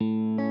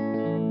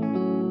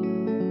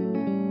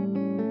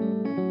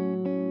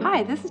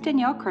Hi, this is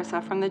Danielle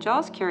Cursa from the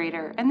JAWS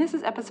Curator, and this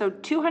is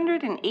episode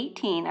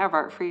 218 of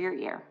Art for Your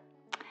Ear.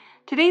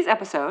 Today's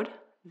episode,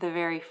 the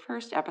very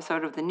first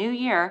episode of the new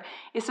year,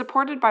 is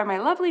supported by my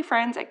lovely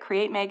friends at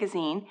Create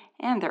Magazine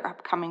and their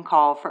upcoming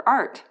call for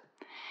art.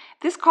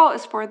 This call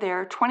is for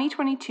their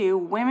 2022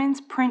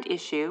 women's print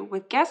issue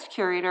with guest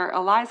curator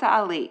Eliza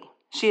Ali.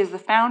 She is the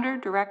founder,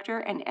 director,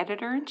 and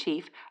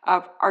editor-in-chief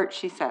of Art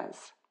She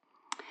Says.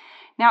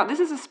 Now, this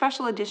is a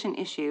special edition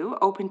issue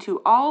open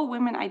to all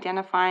women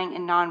identifying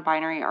and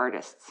non-binary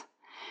artists.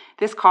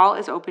 This call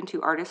is open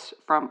to artists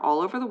from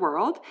all over the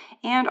world,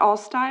 and all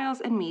styles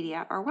and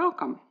media are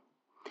welcome.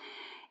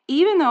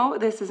 Even though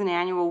this is an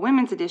annual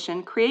women's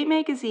edition, Create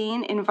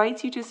Magazine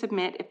invites you to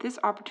submit if this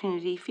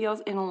opportunity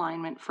feels in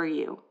alignment for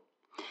you.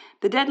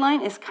 The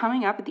deadline is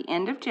coming up at the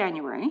end of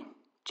January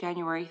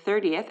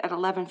 30th at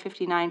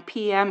 11:59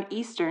 p.m.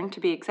 Eastern to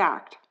be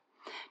exact.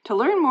 To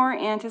learn more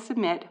and to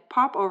submit,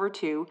 pop over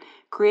to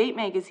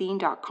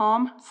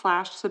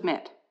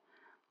createmagazine.com/submit.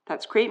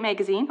 That's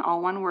createmagazine,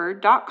 all one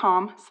word,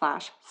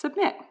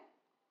 .com/submit.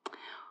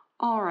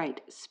 All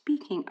right,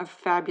 speaking of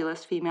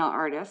fabulous female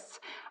artists,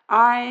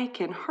 I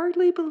can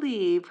hardly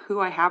believe who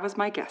I have as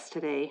my guest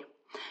today.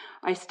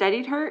 I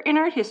studied her in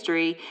art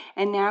history,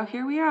 and now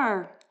here we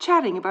are,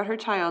 chatting about her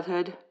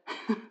childhood.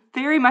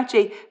 Very much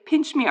a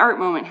pinch me art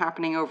moment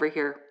happening over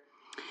here.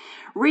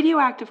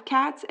 Radioactive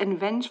cats and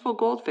vengeful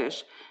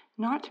goldfish,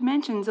 not to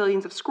mention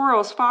zillions of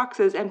squirrels,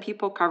 foxes, and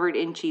people covered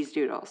in cheese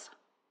doodles.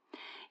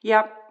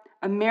 Yep,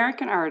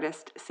 American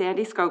artist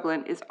Sandy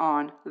Skoglund is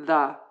on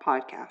the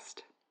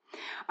podcast.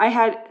 I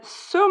had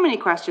so many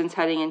questions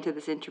heading into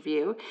this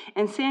interview,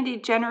 and Sandy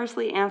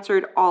generously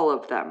answered all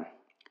of them.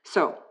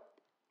 So,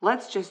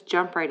 let's just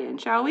jump right in,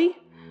 shall we?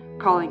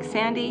 Calling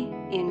Sandy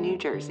in New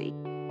Jersey.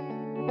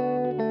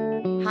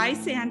 Hi,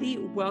 Sandy.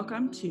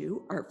 Welcome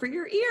to Art for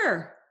Your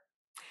Ear.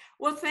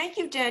 Well, thank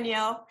you,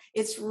 Danielle.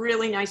 It's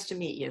really nice to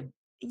meet you.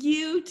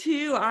 You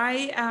too.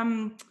 I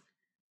am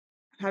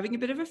having a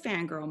bit of a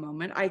fangirl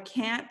moment. I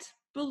can't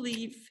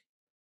believe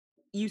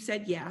you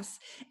said yes.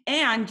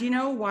 And do you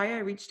know why I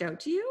reached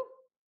out to you?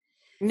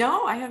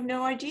 No, I have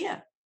no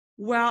idea.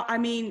 Well, I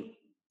mean,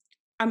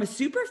 I'm a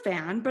super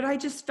fan, but I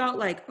just felt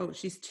like, oh,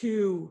 she's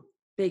too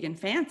big and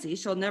fancy.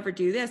 She'll never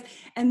do this.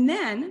 And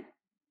then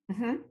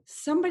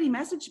somebody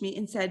messaged me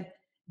and said,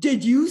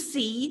 did you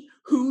see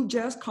who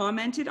just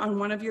commented on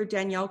one of your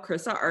Danielle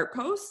Cursa art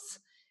posts?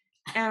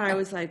 And I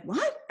was like,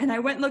 what? And I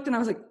went and looked and I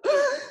was like,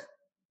 oh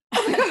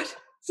my God.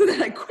 So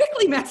then I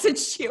quickly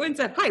messaged you and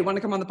said, hi, want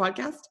to come on the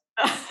podcast?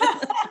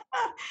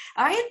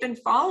 I had been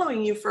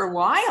following you for a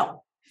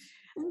while.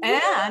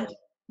 And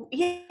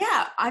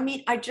yeah, I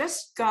mean, I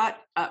just got,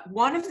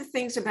 one of the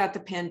things about the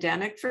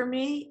pandemic for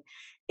me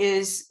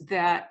is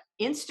that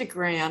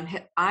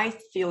Instagram, I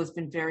feel, has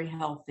been very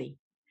healthy.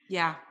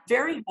 Yeah.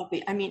 Very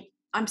healthy. I mean,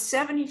 I'm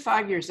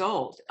 75 years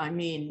old. I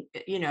mean,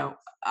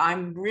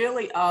 I'm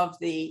really of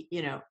the,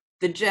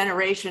 the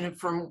generation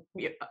from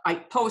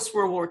post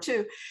World War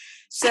II.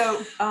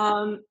 So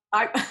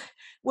I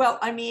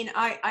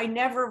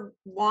never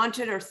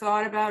wanted or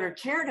thought about or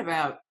cared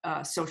about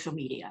social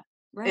media,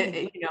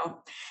 right.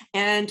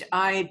 And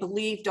I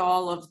believed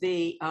all of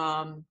the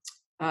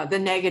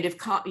negative,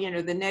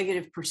 the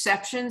negative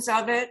perceptions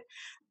of it.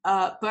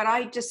 But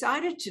I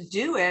decided to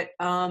do it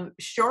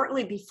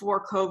shortly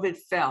before COVID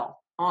fell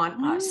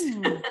on us.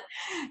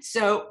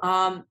 So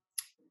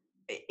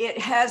it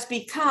has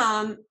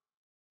become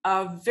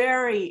a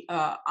very,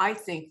 I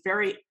think,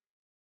 very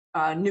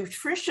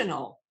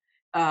nutritional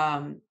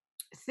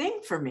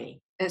thing for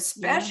me,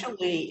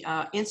 especially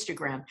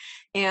Instagram.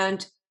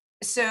 And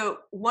so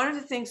one of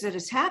the things that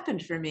has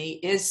happened for me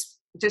is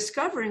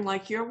discovering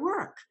like your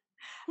work.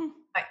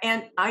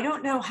 And I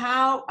don't know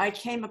how I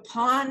came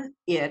upon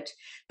it,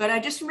 but I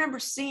just remember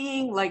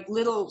seeing like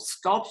little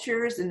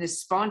sculptures and this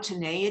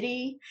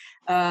spontaneity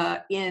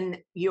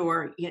in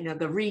your,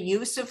 the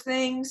reuse of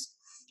things.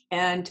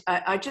 And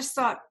I just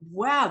thought,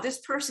 wow, this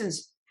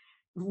person's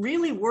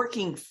really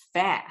working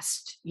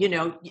fast,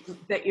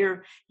 that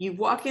you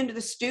walk into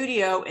the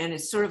studio and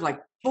it's sort of like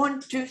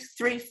 1, 2,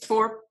 3,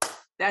 4,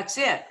 that's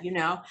it,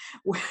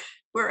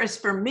 Whereas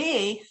for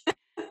me,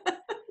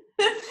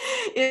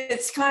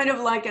 it's kind of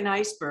like an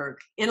iceberg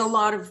in a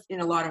lot of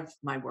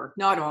my work,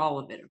 not all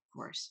of it, of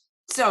course.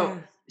 So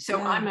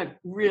I'm a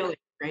really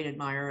great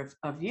admirer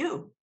of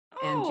you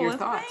and your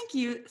thoughts. Thank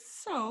you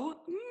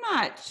so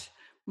much.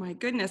 My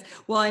goodness.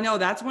 Well, I know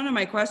that's one of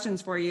my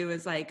questions for you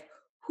is like,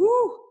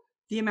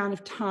 the amount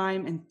of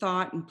time and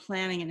thought and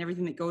planning and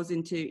everything that goes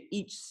into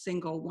each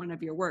single one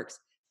of your works.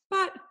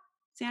 But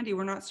Sandy,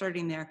 we're not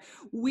starting there.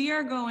 We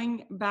are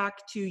going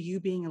back to you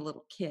being a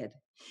little kid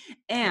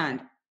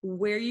and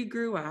where you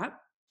grew up.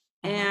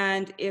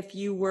 And if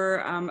you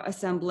were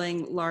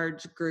assembling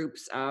large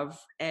groups of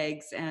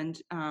eggs and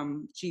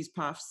cheese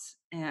puffs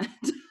and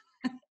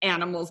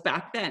animals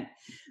back then.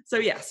 So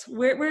yes,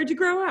 where'd you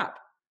grow up?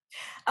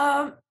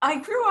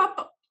 I grew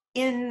up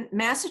in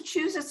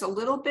Massachusetts a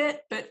little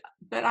bit, but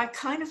I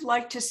kind of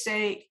like to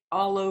say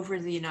all over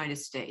the United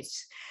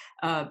States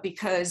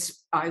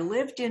because I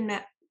lived in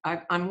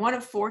I'm one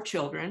of four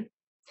children,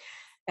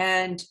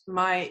 and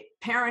my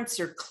parents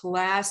are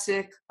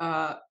classic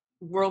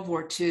World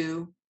War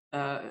II,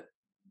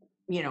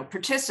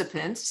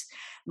 participants.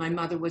 My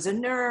mother was a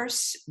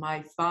nurse.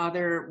 My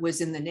father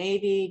was in the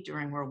Navy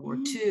during World War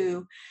Mm.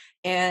 II.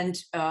 And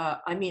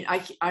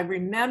I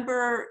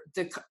remember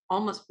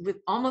almost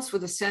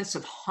with a sense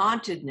of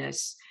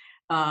hauntedness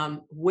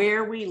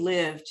where we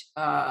lived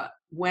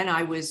when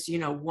I was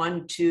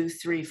 1, 2,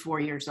 3, 4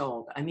 years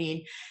old. I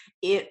mean,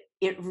 it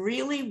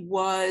really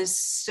was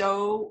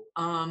so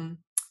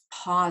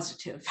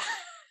positive.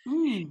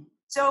 Mm.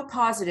 So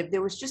positive.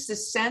 There was just a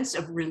sense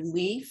of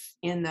relief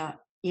in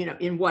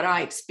what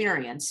I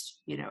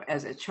experienced,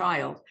 as a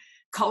child,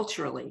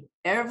 culturally.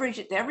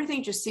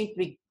 Everything just seemed to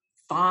be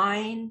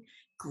fine,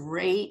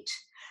 great.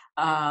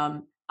 I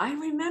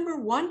remember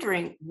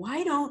wondering,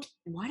 why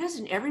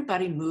doesn't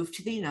everybody move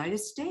to the United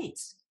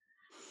States?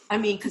 I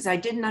mean, because I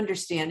didn't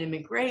understand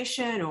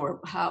immigration or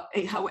how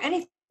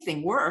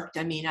anything worked.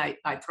 I mean,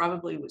 I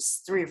probably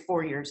was 3 or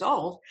 4 years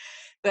old,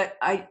 but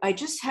I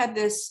just had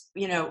this,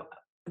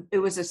 it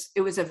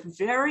was a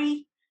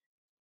very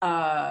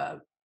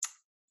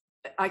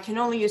I can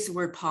only use the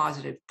word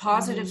positive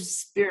Mhm.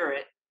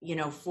 spirit,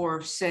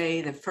 for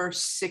say the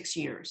first 6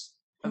 years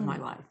of my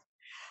Mm. life.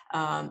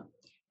 Um,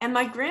 and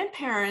my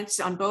grandparents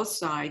on both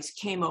sides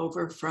came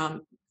over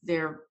from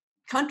their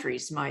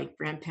countries. My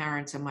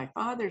grandparents on my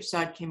father's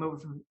side came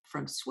over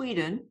from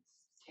Sweden,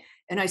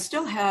 and I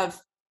still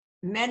have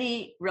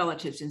many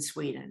relatives in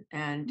Sweden.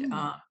 And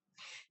Mm.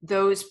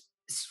 those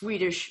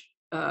Swedish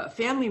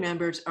family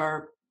members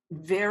are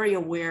very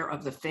aware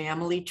of the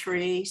family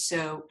tree.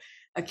 So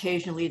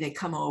occasionally they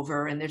come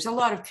over and there's a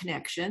lot of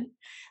connection.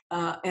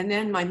 And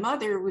then my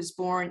mother was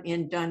born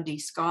in Dundee,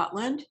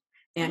 Scotland.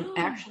 And Oh.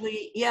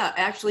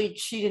 actually,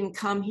 she didn't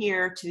come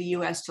here to the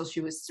US till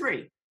she was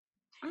 3.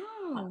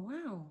 Oh,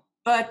 wow.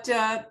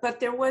 But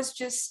there was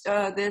just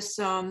this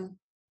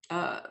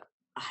uh,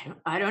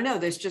 I don't know.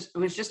 It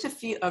was just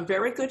a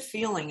very good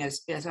feeling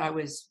as I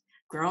was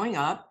growing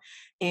up,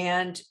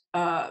 and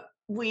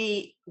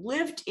we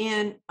lived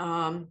in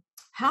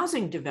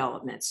housing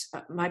developments.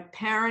 My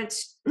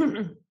parents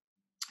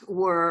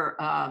were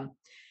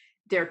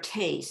their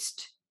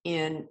taste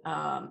in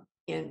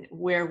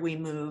where we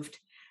moved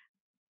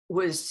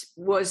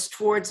was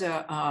towards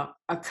a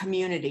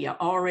community, a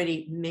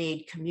already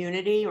made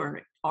community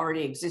or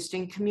already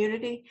existing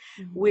community,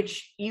 Mhm.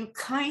 which you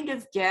kind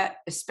of get,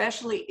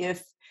 especially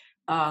if,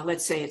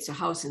 let's say it's a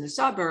house in the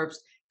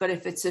suburbs, but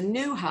if it's a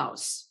new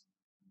house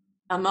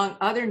among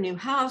other new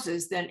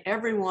houses, then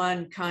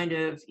everyone kind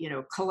of,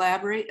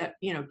 collaborate,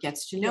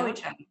 gets to know Yeah.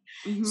 each other.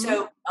 Mhm.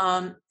 So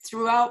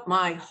throughout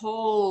my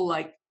whole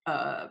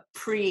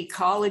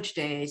pre-college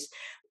days,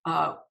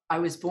 I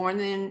was born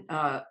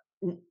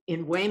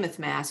in Weymouth,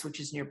 Mass, which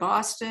is near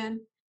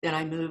Boston. Then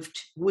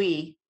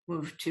we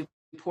moved to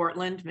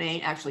Portland,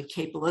 Maine, actually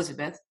Cape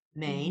Elizabeth,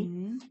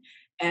 Maine. Mhm.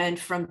 And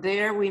from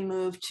there we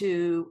moved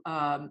to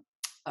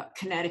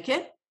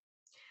Connecticut,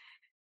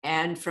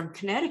 and from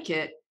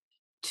Connecticut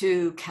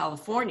to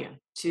California,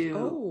 to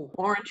Oh.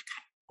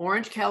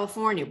 Orange,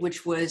 California,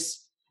 which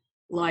was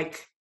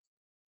like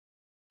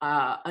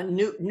a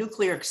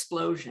nuclear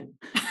explosion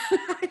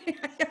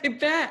I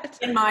bet.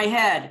 in my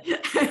head.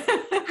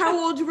 How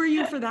old were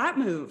you for that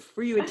move?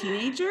 Were you a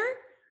teenager?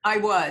 I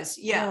was,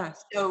 yeah. Yeah.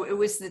 So it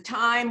was the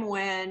time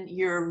when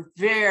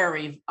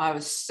I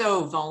was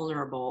so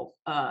vulnerable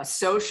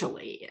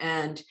socially,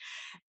 and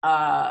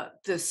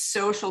the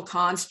social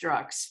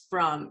constructs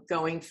from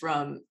going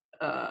from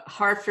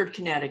Hartford,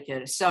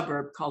 Connecticut, a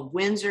suburb called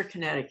Windsor,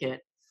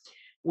 Connecticut,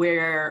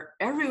 where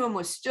everyone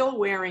was still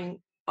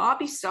wearing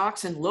bobby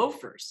socks and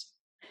loafers,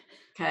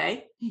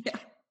 okay, Yeah.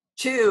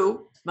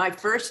 to my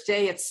first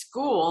day at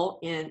school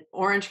in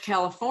Orange,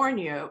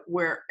 California,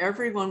 where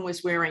everyone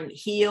was wearing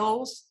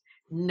heels,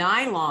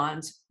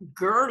 nylons,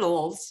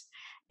 girdles,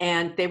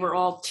 and they were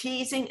all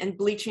teasing and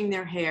bleaching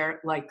their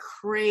hair like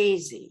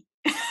crazy.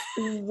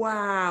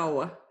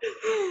 Wow.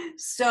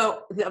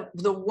 So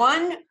the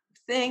one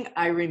thing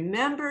I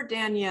remember,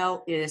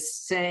 Danielle, is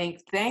saying,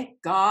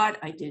 thank God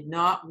I did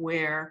not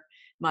wear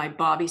my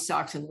bobby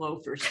socks and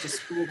loafers to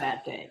school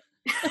that day.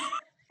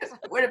 Because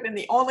I would have been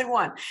the only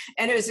one.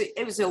 And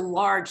it was a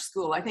large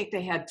school. I think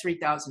they had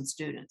 3,000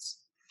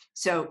 students.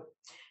 So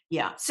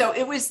yeah, so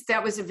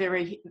that was a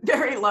very,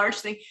 very large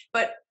thing.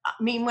 But I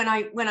mean, when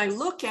I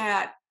look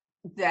at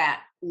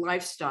that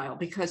lifestyle,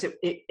 because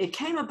it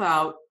came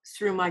about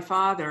through my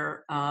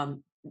father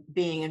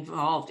being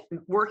involved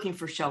working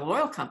for Shell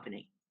Oil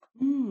Company.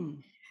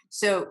 Mm.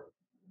 So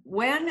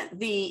when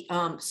the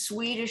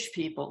Swedish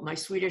people, my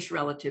Swedish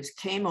relatives,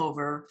 came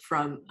over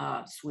from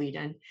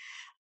Sweden,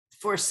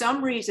 for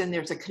some reason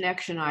there's a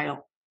connection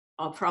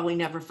I'll probably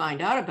never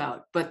find out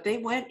about, but they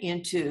went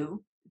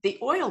into the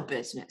oil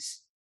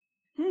business.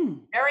 Hmm.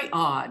 Very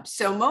odd.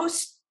 So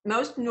most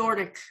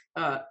Nordic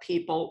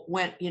people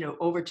went,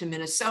 over to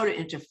Minnesota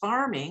into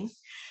farming,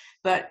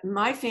 but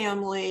my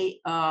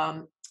family,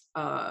 my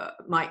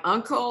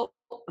uncle,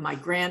 my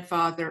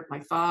grandfather, my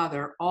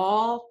father,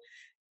 all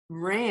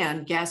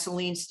ran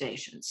gasoline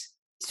stations.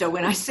 So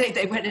when I say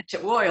they went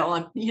into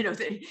oil,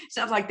 it's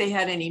not like they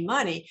had any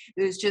money.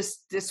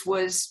 This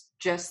was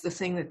just the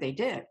thing that they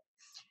did.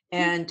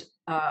 And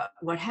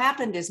what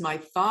happened is my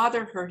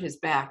father hurt his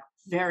back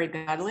very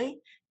badly,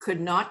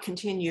 could not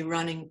continue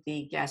running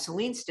the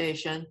gasoline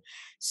station.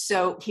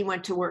 So he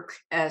went to work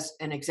as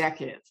an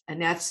executive.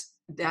 And that's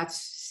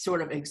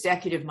sort of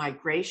executive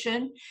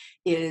migration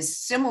is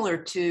similar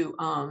to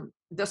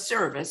the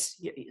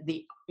service,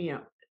 the,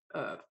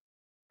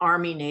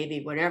 Army,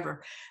 Navy,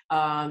 whatever.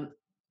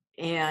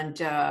 And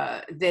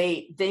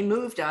they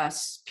moved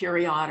us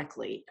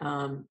periodically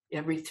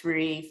every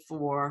 3,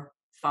 4,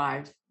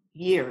 5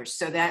 years.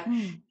 So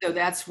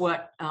that's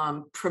what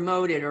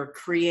promoted or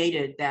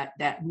created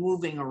that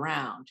moving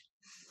around.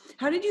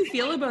 How did you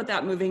feel about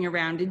that moving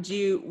around?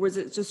 Was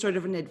it just sort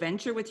of an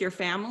adventure with your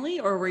family,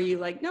 or were you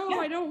like, no,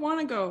 I don't want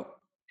to go?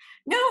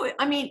 No,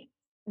 I mean,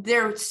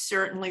 there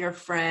certainly are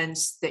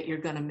friends that you're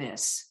going to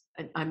miss.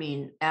 I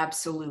mean,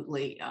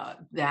 absolutely.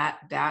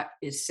 That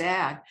is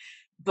sad.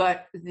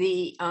 But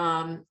the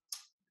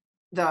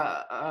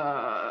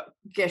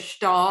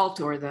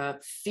gestalt or the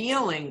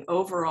feeling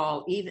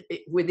overall, even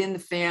within the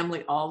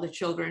family, all the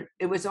children,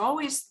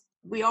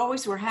 we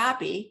always were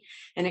happy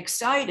and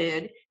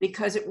excited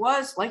because it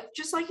was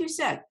just like you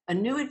said, a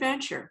new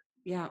adventure.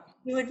 Yeah.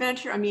 New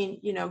adventure. I mean,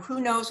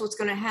 who knows what's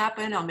going to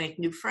happen? I'll make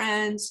new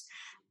friends.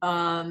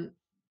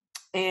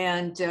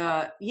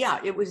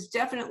 It was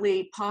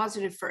definitely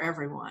positive for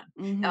everyone.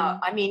 Mm-hmm.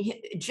 I mean,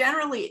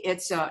 generally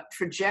it's a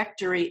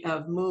trajectory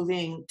of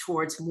moving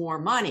towards more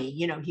money,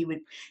 he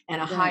would,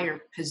 and a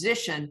higher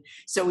position.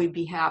 So we'd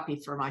be happy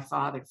for my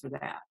father for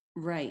that.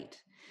 Right.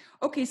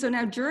 Okay. So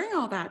now during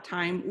all that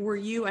time, were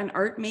you an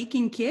art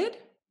making kid?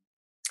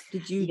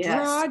 Did you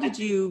draw? Did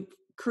you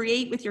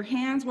create with your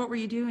hands? What were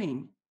you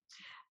doing?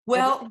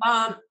 Well,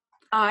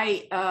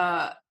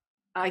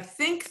 I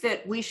think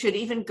that we should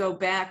even go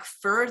back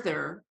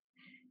further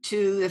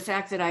to the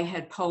fact that I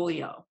had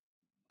polio.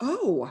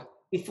 Oh.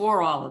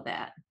 Before all of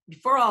that,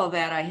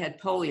 I had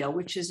polio,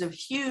 which is a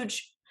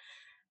huge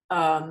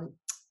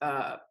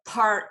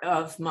part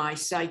of my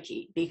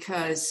psyche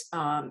because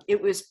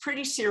it was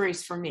pretty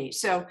serious for me.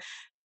 So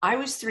I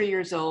was 3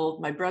 years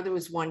old. My brother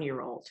was 1 year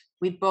old.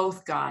 We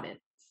both got it.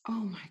 Oh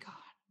my God.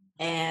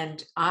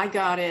 And I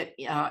got it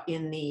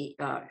in the,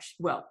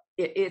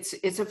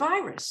 it's a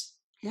virus.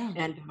 Yeah.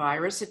 And the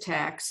virus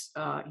attacks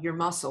your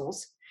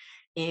muscles.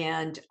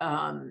 And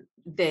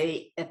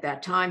they, at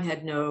that time,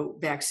 had no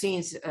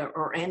vaccines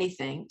or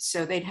anything.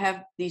 So they'd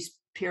have these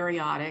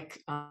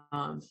periodic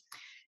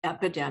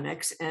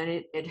epidemics. And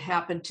it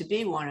happened to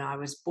be one. I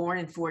was born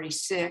in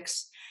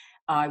 1946.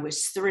 I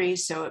was 3,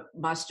 so it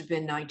must have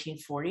been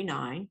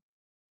 1949.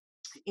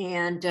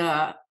 And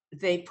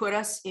they put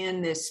us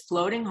in this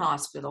floating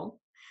hospital.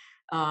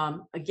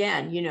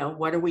 Again,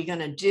 what are we going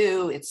to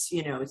do?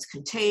 It's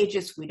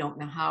contagious. We don't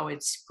know how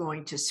it's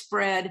going to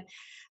spread.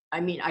 I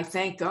mean, I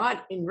thank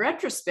God in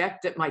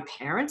retrospect that my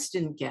parents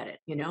didn't get it,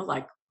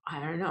 I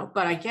don't know,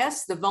 but I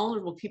guess the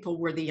vulnerable people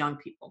were the young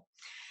people.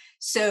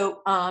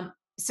 So,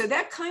 so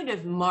that kind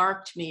of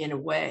marked me in a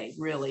way,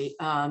 really,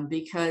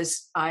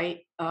 because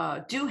I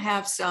do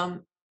have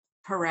some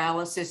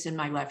paralysis in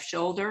my left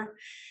shoulder.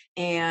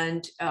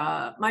 And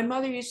my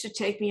mother used to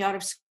take me out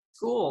of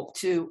school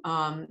to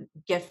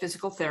get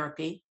physical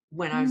therapy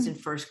when I was in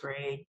first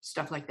grade,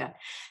 stuff like that.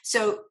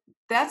 So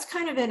that's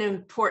kind of an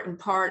important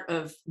part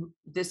of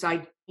this,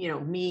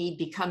 me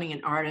becoming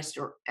an artist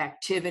or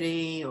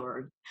activity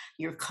or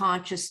your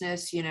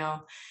consciousness,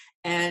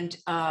 and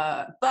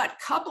but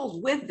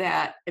coupled with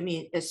that, I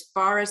mean, as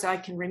far as I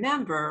can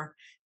remember,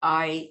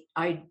 I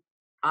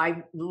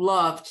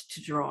loved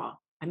to draw.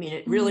 I mean,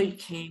 it really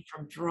came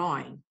from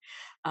drawing.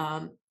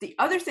 The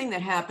other thing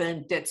that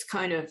happened that's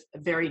kind of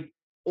very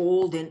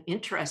old and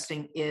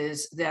interesting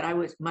is that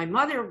my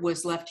mother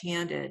was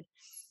left-handed,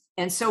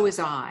 and so was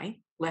I,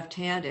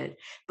 left-handed.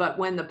 But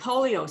when the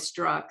polio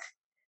struck,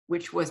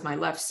 which was my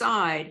left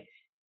side,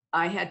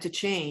 I had to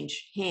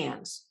change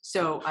hands.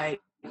 So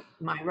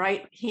my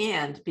right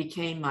hand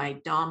became my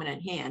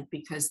dominant hand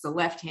because the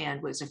left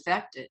hand was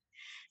affected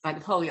by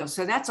the polio.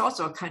 So that's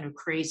also a kind of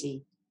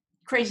crazy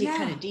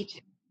kind of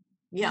detail.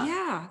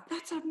 Yeah,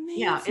 that's amazing.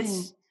 Yeah,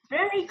 it's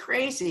very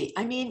crazy.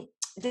 I mean,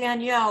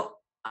 Danielle,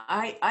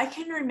 I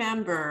can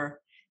remember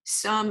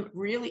some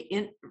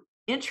really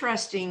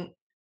interesting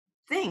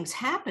things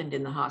happened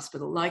in the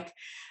hospital. Like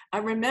I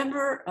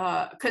remember,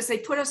 because they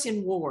put us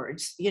in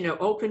wards,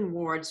 open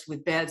wards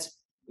with beds,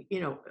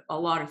 a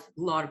lot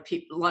of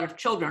people, a lot of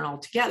children all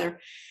together.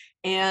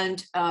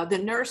 And the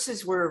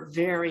nurses were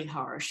very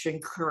harsh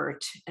and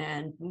curt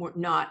and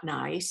not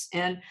nice.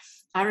 And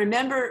I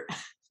remember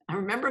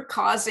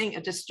causing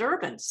a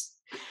disturbance.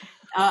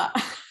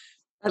 I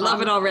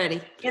love it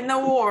already. In the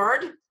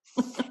ward.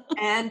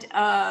 And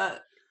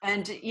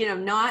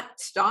not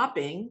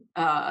stopping.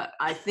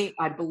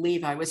 I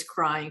believe I was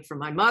crying for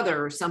my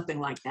mother or something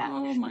like that.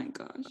 Oh my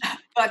gosh.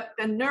 But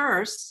the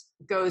nurse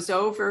goes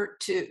over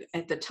to,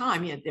 at the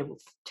time, there were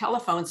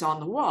telephones on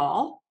the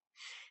wall,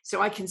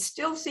 So I can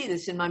still see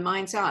this in my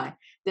mind's eye.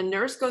 The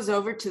nurse goes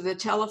over to the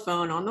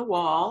telephone on the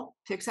wall,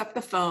 picks up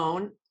the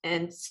phone,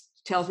 and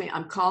tells me,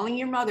 I'm calling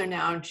your mother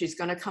now, and she's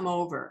going to come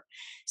over.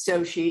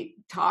 So she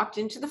talked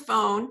into the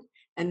phone,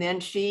 and then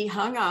she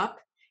hung up,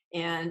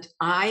 and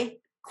I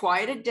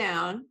quieted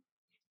down,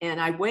 and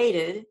I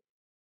waited,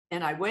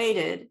 and I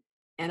waited,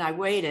 and I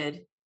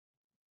waited.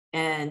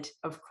 And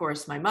of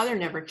course, my mother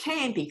never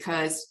came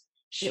because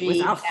It was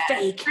she a had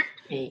fake.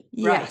 tricked me.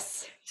 Right.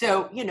 Yes.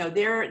 So,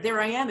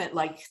 there I am at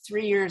like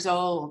 3 years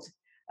old.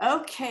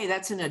 Okay,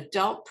 that's an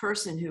adult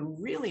person who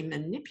really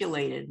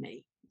manipulated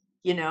me.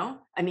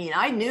 I mean,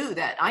 I knew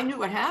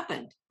what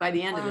happened by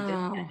the end of the day.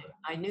 Wow.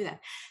 I knew that.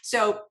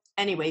 So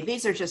anyway,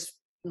 these are just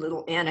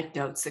little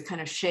anecdotes that kind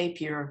of shape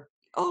your,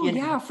 Oh,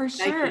 yeah, for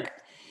sure. psyche.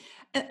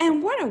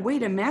 And what a way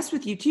to mess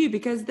with you too,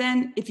 because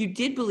then if you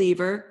did believe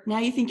her, now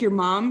you think your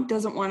mom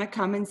doesn't want to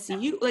come and see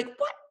you. Like,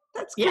 what?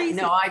 That's Yeah, crazy.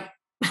 no,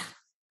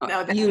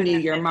 no, that You wouldn't knew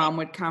have your been mom me.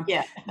 would come.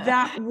 Yeah.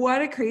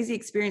 What a crazy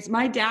experience.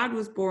 My dad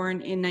was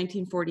born in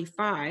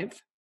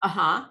 1945,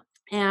 Uh-huh.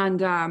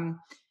 and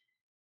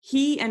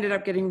he ended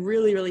up getting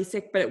really, really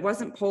sick, but it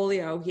wasn't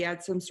polio. He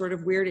had some sort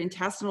of weird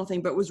intestinal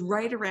thing, but it was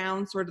right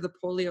around sort of the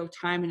polio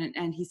time.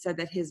 And he said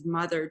that his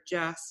mother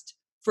just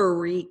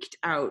freaked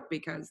out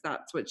because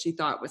that's what she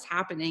thought was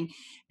happening.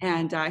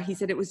 And he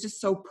said it was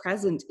just so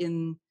present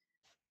in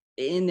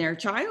their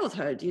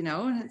childhood,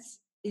 and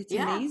it's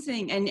Yeah.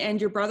 amazing. And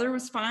your brother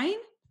was fine?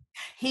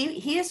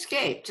 He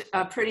escaped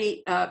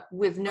pretty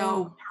with no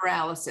Oh,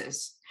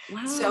 paralysis.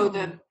 So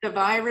wow. the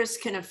virus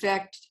can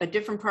affect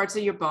different parts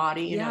of your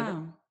body. The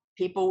Yeah.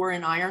 people were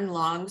in iron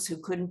lungs who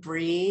couldn't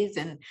breathe,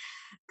 and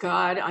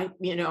God,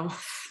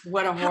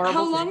 what a How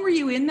horrible long thing. were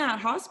you in that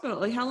hospital?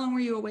 Like, how long were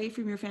you away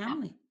from your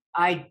family?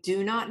 I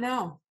do not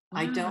know.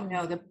 I don't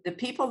Wow. know. The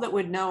people that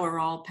would know are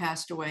all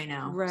passed away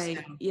now. So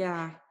Right.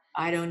 Yeah.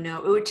 I don't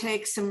know. It would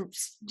take some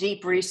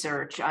deep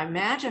research. I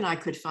imagine I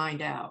could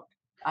find out.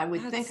 I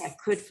would think I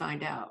That's could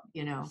find out,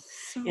 so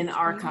in the crazy.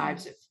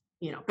 archives,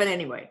 but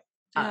anyway,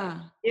 uh, Yeah.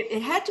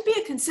 it had to be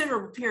a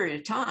considerable period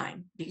of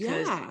time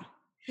because, Yeah.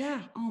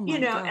 Yeah. Oh my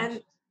gosh.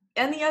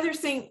 and the other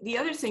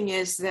thing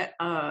is that,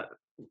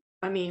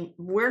 I mean,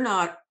 we're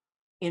not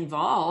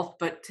involved,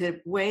 but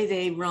the way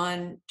they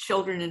run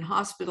children in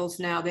hospitals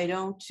now, they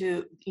don't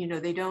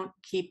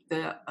keep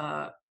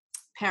the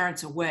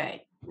parents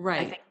away. I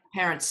Right. think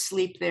parents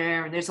sleep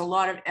there, and there's a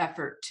lot of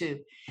effort to,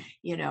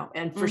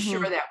 and for sure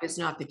Mm-hmm. that was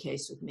not the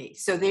case with me.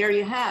 So there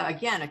you have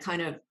again a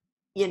kind of,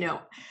 you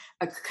know,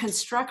 a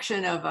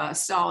construction of a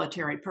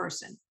solitary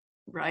person,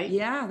 right?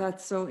 Yeah,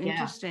 that's so Yeah,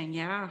 interesting.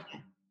 Yeah.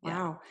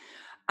 yeah.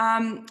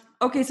 Wow.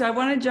 Okay, so I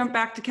want to jump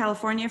back to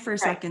California for a Right,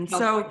 second. So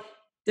California.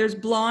 there's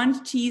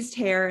blonde teased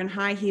hair and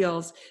high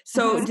heels.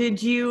 So Mhm.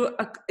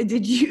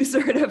 did you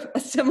sort of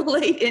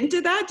assimilate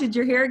into that? Did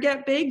your hair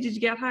get big? Did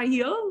you get high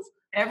heels?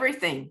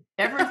 Everything,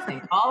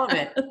 all of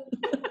it,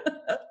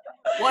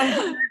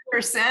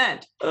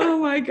 100%. Oh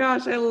my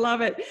gosh, I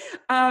love it.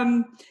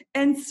 Um,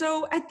 and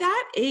so at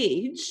that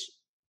age,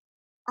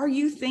 are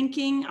you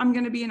thinking I'm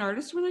going to be an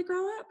artist when I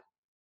grow up?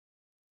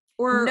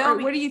 Or No,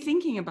 what are you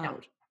thinking no.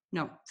 about?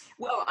 No.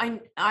 Well,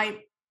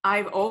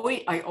 I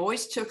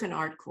always took an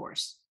art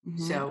course. Hmm.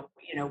 So,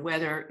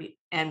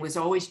 and was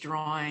always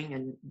drawing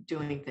and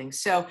doing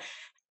things. So,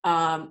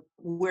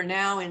 we're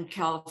now in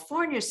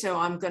California, so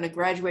I'm going to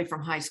graduate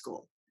from high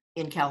school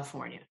in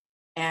California.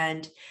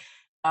 And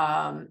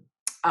um,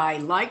 I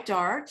liked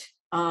art,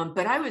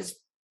 but I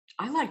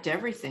liked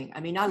everything.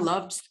 I mean, I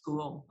loved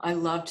school. I Me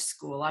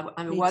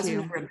wasn't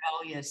a too.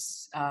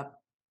 rebellious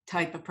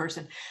type of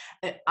person.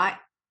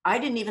 I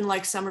didn't even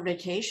like summer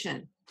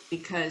vacation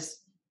because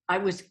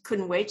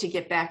couldn't wait to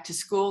get back to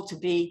school to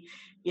be,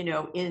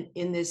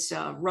 in this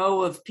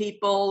row of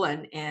people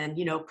and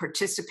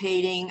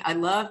participating. I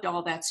loved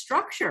all that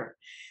structure.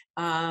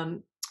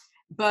 Um,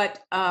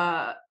 but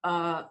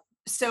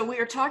so we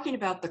were talking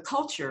about the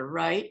culture,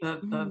 right,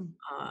 Mhm.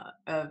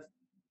 of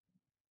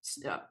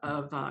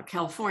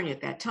California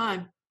at that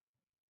time.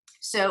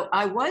 So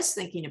I was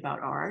thinking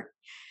about art,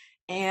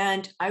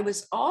 and I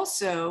was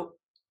also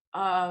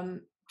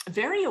um,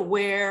 very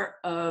aware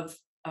of,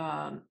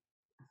 um,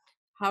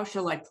 how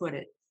shall I put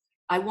it?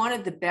 I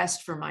wanted the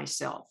best for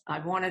myself. I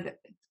wanted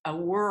a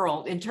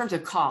world in terms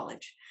of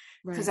college,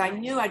 because Right. I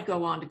knew I'd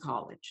go on to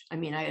college. I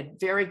mean, I had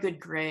very good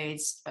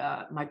grades.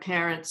 My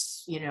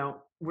parents,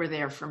 were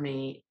there for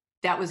me.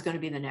 That was going to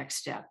be the next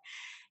step.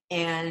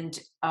 And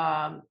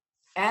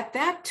at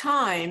that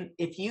time,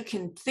 if you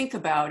can think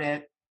about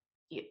it,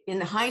 in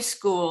the high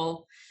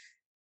school,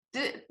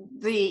 the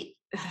the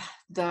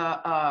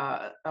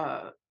the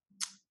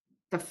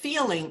the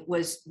feeling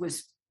was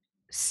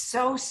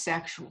so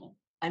sexual.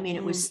 I mean,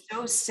 it Mm. was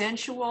so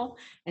sensual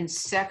and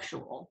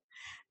sexual.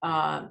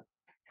 Um,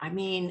 I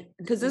mean,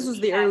 Because this we was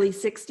the had, early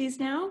 60s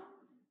now?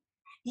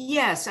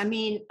 yes, I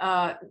mean,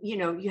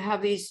 you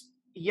have these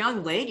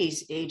young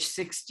ladies age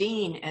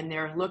 16, and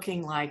they're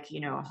looking like,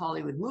 a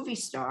Hollywood movie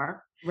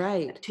star,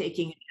 Right.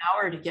 taking an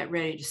hour to get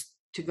ready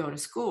to go to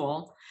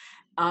school.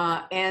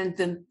 And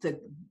the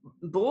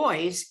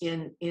boys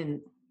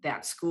in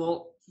that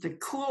school, the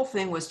cool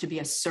thing was to be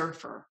a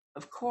surfer,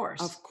 of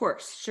course. Of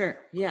course, sure,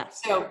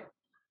 yes. So,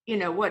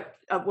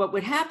 what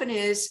would happen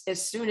is,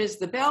 as soon as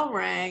the bell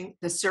rang,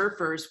 the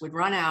surfers would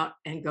run out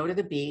and go to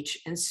the beach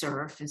and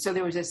surf. And so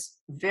there was this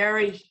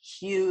very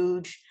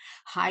huge,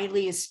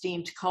 highly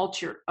esteemed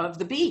culture of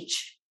the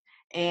beach.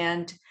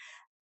 And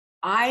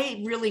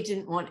I really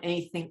didn't want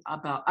I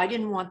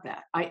didn't want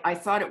that. I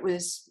thought it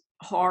was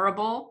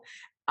horrible.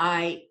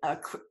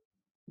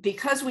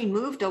 Because we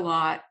moved a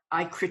lot,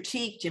 I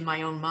critiqued in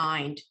my own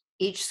mind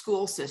each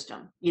school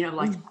system,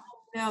 like,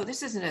 no,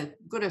 this isn't as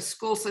good a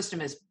school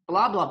system as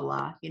blah, blah,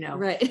 blah,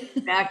 Right.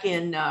 back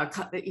in,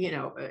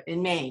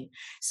 in Maine.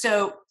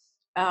 So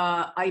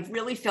I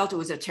really felt it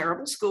was a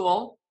terrible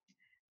school.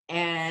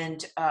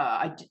 And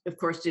I, of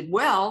course, did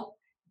well,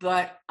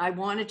 but I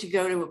wanted to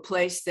go to a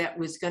place that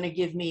was going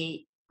to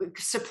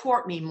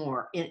support me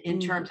more in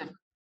terms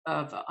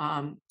of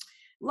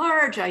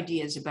large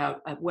ideas about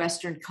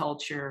Western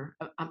culture.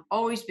 I've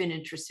always been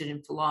interested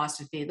in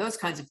philosophy, those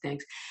kinds of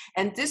things.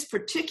 And this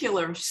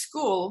particular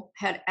school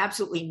had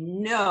absolutely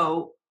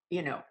no,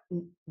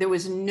 there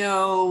was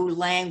no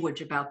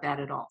language about that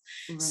at all.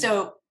 Right.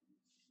 So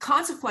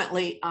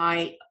consequently,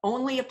 I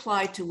only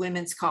applied to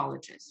women's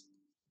colleges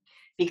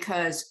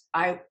because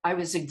I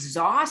was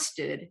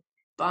exhausted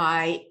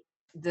by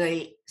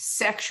the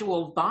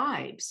sexual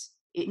vibes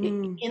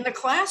in the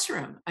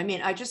classroom. I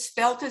mean, I just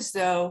felt as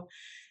though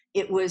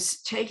it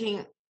was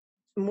taking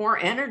more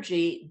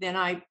energy than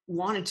I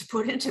wanted to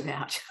put into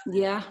that.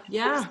 Yeah.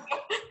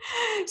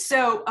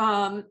 So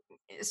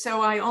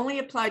I only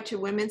applied to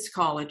women's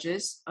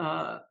colleges,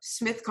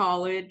 Smith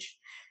College,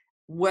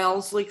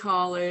 Wellesley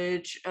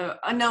College,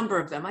 a number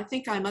of them. I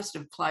think I must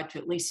have applied to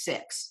at least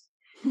 6.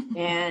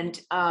 And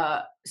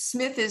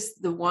Smith is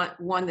the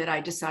one that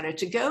I decided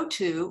to go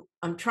to.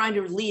 I'm trying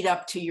to lead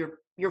up to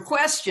your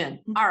question,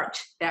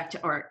 back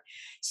to art.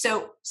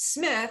 So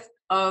Smith,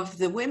 of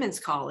the women's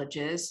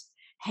colleges,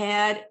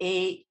 had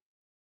a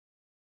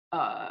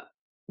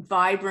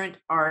vibrant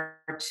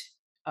arts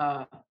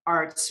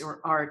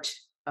or art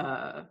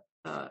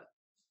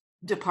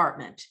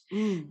department.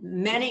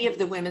 Many of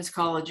the women's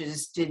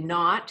colleges did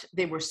not.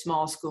 They were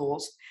small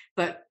schools,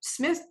 but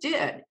Smith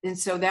did. And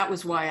so that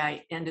was why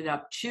I ended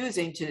up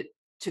choosing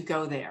to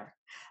go there.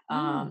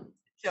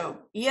 So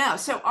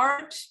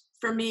art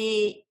for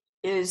me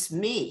is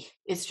me.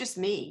 It's just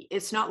me.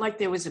 It's not like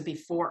there was a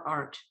before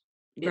art.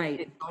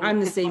 Right. I'm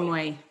the same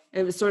way.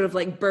 It was sort of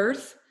like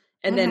birth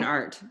and then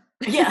art.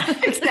 Yeah,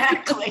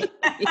 exactly.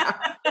 Yeah.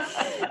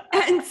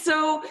 And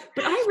so,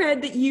 but I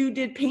read that you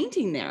did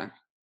painting there.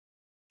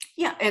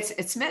 Yeah,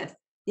 it's Smith.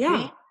 Yeah.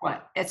 Me?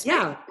 What? It's Smith.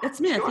 Yeah, it's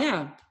Smith. Sure.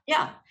 Yeah.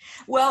 Yeah.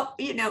 Well,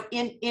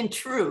 in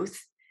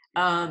truth,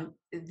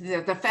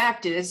 the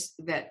fact is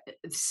that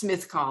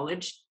Smith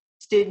College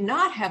did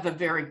not have a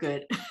very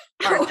good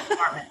art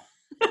department.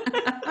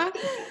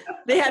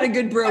 They had a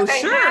good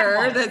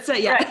brochure that said,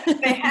 yeah.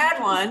 Right. They had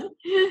one,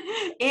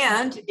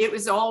 and it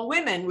was all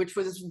women, which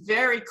was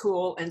very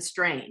cool and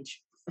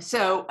strange.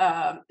 So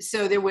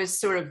there was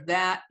sort of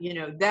that,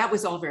 that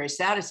was all very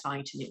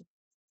satisfying to me.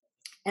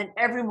 And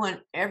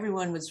everyone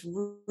was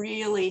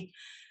really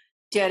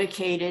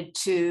dedicated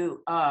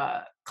to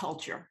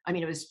culture. I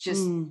mean, it was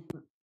just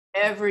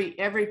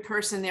every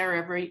person there,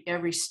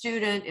 every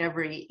student,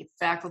 every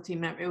faculty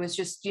member. It was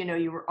just,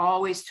 you were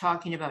always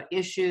talking about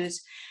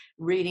issues,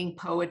 reading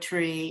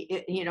poetry.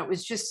 It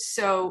was just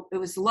it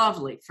was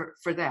lovely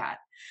for that.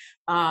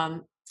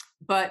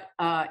 But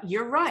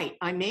you're right.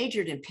 I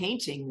majored in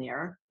painting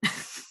there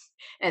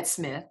at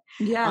Smith.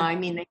 Yeah. I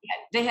mean,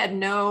 they had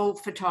no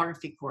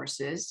photography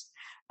courses.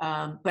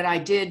 But I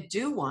did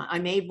do one. I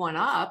made one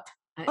up.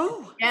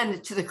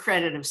 And to the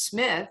credit of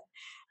Smith,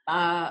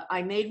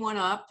 I made one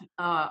up.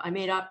 I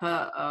made up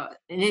an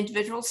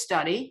individual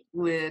study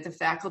with a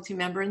faculty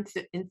member in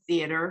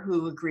theater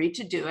who agreed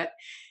to do it.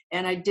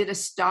 And I did a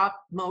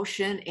stop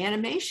motion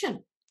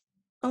animation.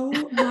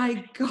 Oh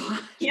my God.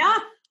 Yeah.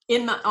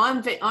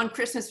 On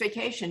Christmas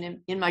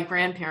vacation in my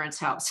grandparents'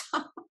 house.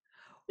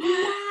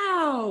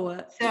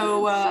 Wow.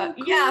 So,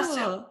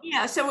 cool.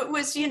 so it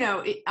was,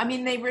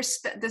 they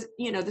respect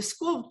the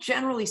school,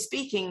 generally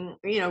speaking,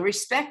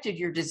 respected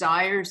your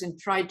desires and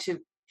tried to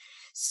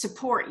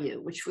support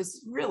you, which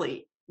was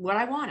really what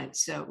I wanted.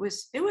 So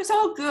it was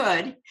all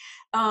good.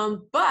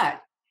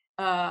 But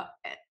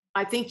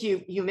I think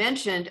you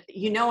mentioned,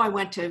 I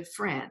went to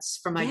France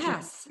for my junior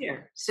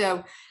year.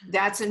 So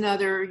that's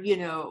another,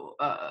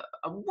 a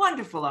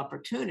wonderful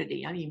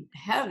opportunity. I mean,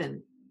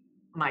 heaven,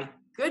 my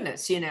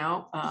goodness,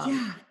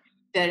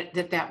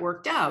 that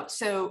worked out.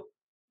 So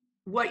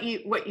what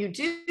you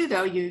do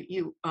though,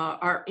 you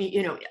are,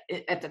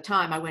 at the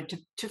time I went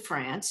to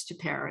France, to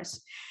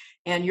Paris,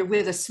 and you're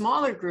with a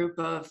smaller group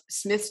of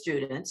Smith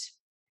students,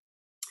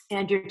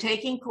 and you're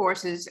taking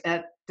courses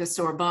at the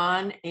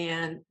Sorbonne,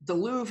 and the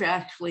Louvre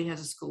actually has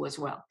a school as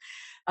well.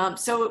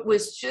 So it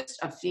was just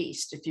a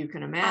feast, if you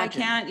can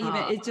imagine. I can't even,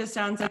 it just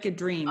sounds like a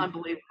dream.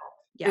 Unbelievable.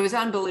 Yeah. It was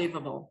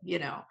unbelievable,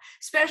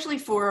 especially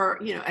for,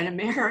 an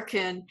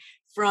American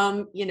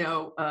from,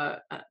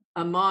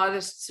 a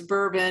modest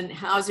suburban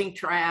housing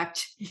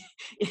tract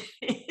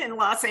in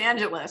Los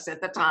Angeles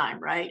at the time,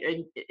 right?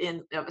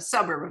 In a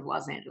suburb of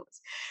Los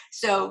Angeles.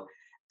 So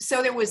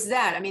there was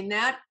that. I mean,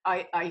 that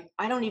I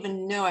don't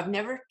even know. I've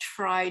never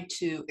tried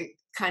to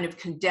kind of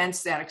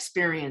condense that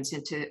experience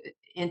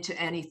into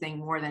anything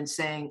more than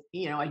saying,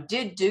 I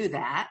did do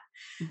that.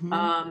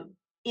 Mm-hmm.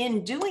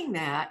 In doing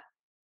that,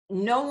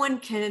 no one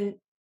can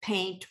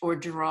paint or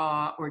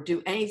draw or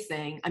do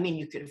anything. I mean,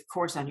 you could, of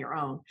course, on your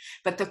own,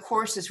 but the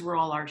courses were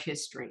all art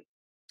history.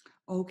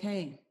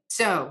 Okay.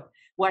 So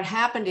what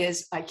happened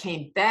is I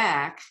came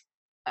back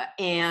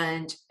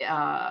and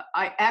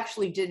I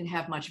actually didn't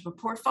have much of a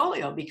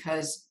portfolio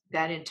because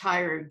that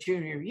entire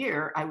junior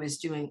year I was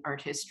doing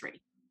art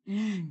history.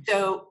 Mm.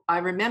 So I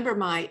remember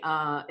my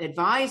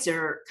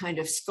advisor kind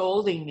of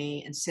scolding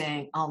me and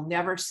saying, I'll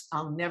never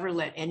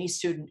let any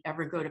student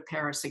ever go to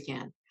Paris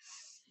again.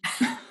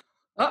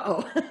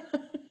 Uh-oh.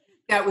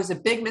 That was a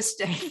big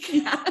mistake.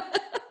 Yeah.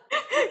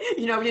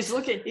 He's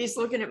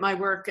looking at my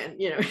work and,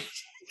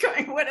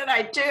 going, what did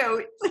I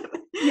do?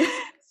 Yeah.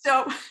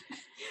 So,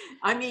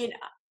 I mean,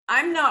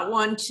 I'm not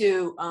one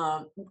to,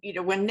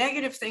 when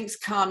negative things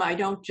come,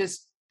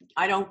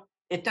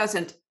 it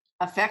doesn't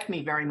affect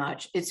me very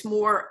much. It's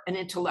more an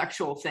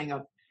intellectual thing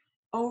of,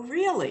 oh,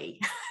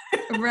 really?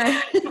 Right.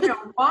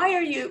 Why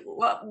are you,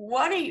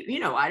 what are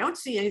you, I don't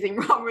see anything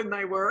wrong with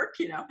my work,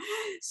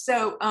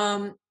 So,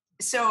 I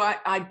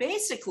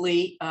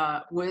basically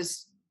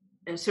was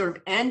sort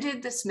of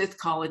ended the Smith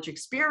College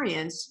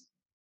experience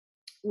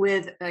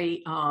with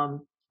a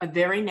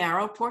very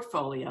narrow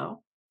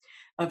portfolio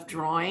of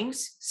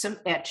drawings, some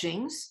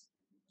etchings,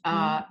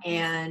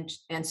 and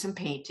some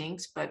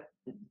paintings, but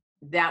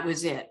that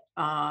was it.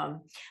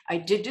 I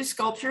did do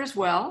sculpture as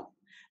well.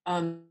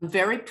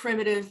 Very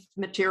primitive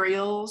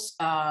materials,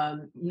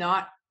 tiny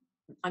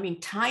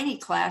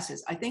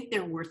classes. I think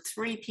there were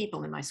 3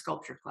 people in my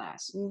sculpture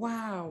class.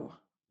 Wow.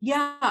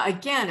 Yeah,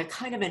 again, a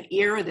kind of an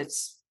era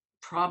that's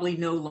probably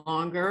no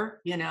longer,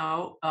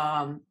 none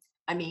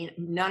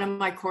of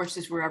my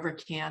courses were ever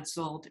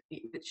canceled.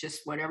 It's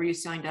just whatever you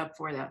signed up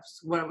for,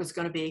 that's what it was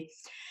going to be.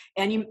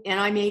 And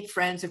I made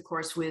friends, of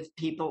course, with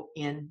people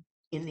in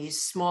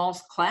these small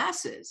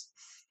classes.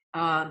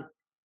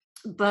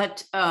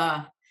 But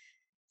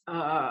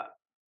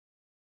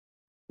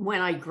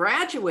when I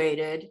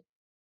graduated,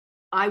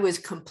 I was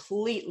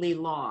completely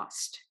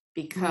lost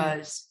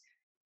because,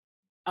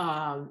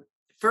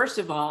 first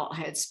of all, I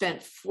had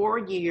spent 4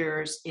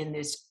 years in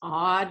this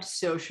odd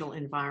social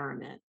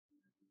environment.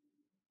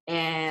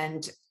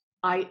 And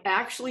I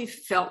actually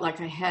felt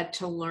like I had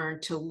to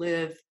learn to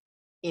live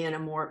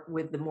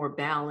with the more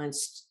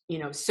balanced,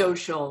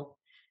 social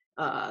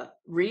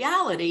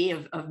reality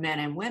of men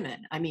and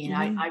women. I mean,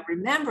 I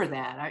remember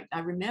that. I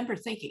remember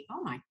thinking,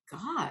 oh my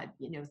God,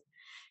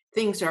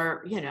 things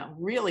are,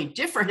 really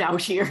different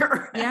out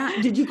here.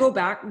 Yeah. Did you go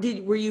back?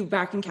 Were you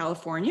back in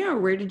California, or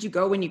where did you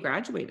go when you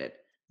graduated?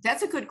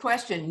 That's a good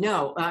question.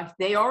 No,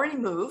 they already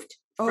moved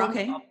from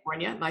Okay.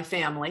 California, my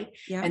family,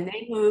 Yeah. and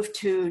they moved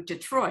to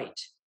Detroit.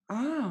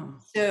 Oh.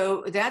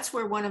 So that's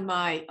where one of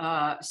my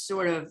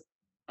sort of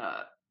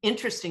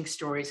interesting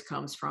stories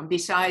comes from,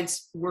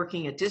 besides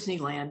working at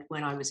Disneyland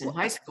when I was in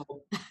high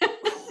school. How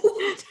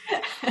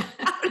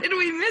did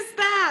we miss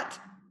that?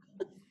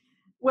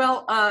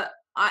 Well,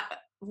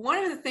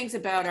 one of the things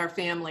about our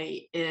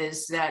family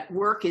is that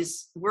work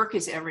is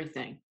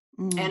everything.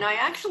 And I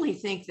actually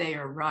think they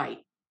are right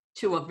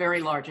to a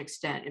very large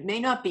extent. It may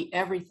not be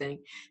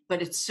everything,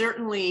 but it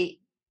certainly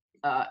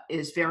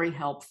is very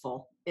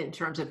helpful in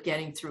terms of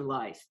getting through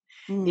life.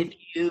 If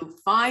you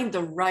find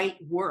the right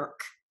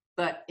work,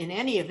 but in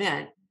any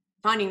event,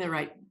 finding the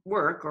right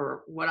work,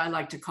 or what I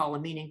like to call a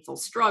meaningful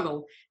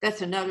struggle,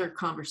 that's another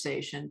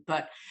conversation.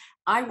 But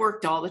I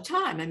worked all the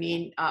time. I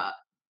mean,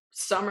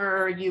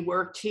 summer you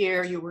worked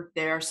here, you worked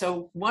there.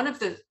 So one of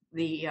the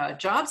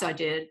jobs I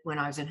did when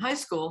I was in high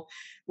school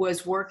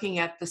was working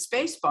at the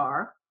Space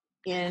Bar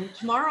in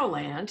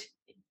Tomorrowland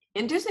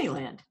in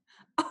Disneyland.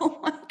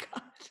 Oh my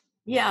God.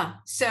 Yeah.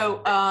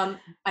 So,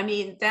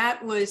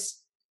 that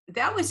was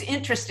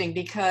interesting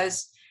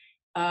because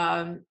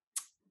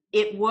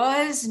it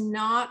was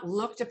not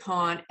looked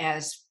upon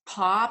as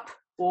pop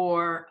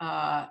or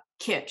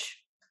kitsch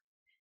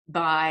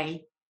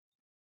by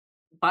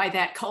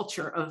that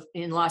culture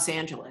in Los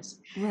Angeles.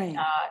 Right.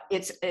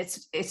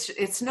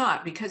 It's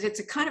not, because it's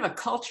a kind of a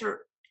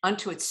culture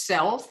unto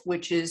itself,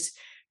 which is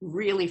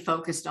really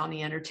focused on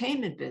the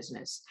entertainment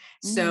business.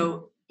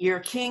 So your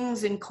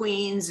kings and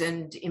queens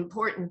and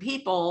important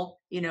people,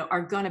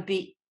 are going to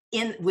be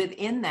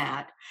within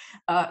that.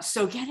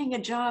 So getting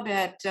a job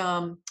at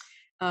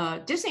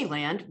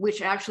Disneyland,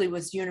 which actually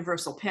was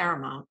Universal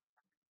Paramount,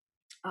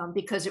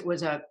 because it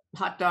was a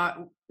hot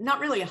dog,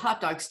 not really a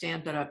hot dog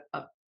stand, but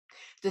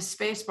the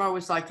Space Bar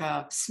was like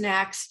a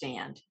snack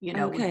stand,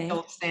 Okay. with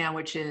built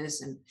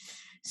sandwiches and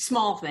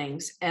small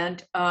things.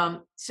 And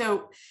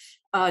so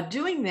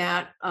doing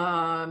that,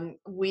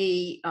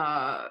 we,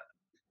 how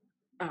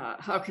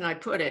can I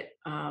put it?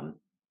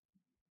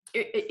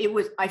 it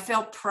was, I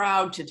felt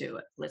proud to do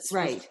it. Let's put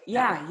Right. it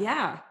that way.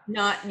 Yeah.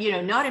 Not,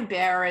 not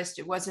embarrassed.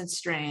 It wasn't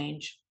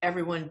strange. I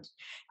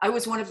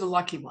was one of the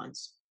lucky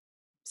ones,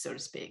 so to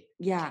speak.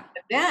 Yeah.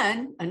 But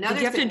then Did another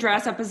you have to thing,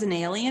 dress up as an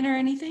alien or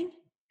anything?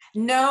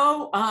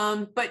 no,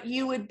 but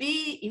you would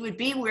be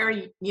where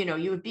you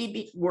would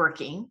be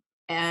working,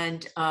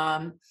 and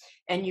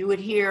you would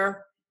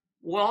hear,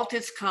 Walt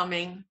is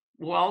coming,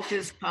 Walt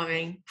is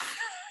coming.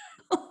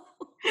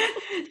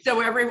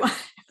 So everyone,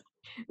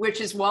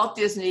 which is Walt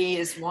Disney,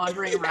 is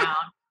wandering around,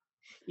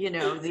 the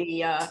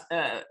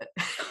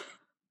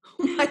Oh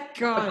my the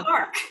God.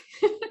 park.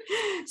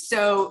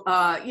 So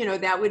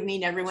that would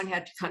mean everyone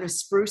had to kind of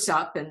spruce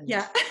up and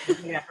Yeah.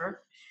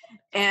 whatever.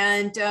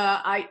 And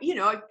I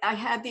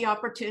had the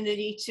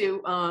opportunity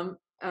to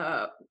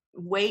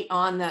wait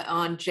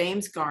on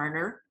James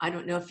Garner. I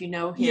don't know if you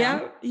know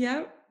him.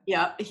 Yeah.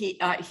 Yeah,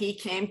 he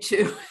came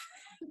to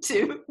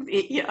the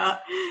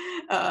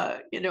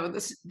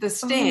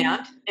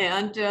stand,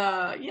 and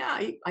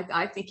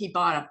I think he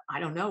bought I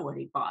don't know what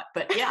he bought,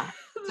 but yeah.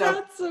 So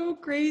That's so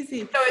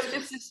crazy. it's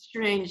just a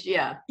strange,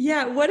 yeah.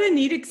 Yeah, what a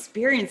neat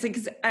experience.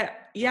 Because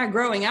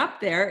growing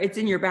up there, it's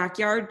in your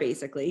backyard,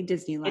 basically,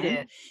 Disneyland. It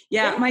is.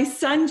 Yeah, Yeah. my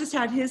son just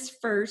had his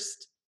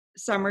first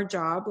summer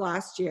job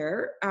last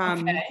year.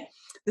 Okay.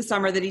 The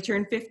summer that he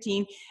turned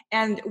 15.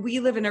 And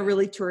we live in a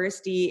really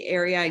touristy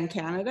area in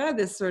Canada,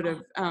 this sort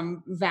of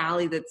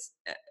valley that's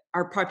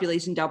our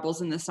population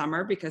doubles in the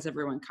summer because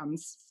everyone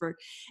comes for,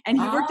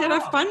 and he worked at a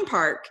fun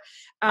park.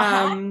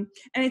 And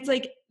it's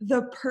like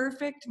the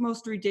perfect,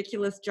 most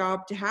ridiculous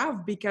job to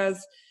have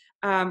because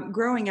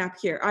growing up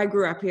here, I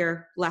grew up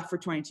here, left for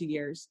 22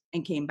 years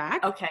and came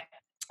back. Okay.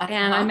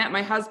 And I met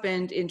my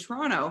husband in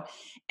Toronto,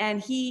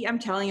 and I'm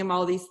telling him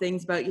all these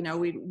things about,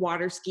 we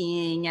water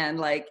skiing, and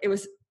like, it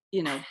was,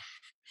 and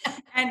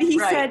he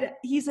said,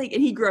 he's like,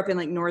 and he grew up in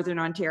like Northern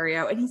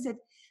Ontario. And he said,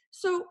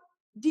 so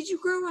did you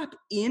grow up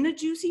in a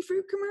Juicy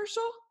Fruit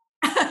commercial?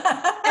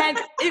 And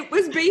it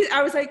was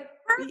I was like,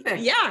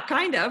 perfect. Yeah,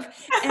 kind of.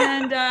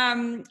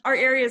 And our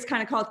area is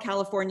kind of called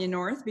California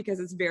North because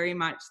it's very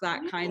much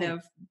that kind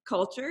of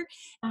culture.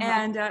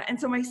 And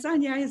so my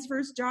son, his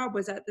first job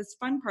was at this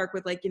fun park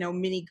with like,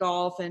 mini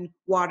golf and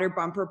water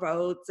bumper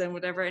boats and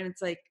whatever. And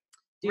it's like,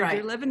 dude,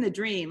 you're living the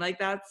dream. Like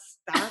that's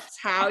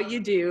how you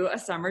do a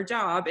summer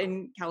job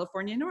in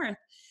California North.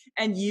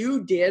 And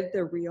you did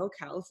the real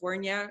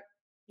California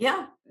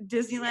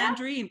Disneyland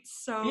dream.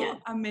 So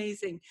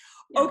amazing.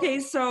 Okay,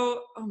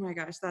 so oh my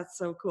gosh, that's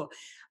so cool.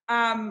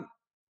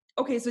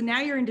 Okay, so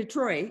now you're in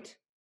Detroit.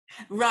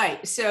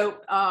 Right. So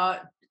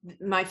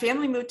my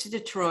family moved to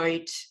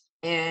Detroit,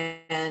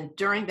 and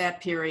during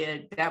that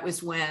period, that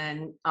was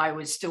when I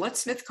was still at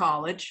Smith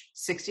College,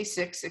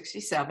 66,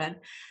 67.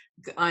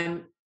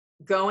 I'm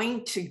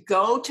going to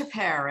go to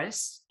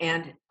Paris,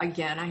 and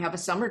again, I have a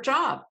summer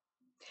job.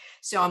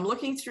 So I'm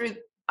looking through,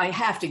 I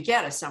have to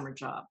get a summer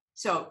job.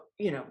 So,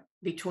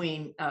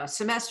 between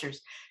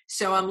semesters.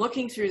 So I'm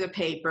looking through the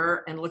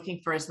paper and looking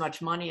for as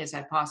much money as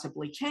I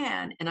possibly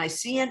can. And I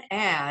see an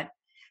ad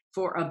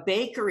for a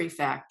bakery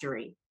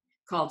factory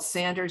called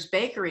Sanders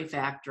Bakery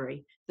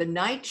Factory, the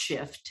night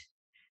shift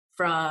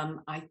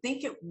from, I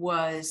think it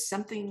was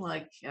something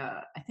like,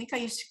 I think I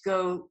used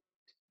to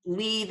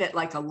leave at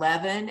like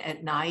 11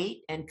 at night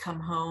and come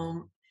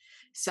home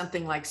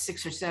something like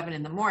 6 or 7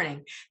 in the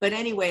morning. But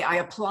anyway, I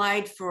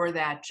applied for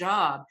that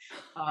job,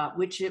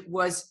 which it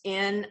was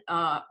in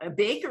a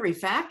bakery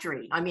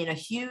factory. I mean, a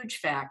huge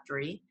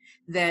factory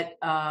but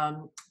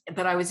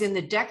I was in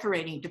the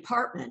decorating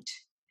department.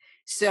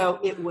 So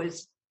it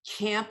was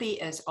campy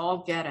as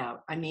all get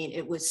out. I mean,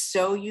 it was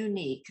so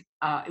unique.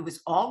 It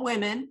was all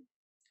women,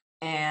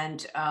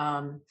 and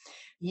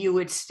you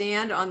would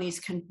stand on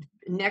these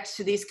next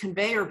to these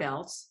conveyor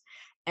belts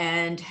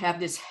and have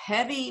this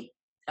heavy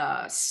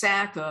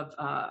sack of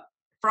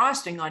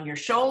frosting on your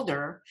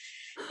shoulder,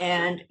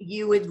 and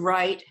you would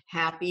write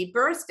happy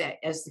birthday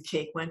as the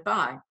cake went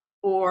by.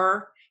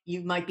 Or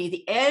you might be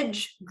the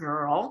edge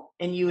girl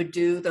and you would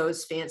do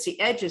those fancy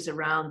edges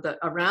around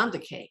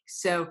the cake.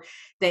 So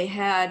they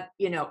had,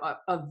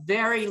 a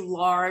very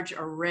large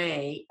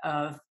array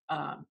of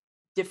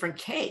different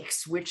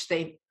cakes, which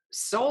they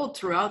sold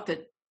throughout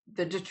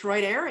the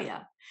Detroit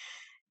area.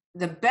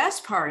 The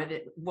best part of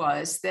it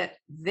was that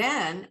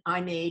then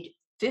I made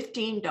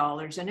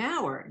 $15 an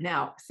hour.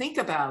 Now, think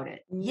about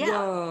it.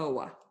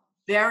 Whoa.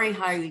 Very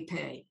highly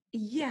paid.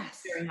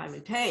 Yes. Very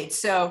highly paid.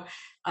 So,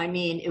 I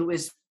mean, it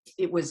was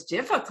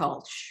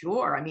difficult,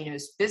 sure. I mean, it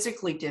was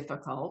physically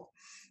difficult.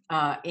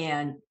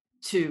 And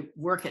to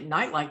work at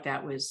night like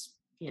that was,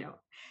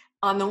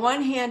 on the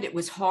one hand, it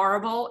was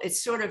horrible.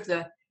 It's sort of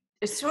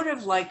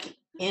like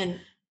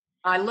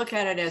I look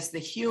at it as the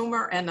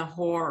humor and the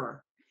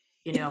horror,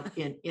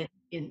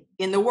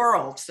 in the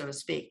world, so to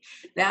speak.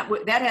 That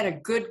had a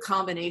good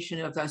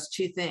combination of those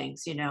two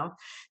things,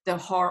 the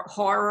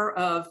horror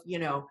of,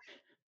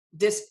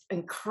 this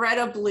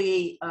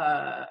incredibly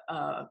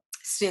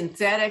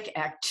synthetic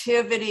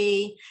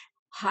activity,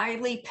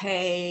 highly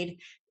paid,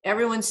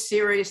 everyone's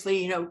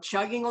seriously,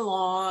 chugging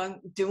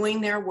along,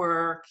 doing their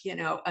work,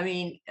 I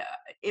mean,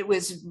 it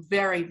was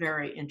very,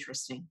 very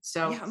interesting.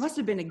 So Yeah, it must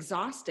have been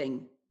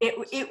exhausting.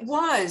 it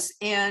was.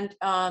 And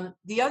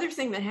the other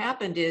thing that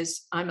happened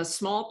is I'm a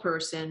small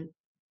person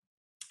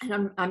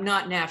and I'm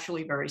not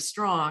naturally very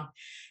strong.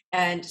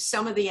 And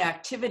some of the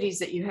activities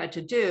that you had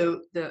to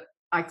do,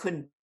 I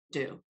couldn't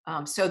do.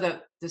 So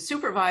the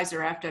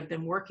supervisor, after I'd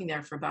been working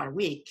there for about a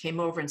week, came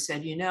over and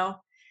said,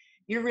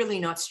 you're really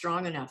not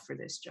strong enough for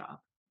this job.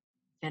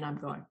 And I'm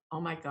going,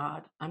 oh my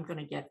God, I'm going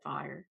to get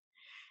fired.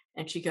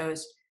 And she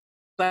goes,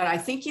 but I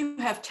think you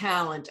have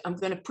talent. I'm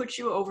going to put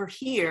you over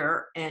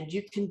here and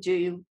you can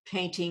do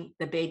painting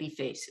the baby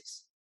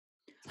faces.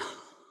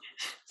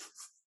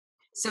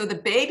 So the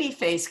baby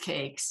face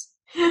cakes,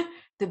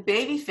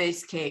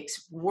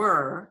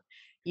 were,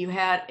 you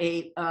had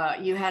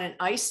an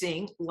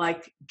icing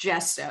like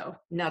gesso.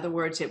 In other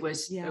words, it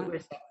was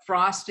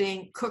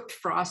frosting, cooked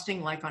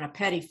frosting, like on a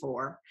petit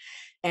four.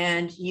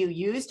 And you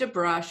used a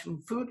brush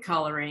from food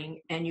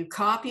coloring and you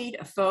copied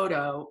a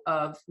photo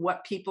of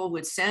what people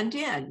would send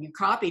in. You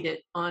copied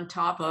it on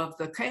top of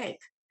the cake,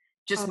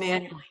 just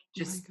manually.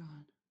 Just my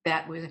God.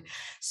 That was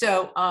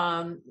so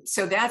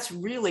that's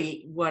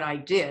really what I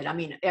did. I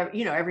mean,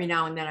 every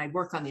now and then I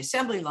work on the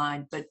assembly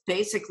line, but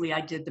basically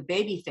I did the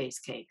baby face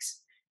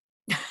cakes.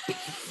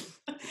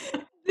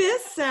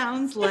 This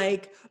sounds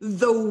like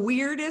the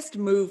weirdest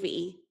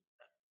movie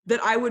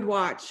that I would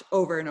watch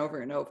over and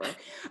over and over.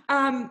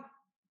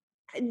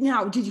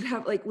 Now, did you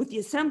have, like, with the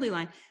assembly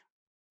line,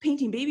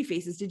 painting baby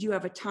faces, did you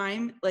have a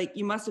time, like,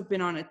 you must have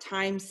been on a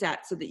time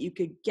set so that you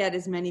could get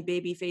as many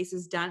baby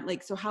faces done?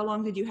 Like, so how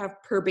long did you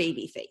have per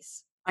baby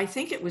face? I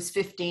think it was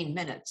 15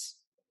 minutes.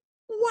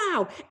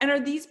 Wow. And are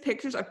these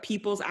pictures of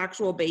people's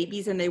actual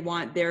babies and they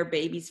want their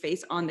baby's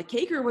face on the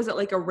cake, or was it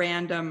like a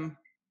random?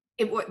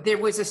 There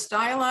was a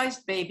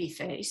stylized baby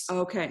face.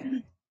 Okay.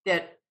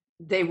 That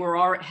they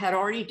had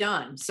already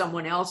done.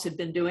 Someone else had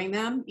been doing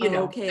them,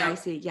 Okay, I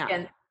see. Yeah.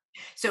 And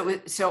so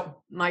the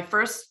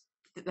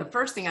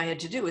first thing I had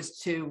to do was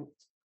to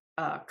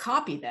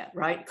copy that,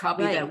 right?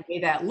 Copy Right. that way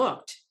that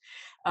looked.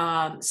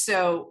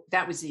 So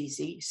that was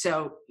easy.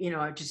 So,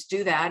 I just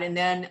do that. And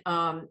then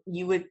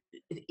you would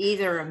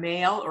either a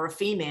male or a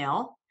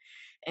female.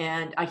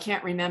 And I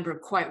can't remember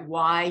quite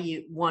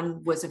why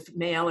one was a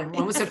male and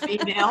one was a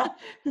female.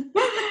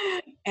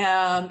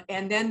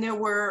 And then there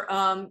were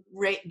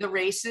the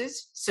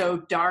races. So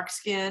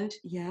dark-skinned,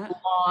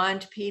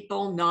 blonde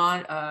people,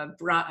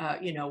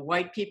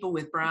 white people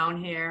with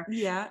brown hair.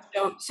 Yeah.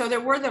 So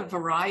there were the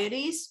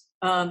varieties,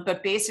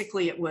 but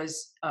basically it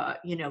was,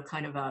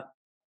 kind of a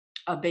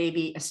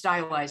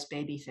stylized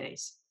baby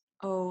face.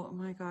 Oh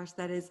my gosh,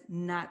 that is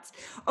nuts.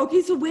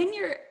 Okay, so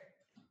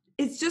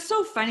it's just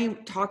so funny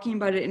talking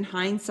about it in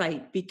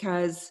hindsight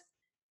because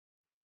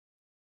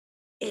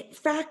it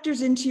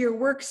factors into your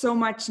work so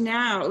much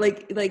now.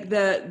 Like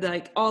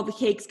all the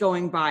cakes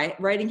going by,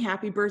 writing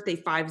happy birthday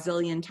 5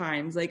 zillion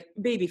times, like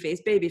baby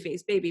face, baby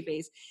face, baby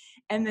face.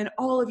 And then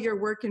all of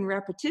your work in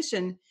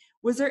repetition.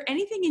 Was there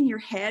anything in your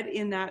head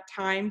in that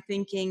time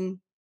thinking,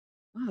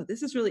 oh,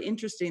 this is really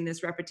interesting,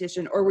 this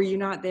repetition, or were you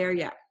not there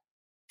yet?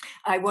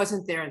 I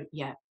wasn't there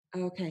yet.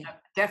 Okay.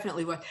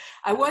 Definitely was.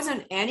 I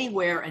wasn't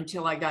anywhere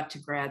until I got to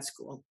grad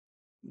school.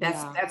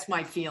 That's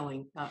my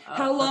feeling.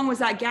 How long was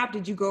that gap?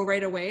 Did you go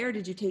right away or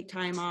did you take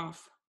time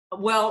off?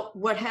 Well,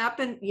 what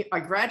happened, I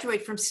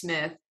graduate from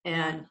Smith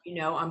and,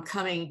 I'm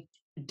coming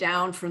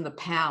down from the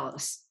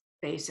Palace,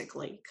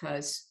 basically,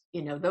 because,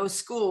 those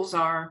schools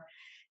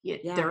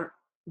they're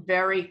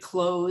very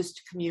closed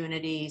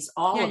communities.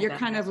 You're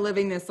kind of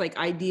living this like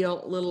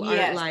ideal little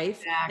art life.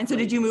 Exactly. And so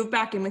did you move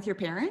back in with your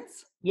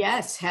parents?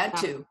 Yes, had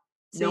to.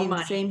 No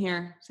money. Same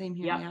here.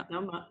 Yeah.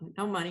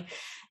 No money.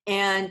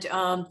 And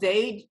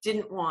they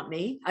didn't want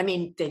me. I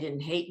mean, they didn't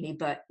hate me,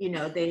 but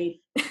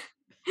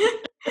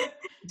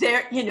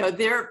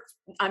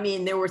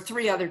there were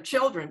 3 other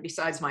children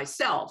besides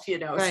myself,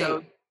 right.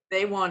 So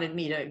they wanted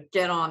me to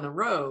get on the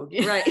road.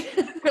 Right.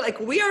 We're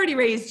like, we already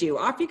raised you.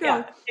 Off you go.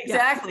 Yeah,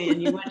 exactly.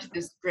 And you went to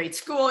this great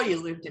school.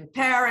 You lived in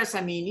Paris. I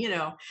mean,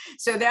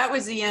 so that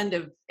was the end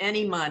of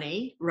any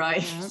money,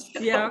 right?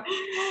 Yeah.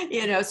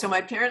 So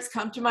my parents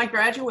come to my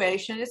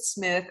graduation at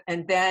Smith,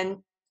 and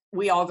then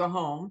we all go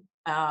home.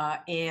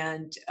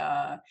 And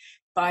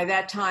by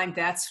that time,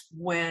 that's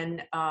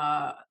when,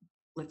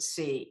 let's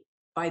see,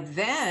 by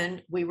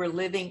then we were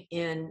living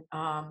in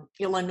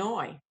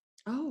Illinois.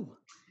 Oh.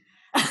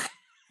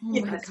 Oh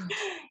my God.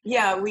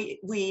 Yeah,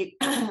 we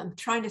I'm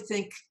trying to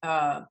think,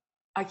 I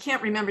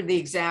can't remember the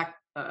exact,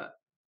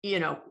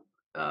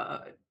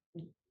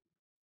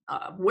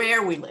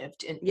 where we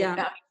lived.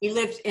 We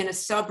lived in a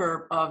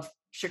suburb of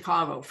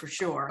Chicago for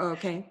sure.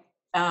 Okay.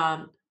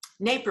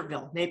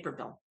 Naperville,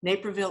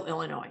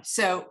 Illinois.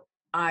 So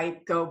I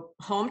go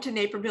home to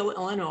Naperville,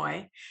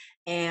 Illinois,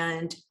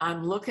 and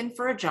I'm looking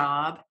for a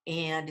job,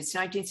 and it's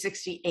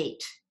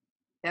 1968.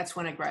 That's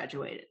when I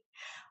graduated.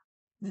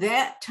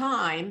 That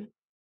time,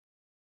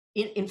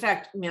 in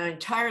fact, my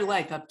entire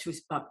life up to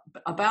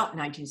about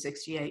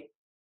 1968,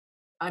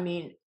 I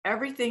mean,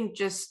 everything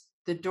just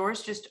the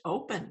doors just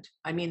opened.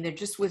 I mean, there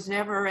just was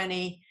never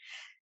any,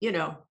 you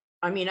know,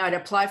 I mean, I'd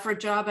apply for a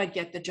job, I'd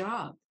get the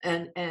job.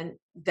 And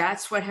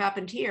that's what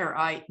happened here.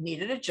 I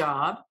needed a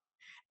job,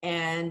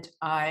 and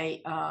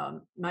my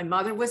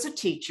mother was a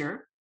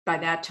teacher by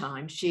that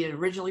time. She had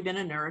originally been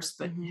a nurse,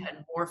 but Mhm.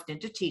 had morphed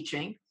into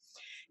teaching.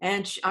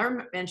 And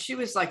and she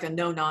was like a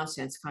no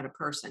nonsense kind of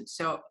person.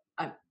 So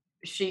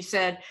she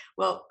said,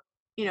 well,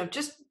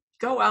 just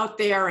go out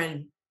there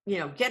and,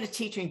 get a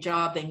teaching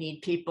job. They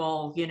need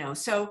people,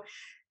 So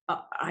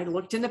I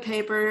looked in the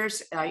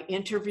papers. I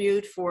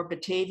interviewed for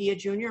Batavia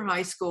Junior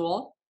High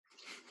School,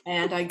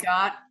 and I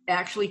got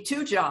actually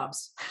two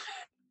jobs.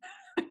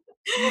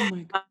 Oh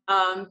my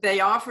god. They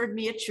offered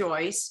me a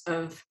choice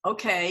of,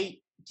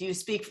 okay, you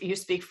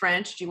speak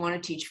French? Do you want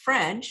to teach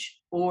French,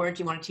 or do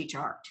you want to teach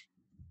art?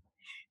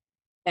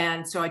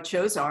 And so I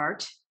chose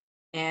art,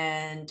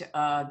 and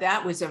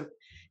that was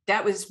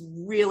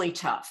really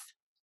tough.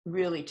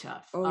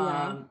 Oh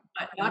yeah.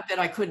 Not that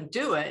I couldn't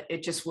do it.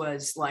 It just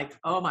was like,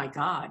 oh my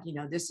God,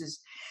 this is,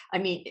 I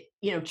mean,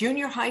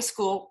 junior high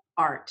school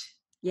art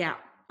Yeah.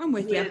 I'm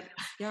with you. with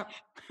Yep.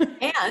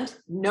 and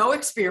no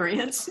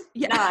experience,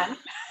 Yeah. none.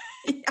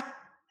 Yeah.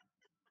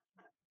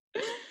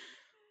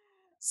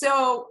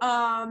 So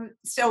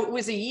it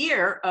was a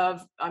year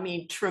of,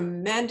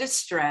 tremendous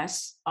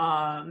stress.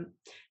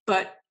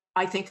 But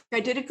I think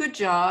I did a good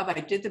job. I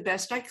did the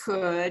best I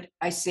could.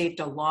 I saved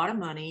a lot of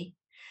money,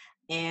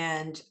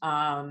 and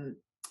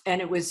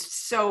it was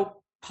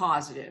so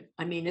positive.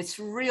 I mean, it's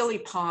really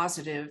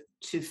positive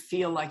to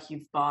feel like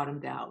you've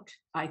bottomed out,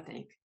 I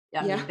think.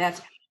 I Yeah. mean,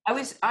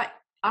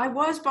 I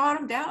was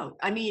bottomed out.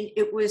 I mean,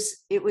 it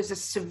was a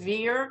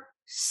severe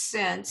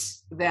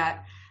sense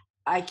that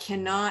I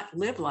cannot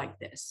live like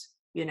this.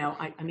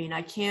 I mean,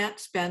 I can't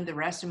spend the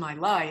rest of my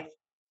life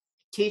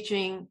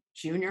teaching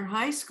junior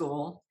high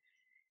school.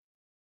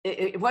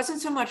 It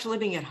wasn't so much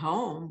living at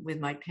home with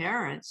my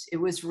parents. It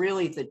was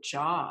really the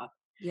job.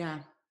 Yeah.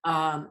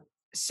 Um,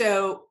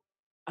 so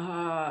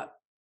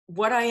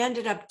what I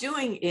ended up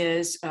doing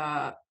is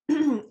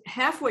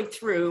halfway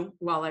through,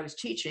 while I was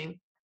teaching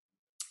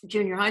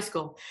junior high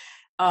school,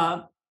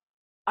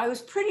 I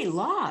was pretty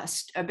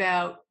lost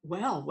about,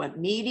 well, what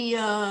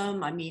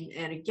medium. I mean,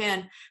 and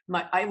again,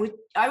 I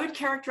would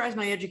characterize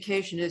my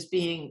education as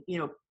being,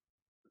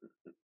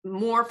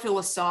 more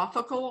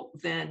philosophical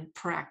than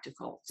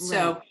practical.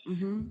 Right.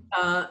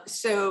 Mm-hmm.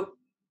 So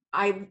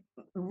I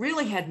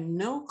really had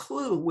no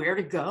clue where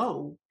to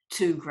go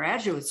to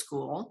graduate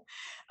school,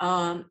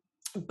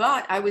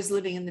 but I was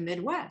living in the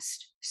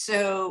Midwest.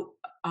 So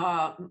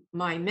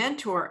my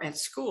mentor at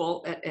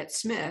school at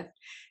Smith,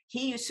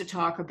 he used to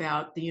talk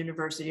about the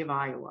University of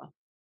Iowa,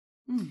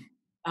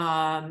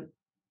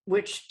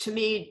 which to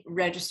me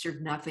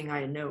registered nothing. I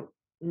had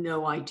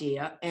no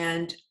idea.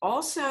 And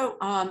also,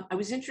 I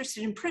was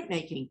interested in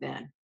printmaking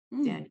then,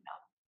 Danielle,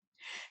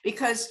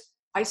 because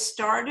I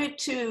started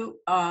to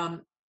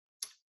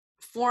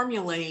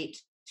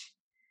formulate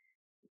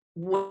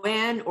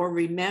when, or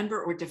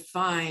remember, or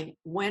define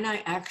when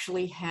I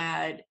actually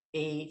had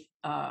an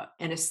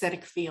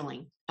aesthetic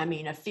feeling. I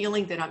mean, a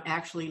feeling that I'm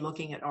actually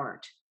looking at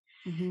art.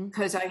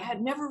 Because I had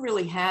never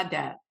really had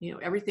that.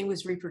 Everything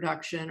was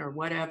reproduction or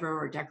whatever,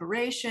 or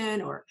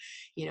decoration, or,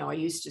 I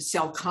used to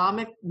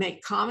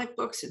make comic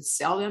books and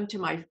sell them to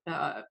my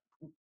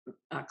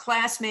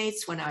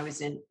classmates when I was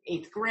in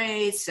 8th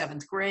grade,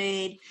 7th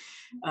grade,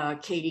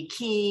 Katie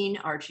Keene,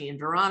 Archie and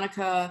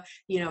Veronica,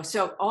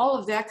 so all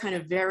of that kind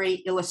of very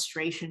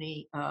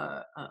illustration-y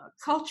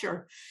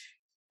culture.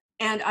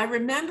 And I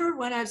remember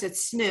when I was at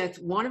Smith,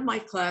 one of my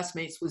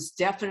classmates was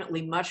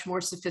definitely much more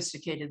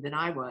sophisticated than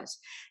I was.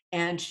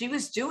 And she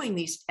was doing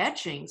these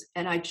etchings,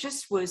 and I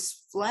just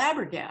was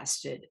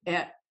flabbergasted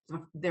at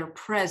their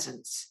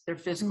presence, their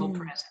physical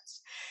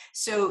presence.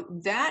 So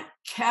that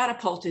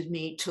catapulted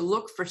me to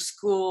look for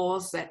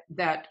schools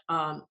that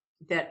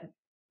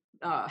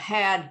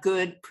had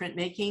good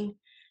printmaking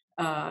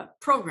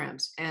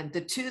programs. And the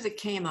two that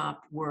came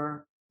up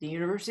were the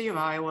University of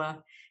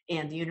Iowa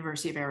and the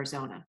University of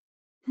Arizona.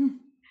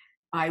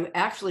 I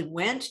actually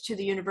went to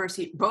the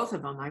university, both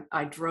of them.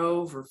 I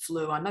drove or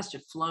flew. I must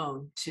have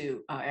flown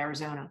to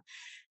Arizona,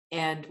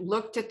 and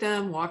looked at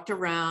them, walked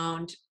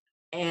around,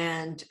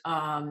 and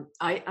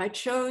I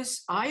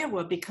chose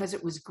Iowa because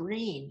it was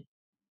green.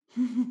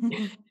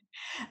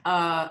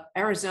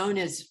 Arizona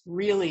is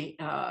really,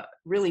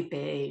 really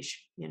beige.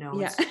 Yeah.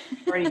 It's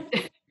very,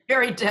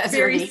 very deserty.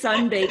 Very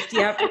sun-baked.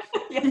 Yep.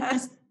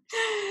 Yes.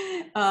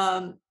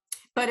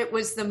 But it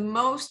was the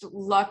most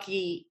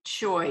lucky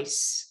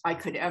choice I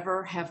could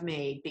ever have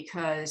made,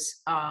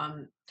 because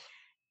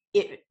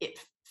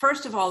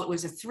first of all, it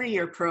was a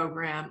 3-year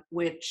program,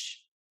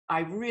 which I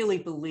really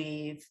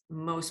believe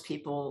most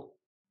people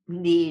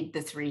need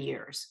the 3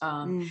 years,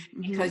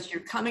 because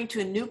you're coming to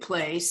a new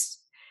place.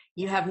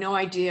 You have no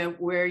idea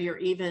where you're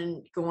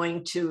even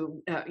going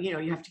to,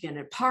 you have to get an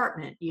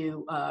apartment.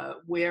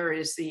 Where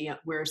is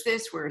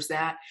this, where's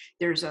that?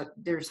 There's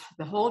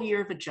the whole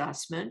year of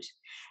adjustment.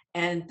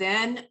 And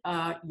then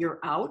you're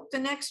out the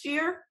next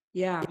year.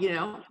 Yeah. you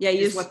know, Yeah.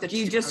 is what the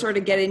You just tutor. sort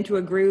of get into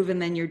a groove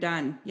and then you're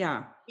done.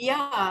 Yeah.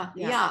 Yeah,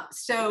 Yeah. yeah.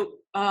 So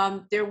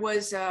there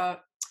was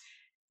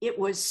it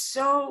was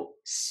so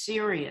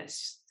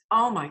serious.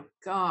 Oh my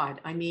God.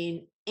 I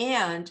mean,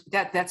 and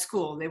that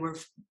school, they were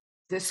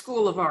the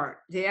School of Art.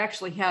 They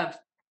actually have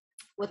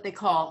what they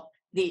call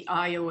the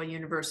Iowa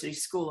University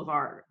School of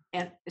Art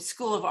and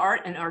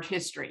Art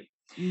History.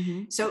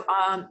 Mm-hmm.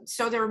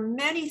 So there are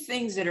many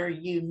things that are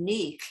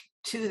unique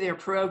to their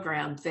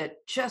program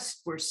that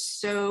just were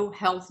so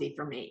healthy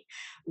for me.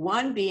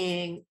 One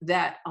being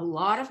that a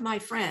lot of my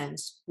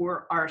friends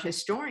were art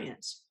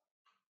historians,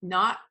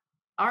 not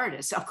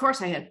artists. Of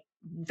course, I had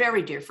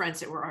very dear friends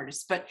that were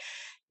artists, but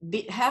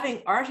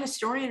having art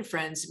historian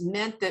friends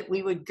meant that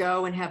we would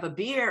go and have a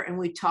beer and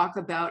we'd talk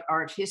about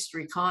art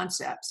history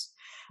concepts.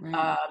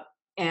 Right.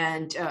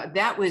 And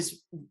that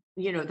was,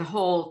 the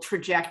whole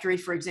trajectory,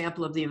 for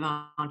example, of the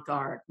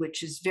avant-garde,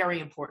 which is very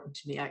important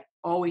to me. I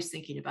always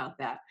thinking about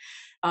that.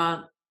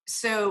 As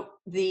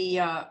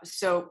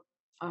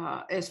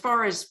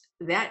far as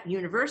that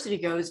university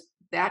goes,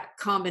 that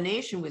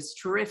combination was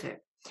terrific.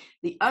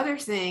 The other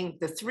thing,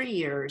 the 3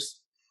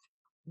 years,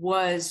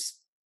 was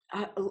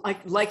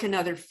like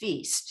another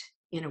feast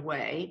in a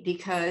way,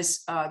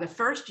 because the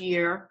first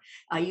year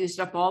I used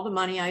up all the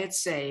money I had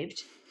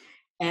saved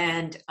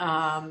and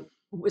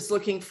was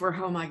looking for,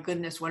 oh my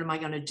goodness, what am I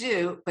going to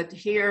do? But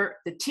here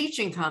the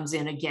teaching comes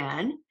in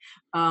again,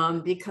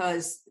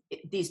 because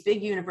these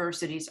big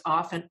universities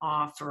often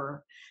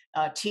offer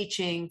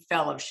teaching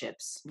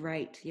fellowships.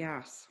 Right.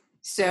 Yes.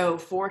 So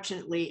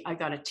fortunately, I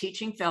got a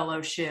teaching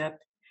fellowship,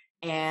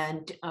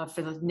 and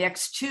for the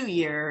next 2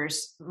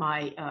 years,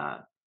 my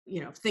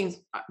things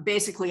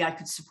basically I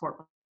could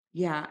support.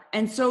 Yeah.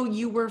 And so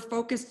you were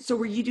focused. So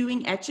were you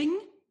doing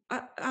etching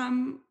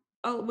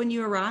when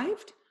you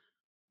arrived?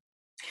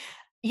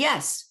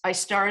 Yes, I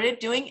started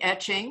doing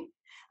etching,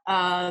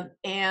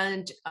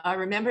 and I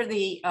remember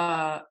the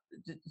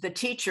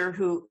teacher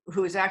who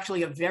is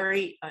actually a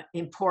very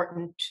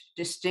important,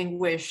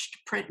 distinguished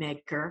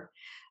printmaker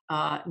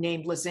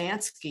named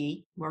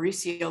Lazansky,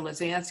 Mauricio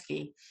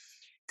Lazansky,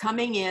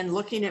 coming in,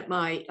 looking at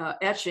my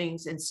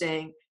etchings and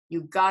saying,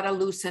 "You gotta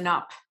loosen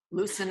up,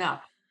 loosen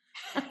up."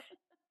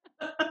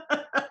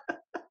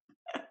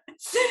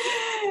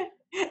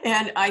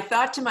 And I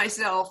thought to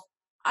myself,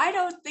 I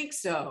don't think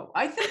so.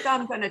 I think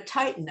I'm going to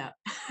tighten up.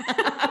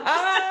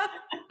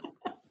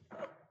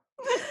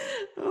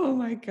 Oh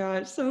my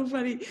gosh, so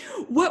funny.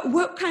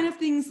 What kind of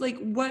things, like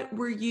what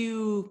were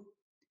your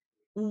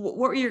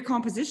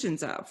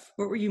compositions of?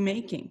 What were you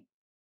making?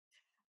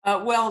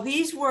 Well,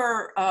 these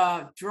were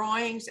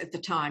drawings at the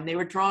time. They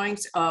were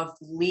drawings of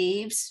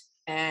leaves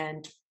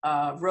and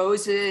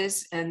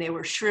roses, and they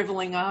were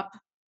shriveling up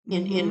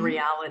in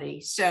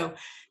reality. So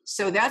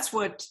that's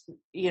what,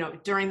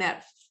 during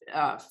that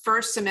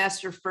first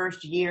semester,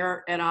 first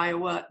year at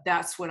Iowa,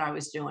 that's what I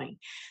was doing.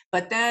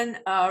 But then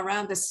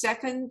around the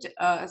second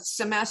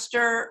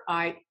semester,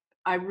 I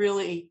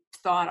really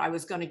thought I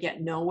was going to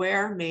get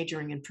nowhere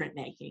majoring in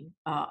printmaking.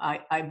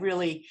 I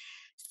really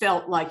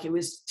felt like it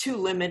was too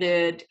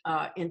limited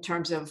in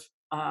terms of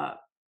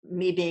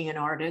me being an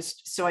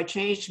artist. So I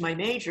changed my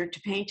major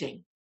to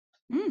painting.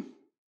 Mm.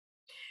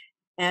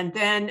 And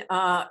then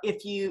I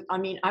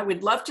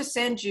would love to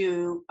send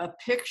you a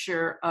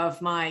picture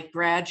of my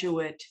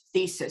graduate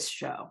thesis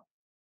show.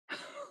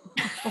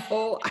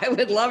 Oh, I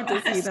would love to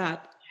see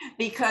that.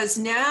 Because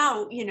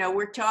now,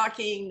 we're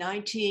talking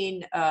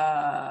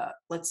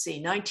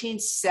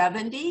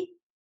 1970,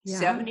 Yeah.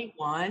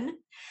 71.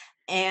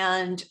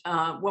 And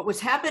what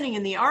was happening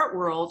in the art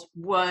world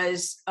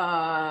was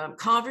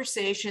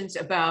conversations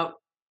about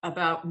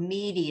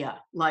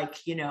media, like,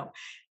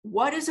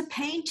 what is a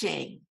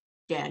painting,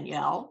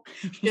 Danielle?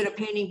 Should a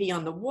painting be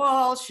on the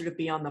wall? Should it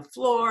be on the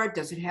floor?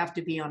 Does it have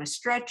to be on a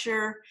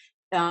stretcher?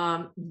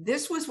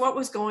 This was what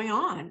was going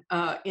on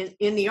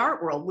in the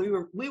art world.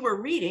 We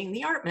were reading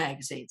the art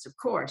magazines, of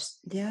course.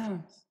 Yeah.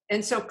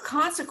 And so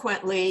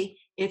consequently,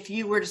 if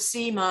you were to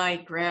see my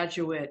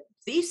graduate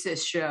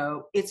thesis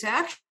show, it's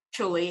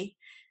actually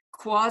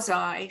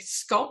quasi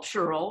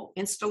sculptural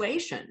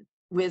installation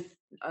with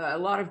a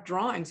lot of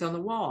drawings on the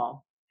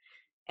wall.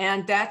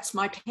 And that's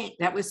my paint.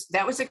 That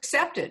was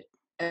accepted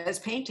as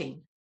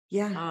painting.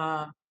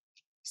 Yeah.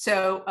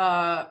 So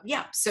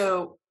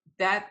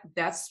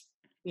that's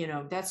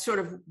that's sort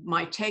of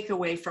my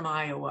takeaway from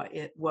Iowa.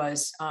 It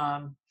was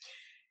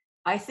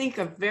I think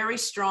a very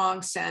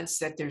strong sense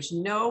that there's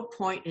no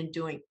point in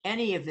doing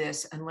any of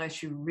this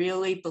unless you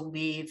really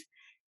believe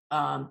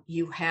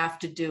you have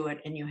to do it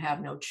and you have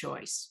no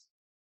choice.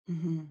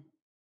 Mm-hmm.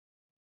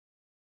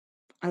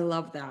 I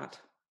love that.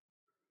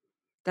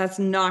 That's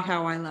not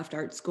how I left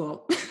art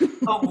school.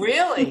 Oh,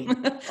 really?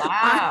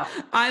 Wow.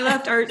 I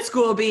left art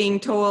school being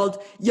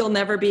told, you'll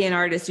never be an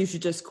artist. You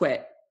should just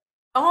quit.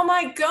 Oh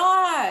my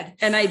God.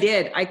 And I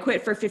did. I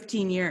quit for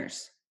 15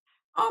 years.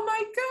 Oh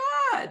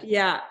my God.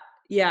 Yeah.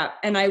 Yeah.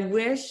 And I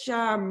wish,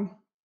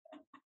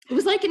 It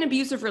was like an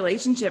abusive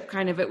relationship,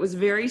 kind of. It was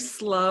very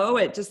slow.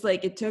 It just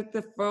like, it took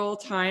the full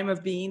time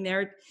of being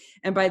there.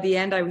 And by the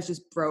end, I was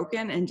just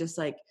broken and just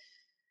like,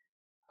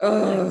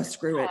 Oh my oh,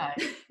 screw it. God.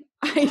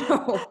 I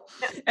know.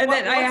 And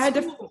then I What had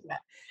to, school was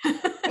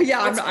that?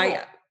 yeah, What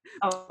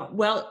school?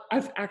 well,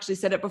 I've actually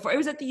said it before. It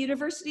was at the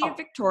University of Oh,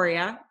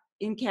 Victoria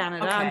in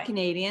Canada. I'm okay.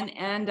 Canadian.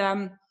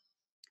 And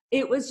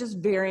it was just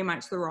very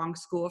much the wrong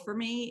school for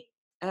me.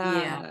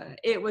 Yeah.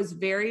 It was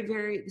very,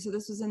 very, so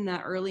this was in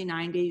the early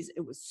 90s.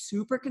 It was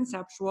super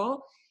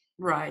conceptual.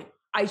 Right.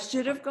 I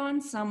should have gone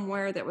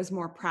somewhere that was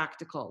more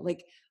practical.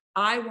 Like,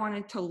 I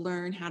wanted to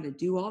learn how to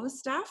do all the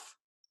stuff.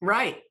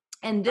 Right.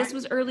 And this Right.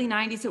 was early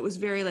 90s. So it was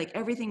very like,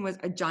 everything was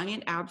a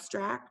giant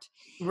abstract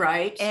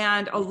Right.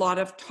 and a lot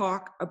of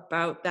talk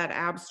about that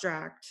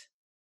abstract,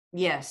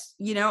 Yes.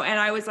 and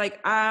I was like,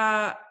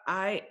 I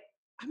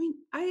mean,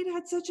 I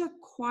had such a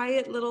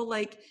quiet little,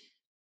 like,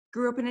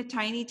 grew up in a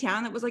tiny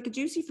town that was like a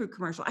Juicy Fruit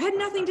commercial. I had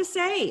nothing to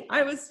say.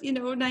 I was,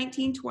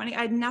 19, 20.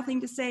 I had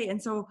nothing to say.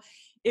 And so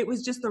it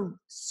was just the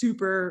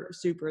super,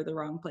 super the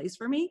wrong place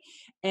for me.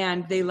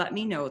 And they let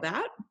me know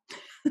that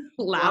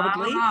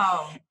loudly.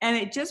 Wow. And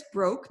it just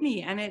broke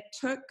me. And it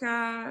took,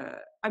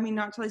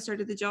 not till I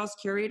started the JAWS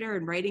Curator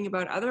and writing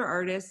about other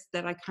artists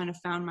that I kind of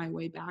found my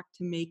way back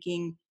to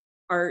making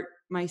art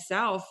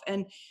myself.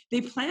 And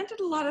they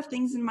planted a lot of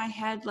things in my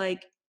head,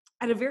 like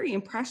at a very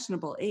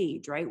impressionable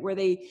age, right?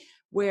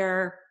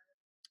 Where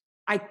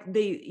I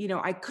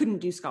couldn't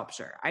do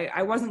sculpture.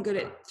 I wasn't good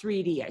at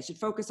 3D. I should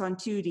focus on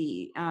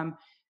 2D.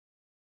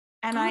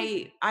 And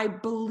Oh, I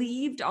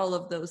believed all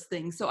of those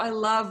things. So I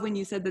love when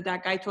you said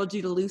that guy told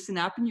you to loosen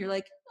up and you're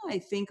like, I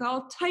think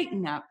I'll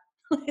tighten up.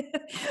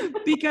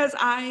 Because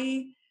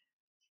I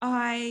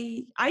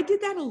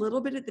did that a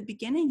little bit at the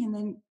beginning. And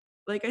then,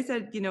 like I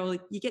said,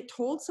 like, you get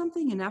told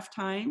something enough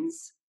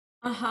times,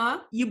 uh-huh.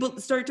 you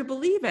start to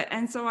believe it.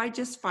 And so I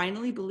just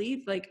finally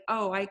believed, like,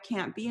 oh, I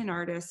can't be an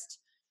artist.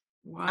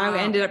 I Wow.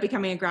 ended up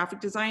becoming a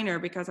graphic designer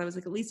because I was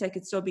like, at least I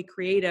could still be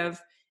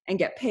creative and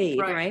get paid.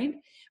 Right. Right.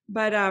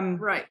 But,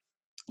 Right.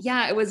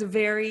 yeah, it was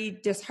very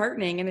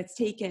disheartening, and it's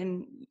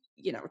taken,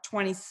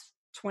 20,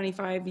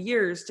 25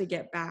 years to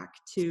get back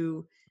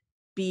to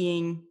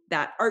being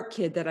that art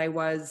kid that I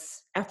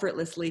was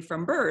effortlessly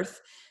from birth,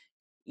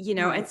 Right.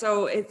 and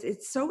so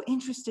it's so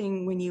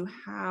interesting when you're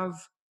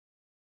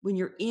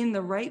in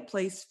the right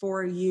place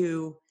for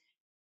you,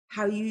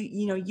 how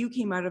you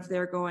came out of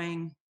there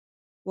going,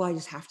 well, I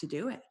just have to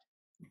do it,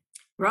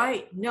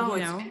 Right. No,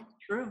 you it's know?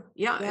 true.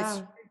 Yeah,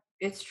 Yeah.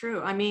 it's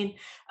true. I mean,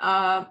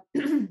 uh,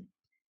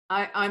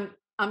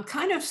 I'm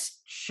kind of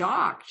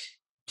shocked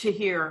to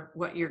hear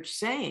what you're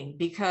saying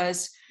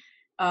because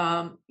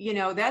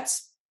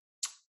that's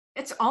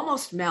it's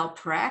almost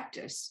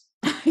malpractice.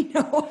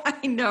 I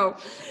know.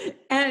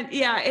 And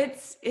yeah,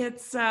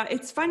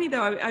 it's funny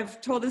though.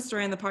 I've told this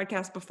story on the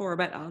podcast before,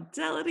 but I'll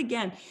tell it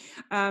again.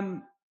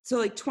 So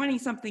like 20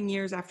 something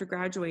years after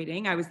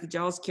graduating, I was the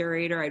JAWS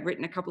curator. I'd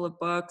written a couple of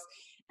books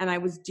and I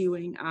was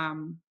doing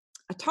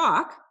a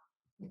talk.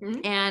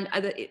 Mhm. And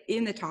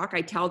in the talk,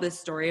 I tell this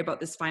story about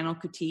this final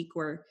critique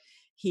where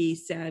he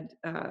said,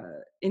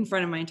 in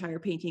front of my entire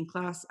painting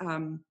class,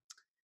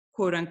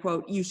 quote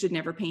unquote, you should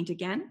never paint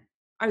again.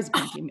 I was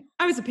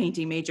a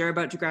painting major,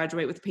 about to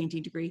graduate with a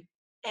painting degree.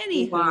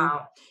 Anywho,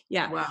 Wow.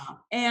 yeah. Wow.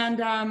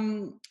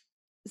 And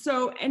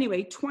so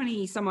anyway,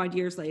 20 some odd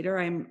years later,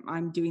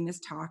 I'm doing this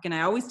talk, and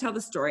I always tell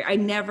the story. I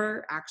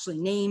never actually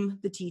name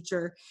the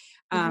teacher.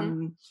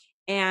 Hmm.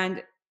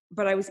 And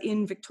but I was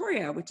in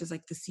Victoria, which is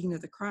like the scene of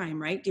the crime,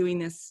 right? Doing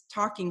this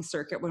talking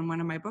circuit when one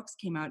of my books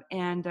came out.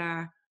 And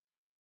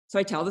so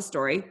I tell the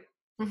story.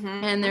 Hmm.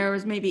 And there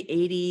was maybe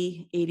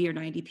 80 or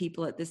 90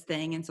 people at this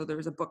thing. And so there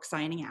was a book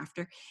signing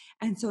after.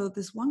 And so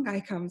this one guy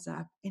comes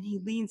up and he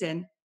leans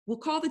in. We'll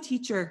call the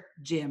teacher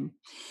Jim.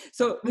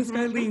 So this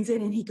guy Hmm. leans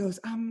in and he goes,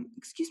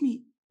 excuse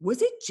me,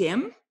 was it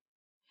Jim?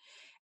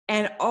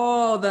 And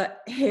all the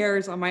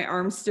hairs on my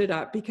arm stood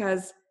up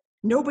because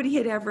nobody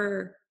had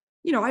ever,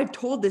 I've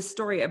told this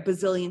story a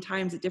bazillion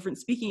times at different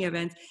speaking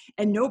events,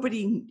 and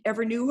nobody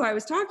ever knew who I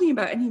was talking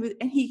about.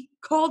 And he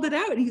called it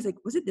out and he's like,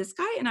 was it this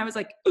guy? And I was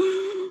like,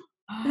 and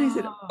I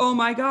said, Oh. oh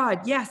my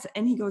God, yes.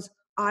 And he goes,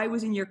 I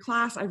was in your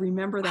class. I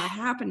remember that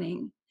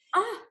happening.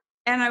 Ah.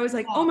 And I was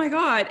like, oh Oh. my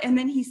God. And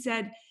then he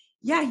said,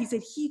 yeah,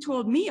 he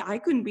told me I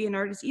couldn't be an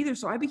artist either.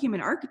 So I became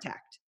an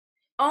architect.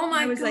 Oh And I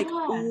my was like,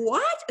 God.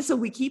 what? So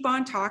we keep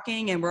on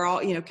talking and we're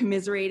all,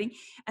 commiserating.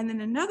 And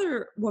then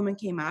another woman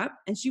came up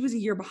and she was a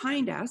year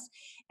behind us.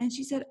 And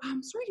she said,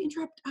 I'm sorry to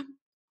interrupt.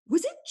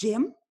 Was it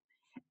Jim?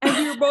 And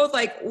we were both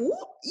like,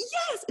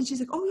 yes. And she's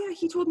like, oh yeah,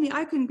 he told me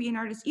I couldn't be an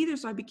artist either.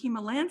 So I became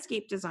a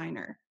landscape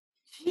designer.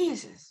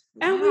 Jesus.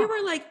 And we Wow.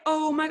 were like,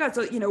 oh my God.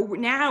 So,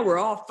 now we're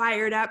all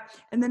fired up.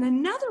 And then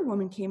another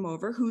woman came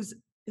over who's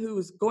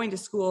going to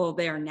school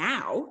there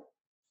now.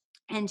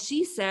 And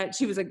she said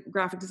she was a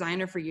graphic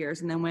designer for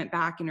years and then went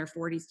back in her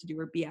 40s to do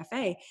her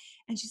BFA.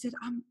 And she said,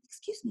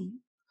 excuse me,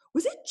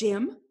 was it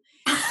Jim?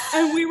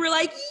 And we were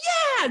like,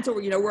 yeah. And so,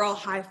 we're all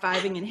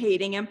high-fiving and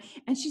hating him.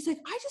 And she's like,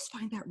 I just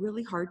find that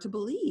really hard to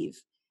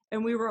believe.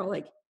 And we were all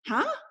like,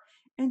 huh?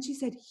 And she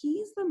said,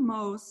 he's the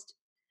most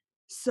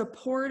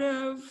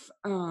supportive,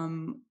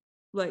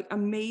 like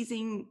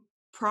amazing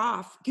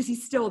prof, because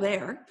he's still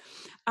there.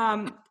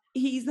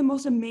 He's the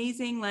most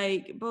amazing,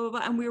 like blah, blah,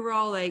 blah. And we were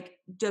all like,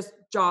 just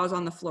jaws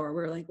on the floor.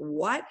 We were like,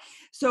 what?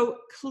 So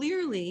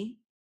clearly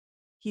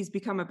he's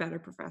become a better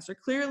professor.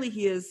 Clearly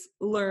he has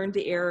learned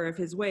the error of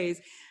his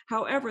ways.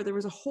 However, there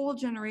was a whole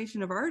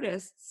generation of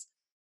artists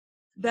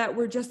that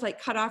were just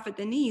like cut off at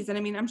the knees. And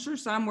I mean, I'm sure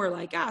some were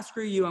like,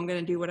 screw you, I'm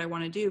going to do what I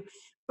want to do.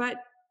 But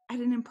at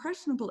an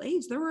impressionable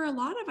age, there were a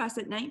lot of us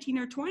at 19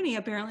 or 20,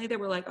 apparently, that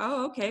were like,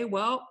 oh, okay,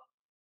 well,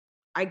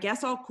 I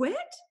guess I'll quit.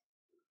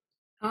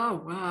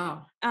 Oh,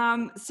 wow.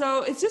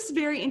 So it's just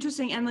very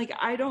interesting. And like,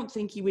 I don't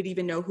think he would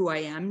even know who I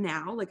am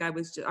now. Like I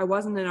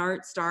wasn't an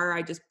art star.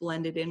 I just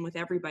blended in with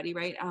everybody.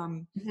 Right.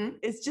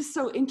 It's just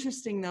so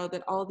interesting though,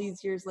 that all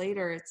these years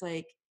later, it's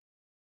like,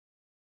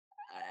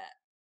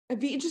 it'd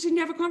be interesting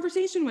to have a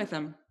conversation with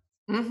him.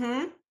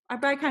 I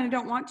kind of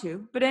don't want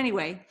to, but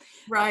anyway.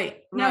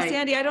 Right. Now,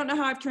 Sandy, I don't know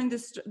how I've turned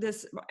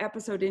this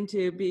episode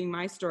into being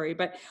my story,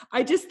 but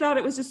I just thought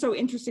it was just so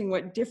interesting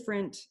what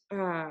different,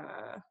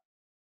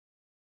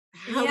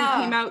 how we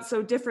came out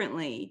so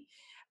differently.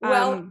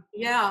 Well,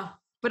 yeah.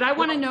 But I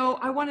want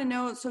to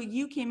know, so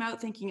you came out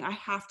thinking, I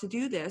have to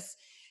do this.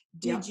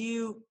 Did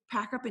you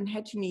pack up and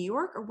head to New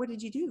York, or what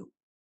did you do?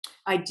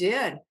 I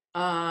did.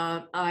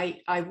 I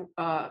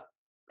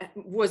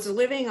was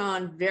living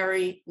on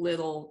very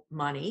little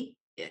money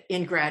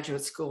in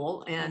graduate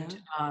school,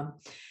 and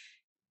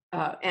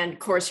of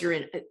course you're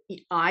in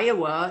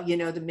Iowa,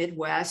 the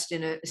Midwest,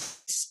 in a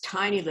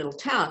tiny little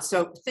town,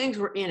 so things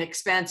were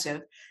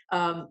inexpensive.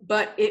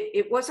 But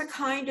it was a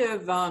kind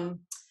of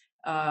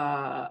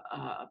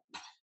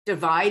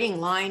dividing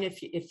line,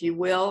 if you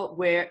will,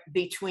 where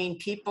between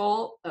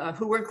people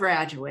who were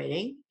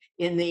graduating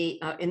in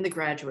the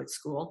graduate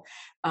school,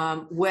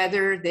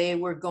 whether they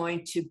were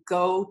going to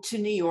go to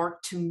New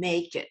York to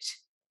make it.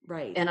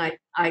 Right. And I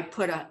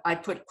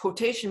put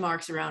quotation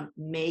marks around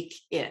 "make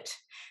it,"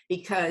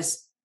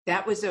 because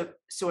that was a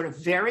sort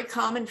of very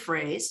common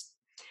phrase.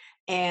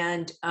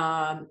 And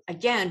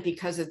again,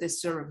 because of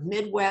this sort of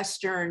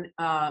Midwestern,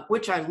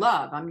 which I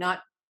love, I'm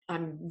not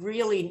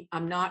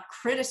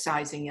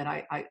criticizing it.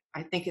 I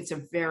think it's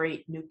a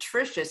very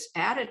nutritious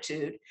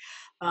attitude.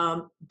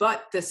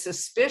 But the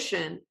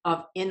suspicion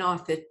of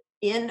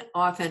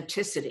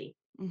inauthenticity,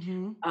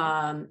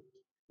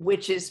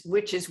 which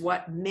is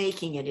what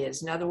making it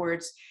is. In other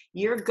words,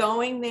 you're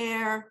going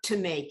there to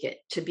make it,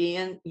 to be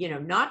in,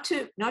 not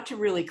to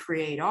really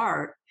create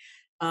art,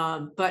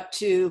 but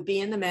to be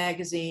in the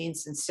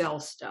magazines and sell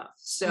stuff.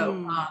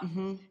 So,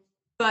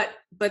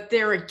 but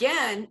there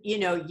again,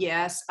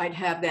 yes, I'd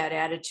have that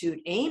attitude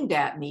aimed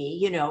at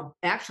me,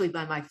 actually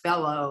by my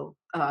fellow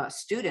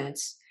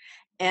students,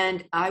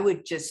 and I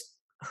would just,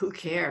 who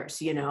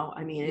cares,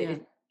 I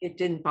mean, it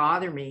didn't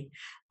bother me.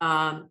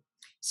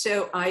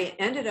 So I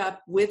ended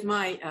up with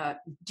my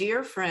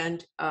dear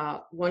friend,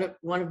 one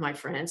of my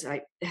friends.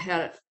 I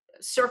had a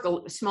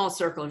small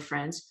circle of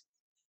friends,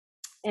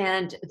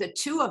 and the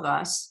two of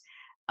us,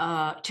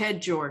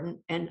 Ted Jordan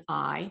and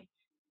I,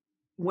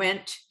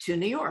 went to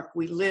New York.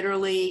 We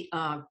literally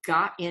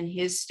got in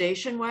his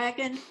station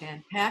wagon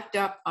and packed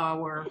up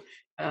our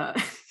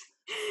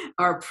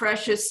our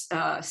precious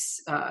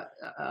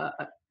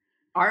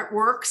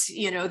artworks,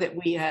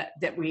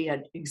 that we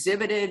had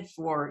exhibited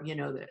for,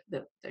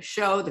 the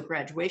show, the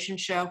graduation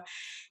show,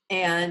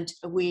 and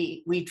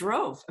we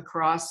drove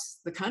across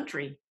the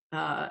country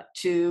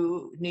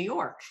to New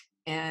York.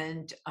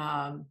 And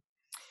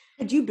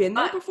had you been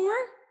there before?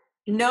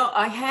 No,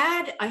 I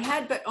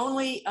had, but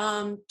only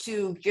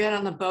to get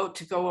on the boat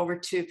to go over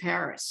to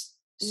Paris.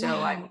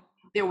 So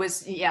there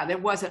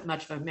wasn't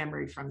much of a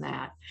memory from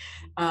that.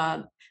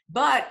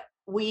 But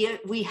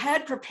we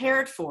had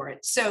prepared for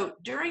it. So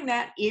during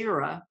that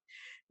era,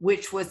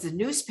 which was the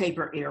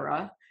newspaper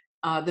era,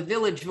 the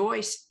Village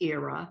Voice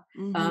era,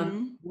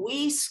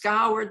 we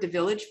scoured the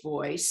Village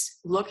Voice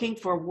looking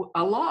for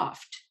a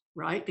loft,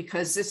 right?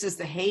 Because this is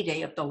the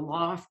heyday of the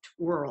loft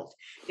world.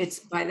 It's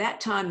by that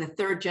time the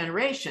third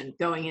generation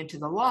going into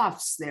the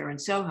lofts there in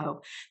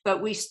Soho,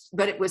 but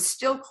it was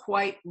still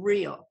quite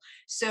real.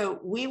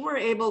 So we were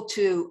able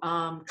to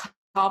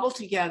cobble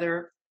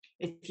together,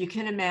 if you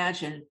can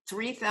imagine,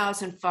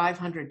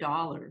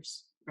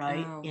 $3,500,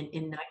 right? Wow. In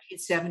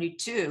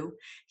 1972,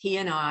 he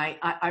and I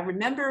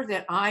remember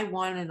that I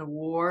won an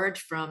award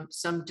from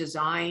some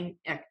design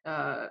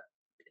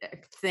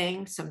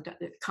thing, some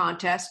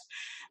contest.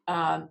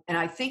 And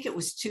I think it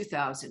was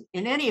 2000.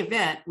 In any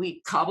event,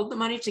 we cobbled the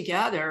money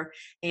together.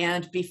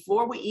 And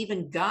before we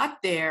even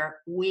got there,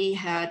 we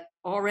had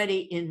already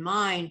in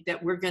mind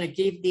that we're going to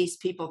give these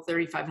people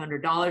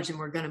 $3,500 and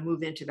we're going to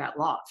move into that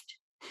loft.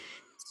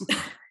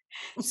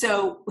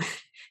 So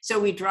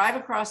we drive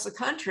across the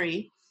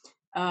country.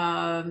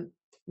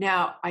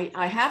 Now,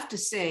 I have to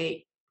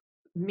say,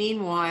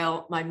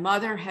 meanwhile, my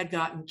mother had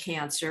gotten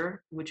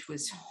cancer, which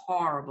was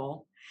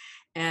horrible.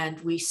 And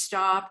we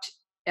stopped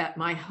at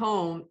my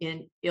home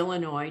in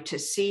Illinois to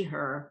see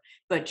her,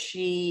 but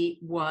she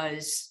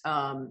was,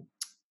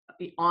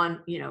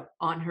 on,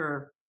 on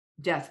her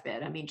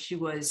deathbed. I mean, she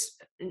was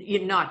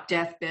not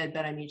deathbed,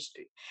 but I mean,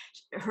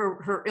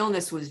 her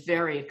illness was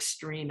very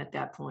extreme at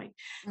that point.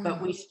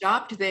 But we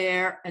stopped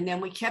there, and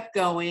then we kept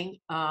going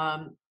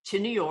to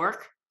New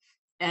York,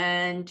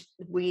 and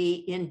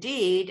we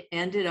indeed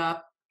ended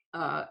up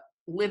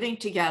living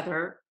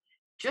together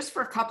just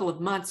for a couple of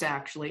months,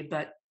 actually,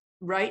 but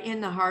right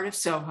in the heart of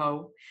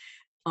Soho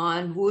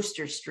on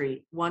Wooster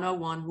Street,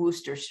 101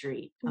 Wooster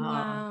Street.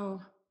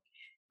 Wow.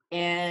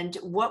 And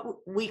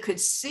what we could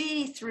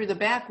see through the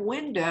back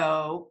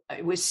window,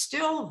 it was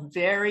still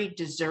very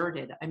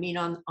deserted. I mean,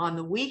 on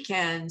the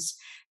weekends,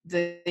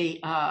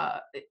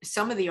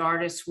 some of the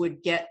artists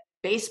would get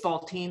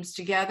baseball teams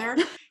together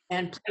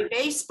and play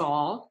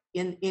baseball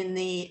in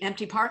the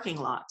empty parking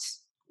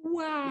lots.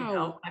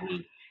 Wow. I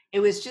mean,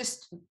 it was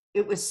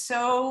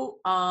so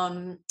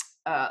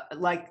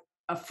like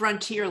a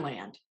frontier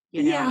land,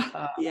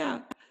 Yeah.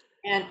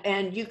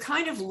 and you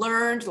kind of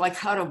learned like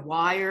how to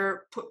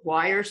put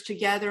wires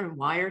together and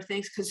wire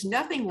things, because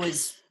nothing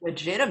was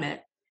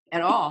legitimate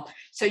at all.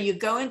 So you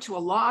go into a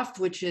loft,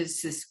 which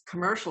is this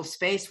commercial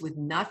space with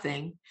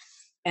nothing,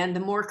 and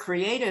the more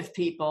creative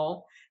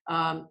people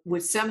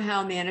would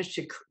somehow manage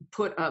to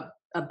put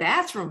a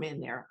bathroom in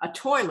there, a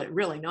toilet,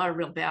 really not a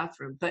real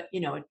bathroom, but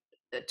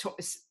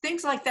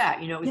things like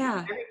that.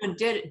 Yeah. Everyone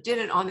did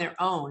it on their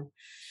own.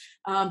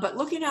 But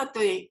looking out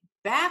the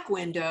back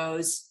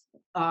windows,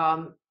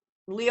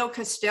 Leo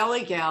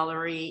Castelli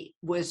Gallery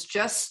was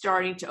just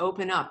starting to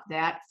open up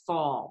that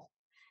fall.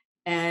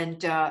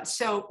 And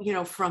so,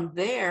 from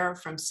there,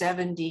 from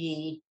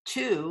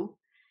 72,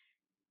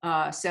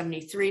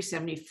 73,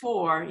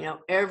 74,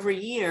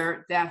 every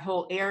year, that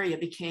whole area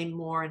became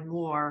more and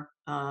more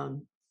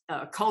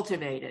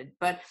cultivated.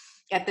 But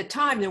at the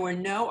time, there were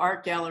no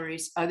art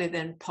galleries other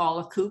than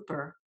Paula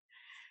Cooper,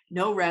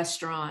 no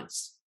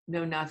restaurants,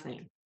 no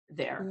nothing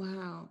there.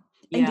 Wow.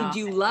 And Yeah. did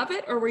you love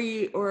it,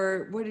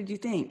 or what did you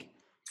think?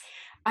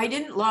 I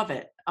didn't love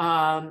it,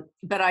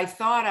 but I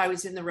thought I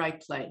was in the right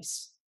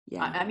place.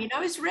 Yeah. I mean, I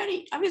was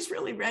ready. I was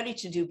really ready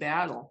to do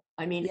battle.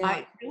 I mean, Yeah.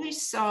 I really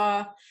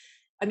saw,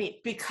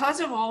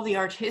 because of all the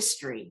art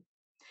history,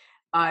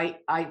 I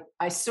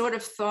sort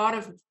of thought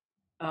of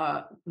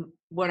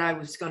what I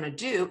was going to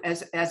do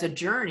as a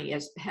journey,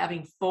 as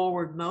having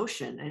forward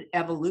motion and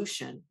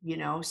evolution.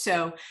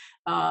 So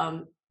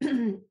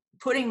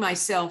putting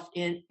myself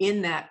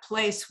in that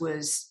place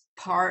was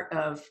part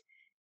of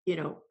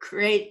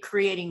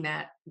creating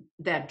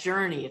that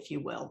journey, if you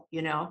will.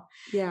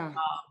 Yeah.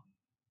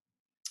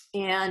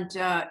 And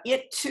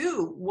it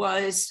too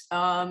was,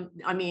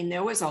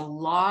 there was a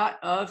lot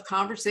of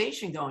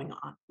conversation going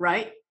on,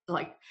 right?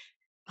 Like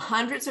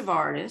hundreds of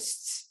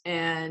artists,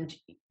 and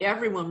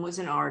everyone was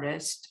an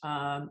artist.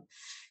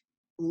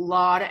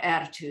 Lot of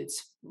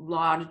attitudes, a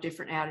lot of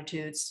different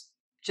attitudes,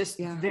 just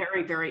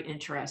very, very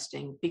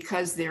interesting,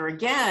 because there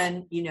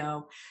again,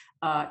 you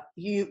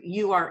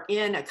are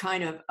in a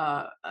kind of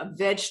a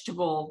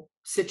vegetable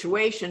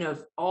situation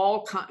of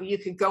you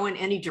could go in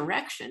any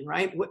direction,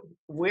 right?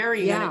 Where are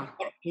you going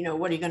to,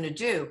 what are you going to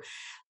do?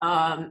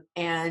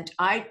 And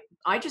I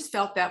just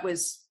felt that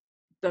was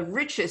the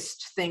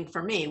richest thing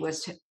for me,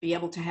 was to be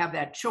able to have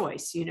that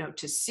choice,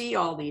 to see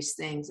all these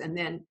things, and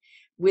then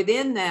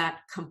within that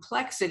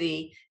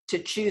complexity to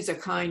choose a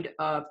kind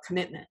of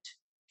commitment.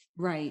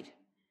 Right.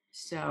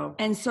 So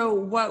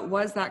what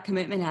was that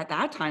commitment at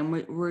that time?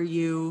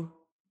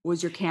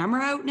 Was your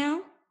camera out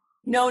now?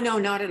 No,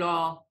 not at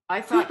all.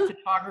 I thought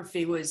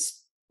photography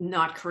was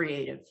not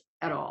creative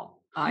at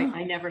all.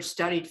 I never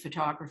studied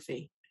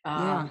photography.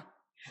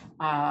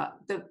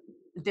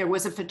 There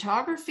was a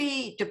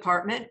photography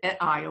department at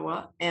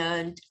Iowa,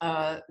 and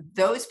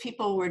those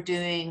people were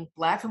doing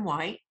black and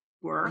white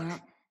work.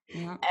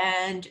 Yeah.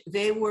 And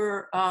they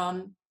were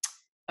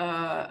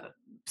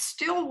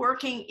still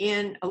working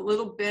in a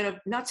little bit of,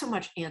 not so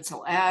much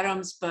Ansel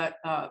Adams, but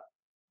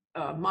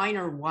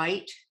Minor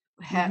White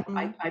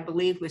I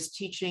believe was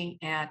teaching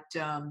at,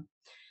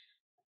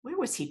 where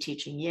was he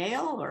teaching?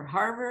 Yale or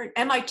Harvard?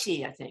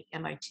 MIT, I think,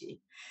 MIT.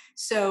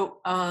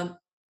 So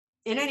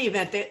in any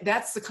event,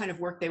 that's the kind of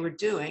work they were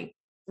doing,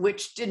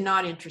 which did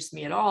not interest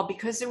me at all,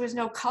 because there was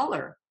no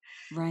color.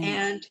 Right.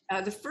 And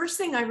the first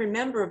thing I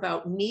remember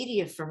about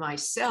media for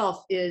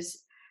myself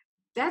is,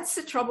 that's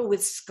the trouble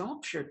with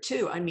sculpture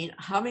too. I mean,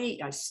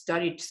 I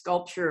studied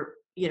sculpture,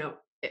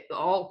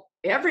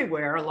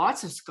 everywhere,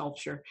 lots of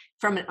sculpture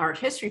from an art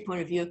history point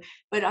of view,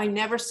 but I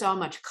never saw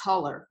much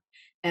color.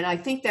 And I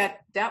think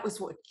that was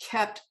what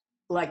kept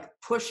like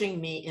pushing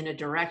me in a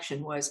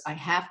direction, was I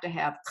have to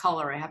have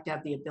color. I have to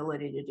have the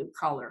ability to do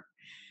color.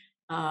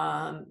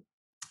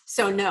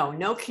 So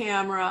no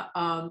camera.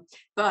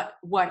 But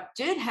what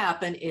did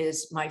happen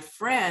is my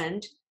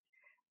friend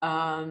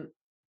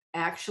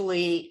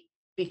actually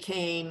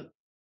became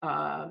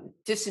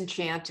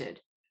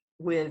disenchanted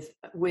with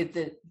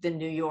the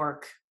New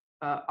York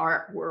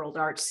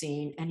art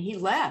scene, and he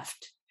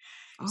left.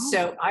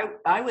 So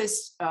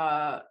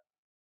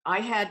I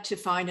had to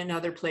find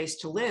another place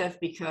to live,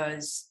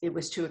 because it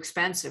was too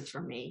expensive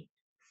for me.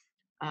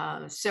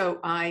 So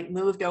I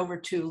moved over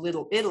to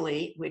Little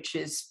Italy, which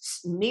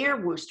is near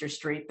Wooster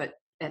Street, but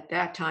at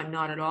that time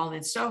not at all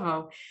in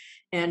Soho.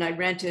 And I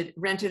rented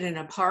an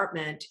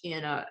apartment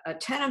in a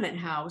tenement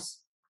house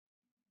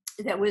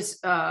that was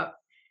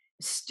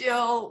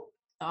still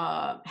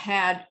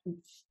had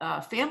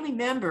family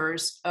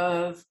members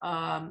of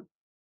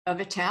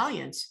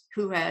Italians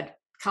who had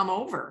come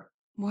over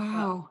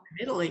Wow. from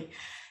Italy.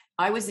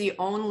 I was the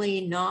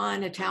only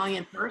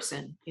non-Italian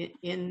person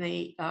in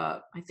the,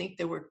 I think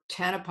there were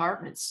 10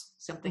 apartments, Oh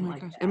something my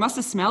like gosh. that. It must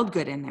have smelled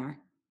good in there.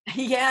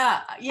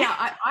 Yeah, yeah,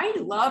 I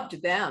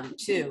loved them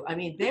too. I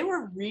mean, they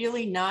were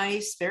really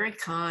nice, very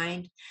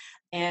kind,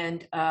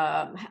 and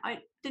I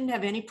didn't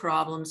have any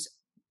problems.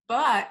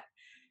 But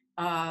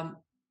um,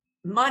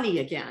 money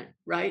again,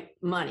 right?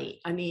 Money.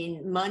 I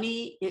mean,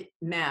 money, it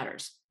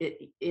matters.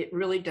 It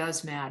really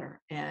does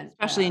matter. And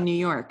Especially in New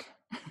York.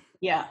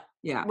 yeah,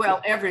 Yeah.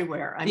 well,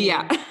 everywhere. I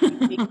Yeah.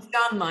 mean, you need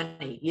some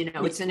money,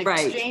 it's an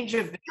Right. exchange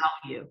of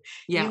value.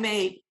 You Yeah.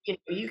 may,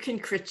 you can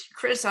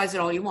criticize it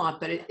all you want,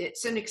 but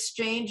it's an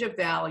exchange of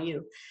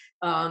value,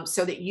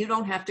 so that you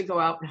don't have to go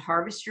out and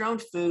harvest your own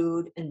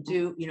food and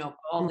do,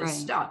 all this Right.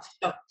 stuff.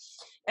 So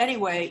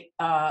anyway,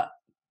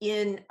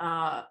 in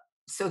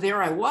so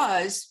there I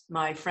was,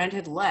 my friend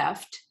had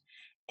left,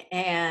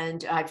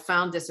 and I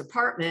found this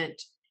apartment.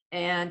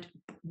 And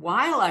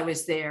while I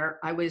was there,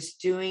 I was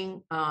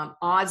doing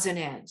odds and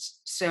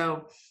ends.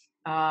 So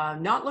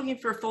not looking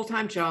for a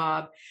full-time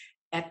job.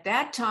 At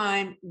that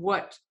time,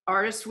 what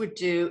artists would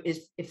do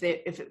is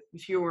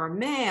if you were a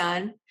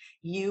man,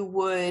 you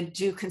would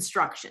do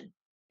construction.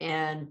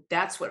 And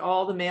that's what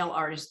all the male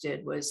artists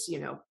did was,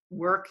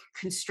 work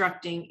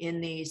constructing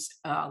in these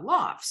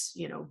lofts,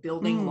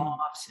 building Mm.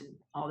 lofts and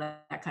all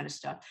that kind of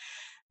stuff.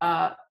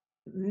 Uh,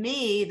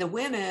 the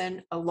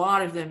women, a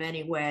lot of them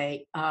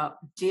anyway,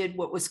 did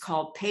what was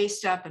called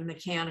paste up and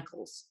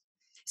mechanicals.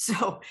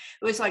 So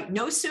it was like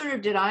no sooner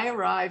did I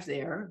arrive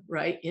there,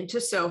 right,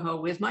 into Soho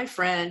with my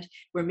friend,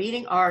 we're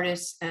meeting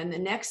artists, and the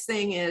next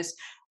thing is,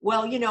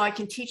 well, I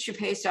can teach you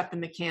paste up and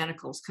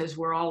mechanicals because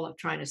we're all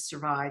trying to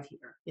survive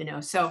here.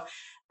 So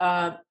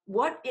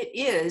what it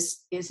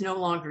is no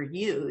longer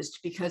used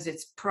because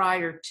it's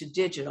prior to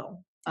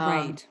digital.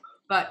 Right.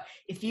 But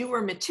if you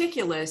were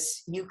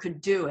meticulous, you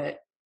could do it,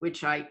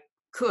 which I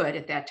could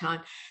at that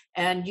time.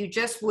 And you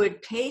just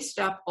would paste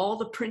up all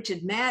the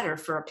printed matter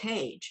for a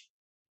page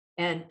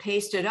and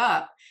paste it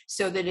up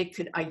so that it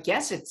could, I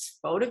guess it's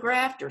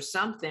photographed or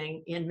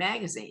something in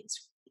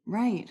magazines.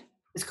 Right.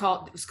 It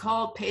was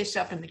called Paste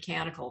Up and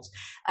Mechanicals.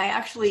 I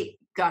actually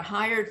got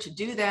hired to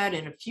do that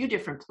in a few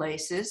different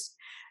places.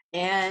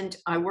 And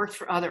I worked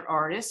for other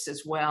artists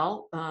as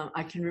well.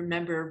 I can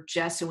remember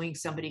gessoing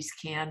somebody's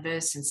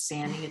canvas and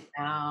sanding it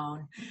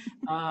down,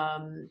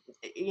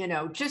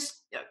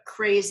 just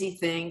crazy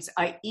things.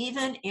 I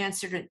even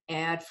answered an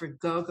ad for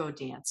go-go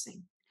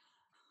dancing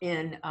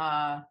in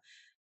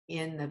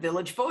the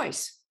Village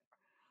Voice,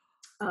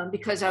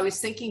 because I was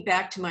thinking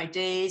back to my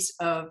days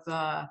of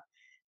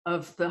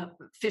the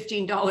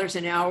 $15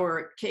 an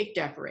hour cake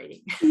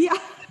decorating. Yeah.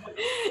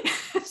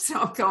 So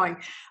I'm going,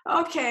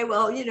 okay,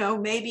 well,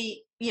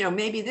 maybe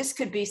this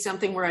could be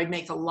something where I'd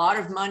make a lot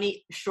of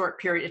money a short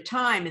period of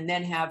time and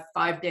then have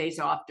 5 days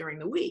off during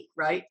the week,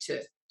 right,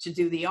 to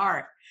do the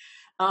art.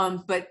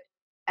 But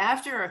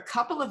after a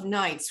couple of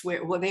nights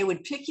where they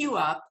would pick you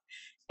up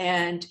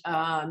and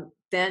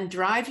then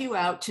drive you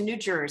out to New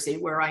Jersey,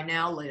 where I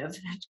now live,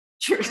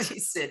 Jersey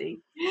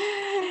City,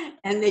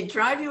 and they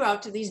drive you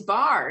out to these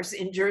bars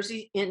in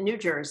New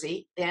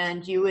Jersey,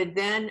 and you would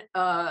then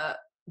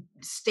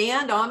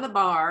stand on the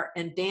bar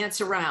and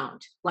dance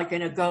around like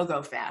in a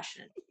go-go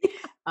fashion.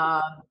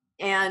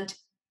 And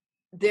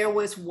there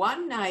was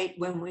one night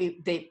when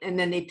and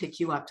then they pick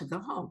you up to go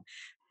home.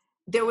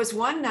 There was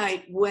one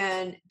night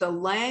when the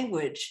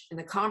language and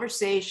the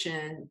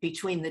conversation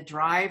between the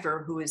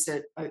driver, who is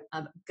a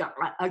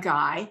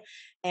guy,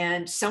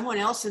 and someone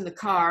else in the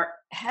car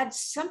had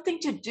something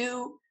to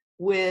do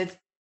with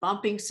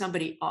bumping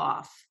somebody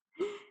off,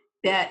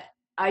 that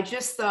I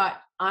just thought,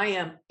 I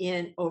am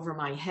in over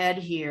my head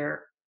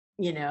here.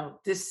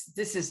 This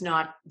is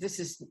not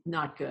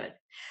good.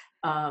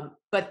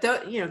 But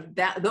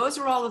those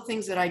are all the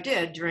things that I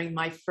did during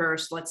my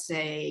first, let's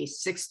say,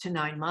 6 to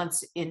 9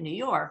 months in New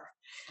York.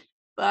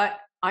 But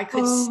I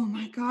could. Oh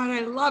my God,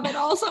 I love it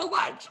all so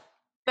much.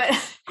 But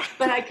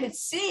I could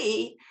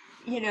see,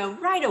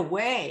 right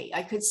away,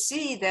 I could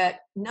see that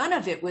none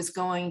of it was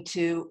going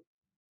to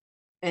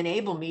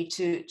enable me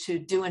to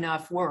do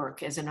enough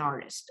work as an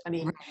artist. I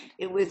mean, Right.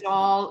 it was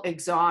all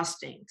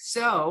exhausting.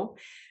 So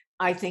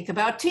I think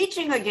about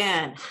teaching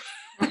again.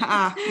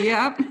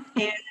 Yep.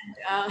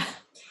 And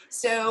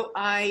so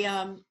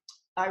I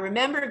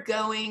remember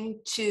going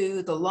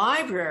to the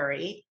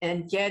library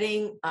and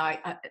getting,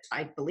 I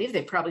believe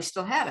they probably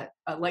still have it,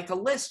 like a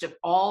list of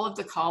all of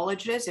the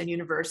colleges and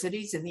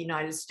universities in the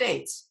United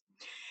States.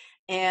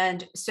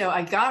 And so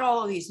I got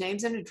all of these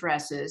names and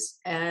addresses,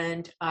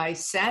 and I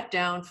sat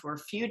down for a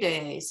few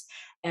days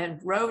and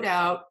wrote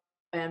out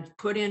and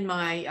put in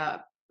my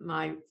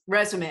my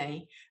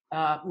resume,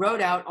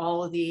 wrote out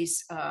all of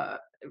these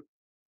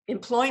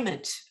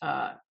employment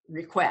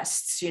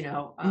requests, in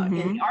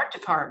the art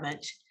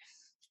department.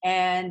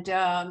 And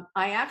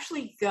I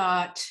actually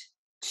got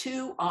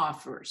 2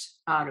 offers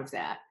out of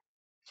that.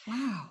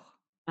 Wow.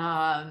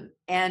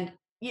 And,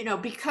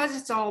 because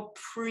it's all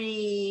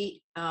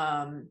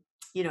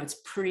it's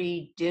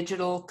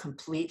pre-digital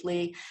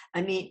completely.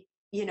 I mean,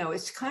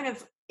 it's kind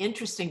of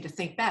interesting to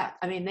think back.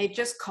 I mean, they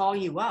just call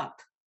you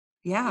up.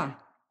 Yeah.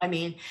 I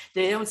mean,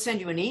 they don't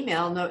send you an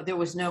email. No, there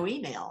was no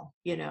email,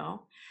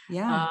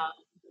 Yeah.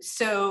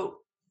 So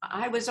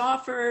I was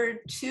offered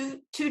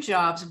two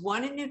jobs,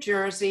 one in New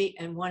Jersey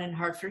and one in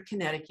Hartford,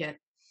 Connecticut.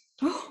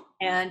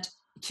 And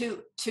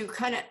to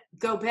kind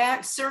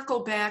of circle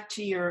back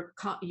to your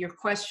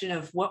question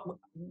of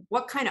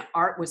what kind of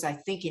art was I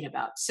thinking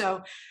about.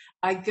 So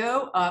I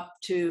go up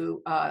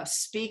to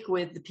speak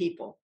with the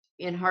people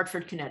in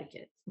Hartford,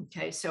 Connecticut.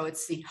 Okay, so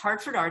it's the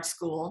Hartford Art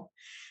School.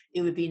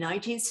 It would be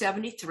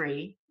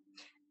 1973,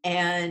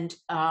 and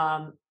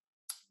I'm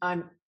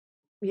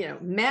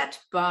met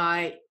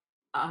by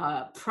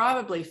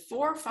probably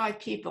 4 or 5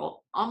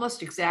 people,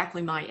 almost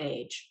exactly my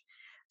age.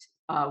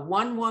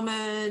 1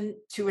 woman,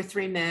 2 or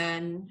 3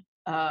 men,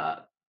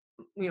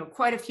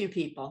 quite a few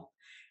people.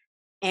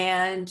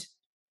 And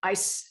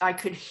I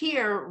could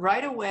hear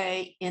right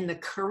away in the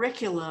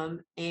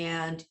curriculum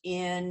and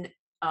in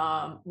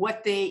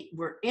what they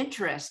were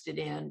interested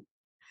in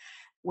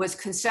was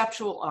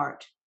conceptual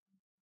art.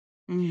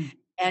 Mm.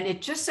 And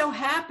it just so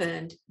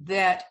happened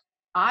that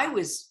I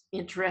was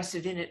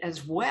interested in it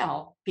as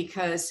well,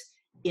 because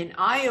in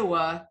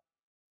Iowa,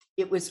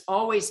 it was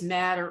always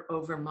matter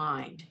over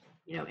mind.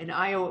 In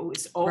Iowa, it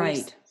was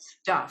always Right.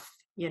 stuff,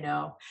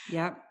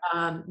 Yep.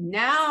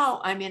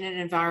 Now I'm in an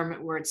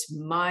environment where it's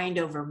mind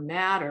over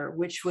matter,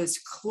 which was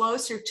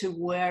closer to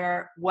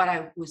what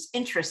I was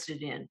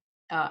interested in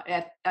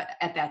at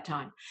that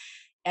time.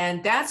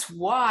 And that's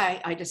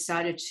why I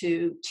decided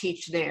to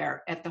teach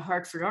there at the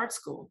Hartford Art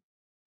School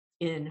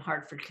in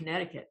Hartford,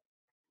 Connecticut.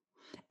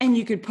 And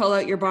you could pull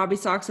out your bobby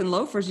socks and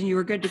loafers and you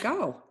were good to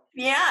go.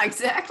 Yeah,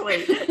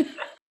 exactly.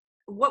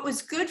 What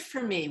was good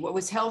for me, what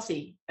was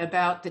healthy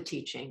about the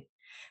teaching,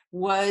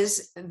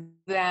 was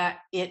that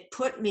it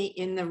put me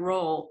in the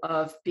role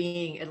of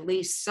being at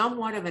least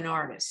somewhat of an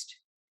artist,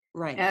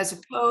 Right. as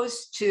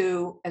opposed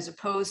to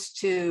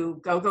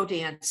go-go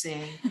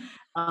dancing,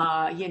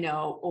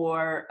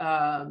 or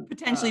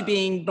Potentially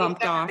being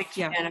bumped off.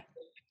 Yeah.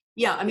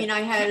 Yeah, I mean,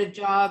 I had a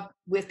job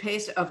with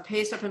Pace Up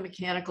and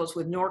Mechanicals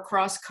with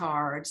Norcross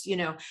cards,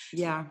 Yeah.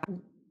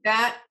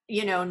 that,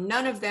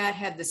 none of that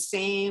had the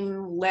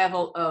same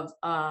level of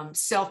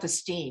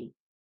self-esteem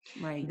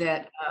Right.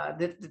 that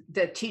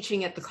the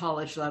teaching at the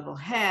college level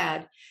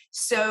had.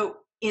 So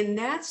in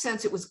that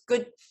sense, it was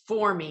good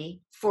for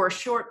me for a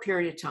short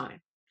period of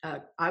time.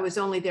 I was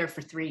only there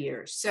for 3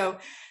 years. So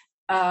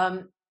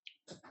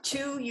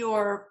to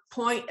your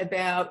point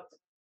about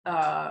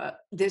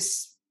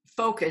this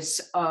focus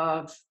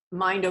of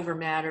mind over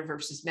matter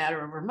versus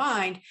matter over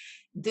mind,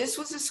 this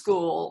was a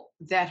school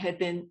that had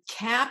been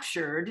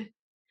captured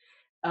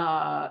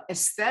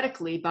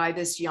aesthetically by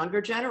this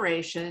younger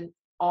generation.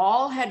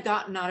 All had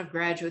gotten out of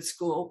graduate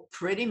school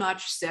pretty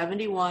much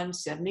 71,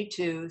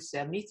 72,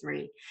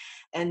 73,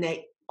 and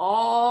they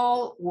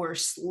all were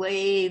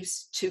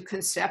slaves to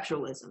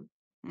conceptualism.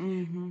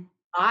 Mm-hmm.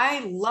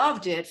 I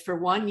loved it for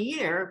 1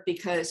 year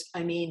because,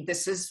 I mean,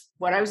 this is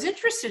what I was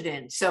interested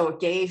in. So it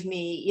gave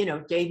me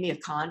a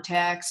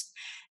context,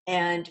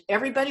 and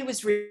everybody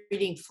was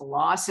reading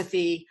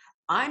philosophy.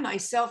 I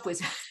myself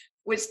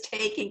was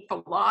taking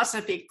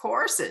philosophy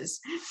courses.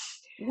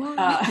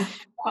 Wow.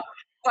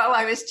 While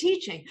I was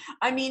teaching.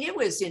 I mean, it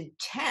was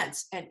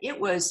intense, and it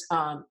was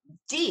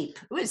deep.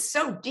 It was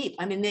so deep.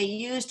 I mean, they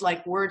used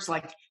words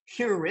like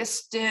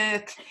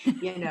heuristic,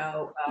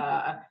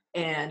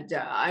 and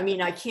I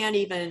mean, I can't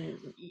even,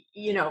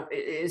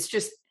 it's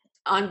just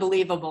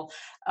unbelievable,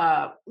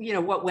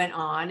 what went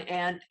on.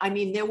 And I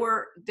mean, there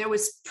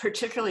was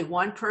particularly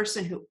one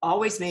person who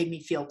always made me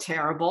feel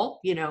terrible,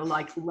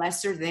 like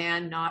lesser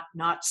than,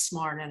 not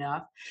smart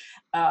enough.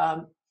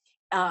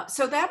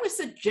 So that was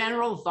the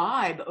general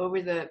vibe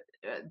over the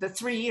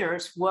 3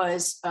 years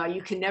was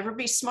you can never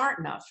be smart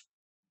enough,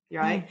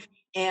 right?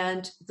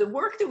 And the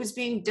work that was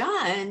being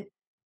done,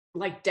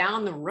 like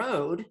down the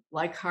road,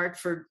 like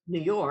Hartford, New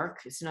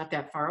York, it's not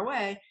that far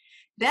away.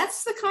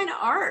 That's the kind of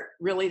art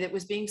really that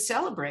was being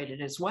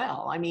celebrated as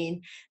well. I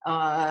mean,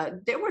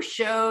 there were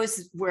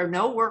shows where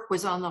no work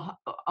was on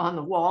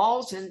the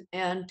walls,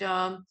 and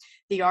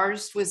the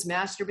artist was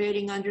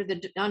masturbating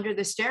under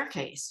the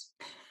staircase.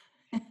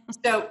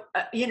 So,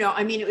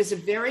 I mean, it was a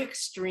very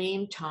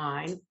extreme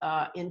time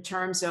in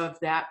terms of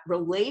that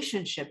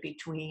relationship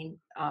between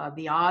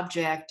the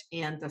object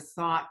and the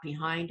thought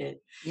behind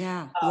it.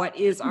 Yeah. What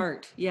is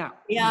art? Yeah.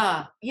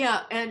 Yeah,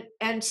 yeah,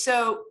 and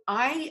so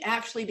I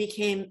actually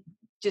became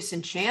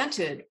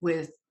disenchanted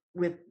with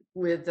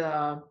with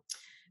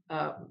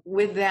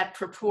that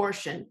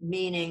proportion,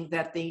 meaning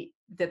that the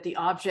that the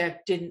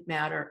object didn't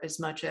matter as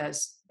much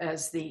as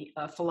the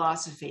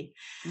philosophy.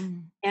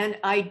 Mm. And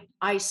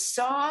I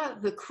saw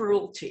the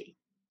cruelty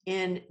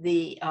in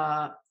the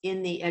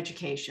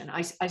education.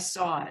 I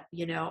saw it,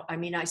 you know. I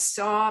mean, I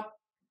saw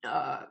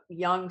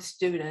young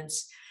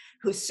students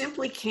who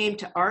simply came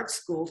to art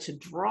school to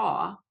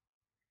draw.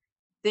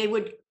 They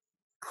would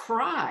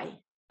cry.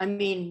 I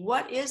mean,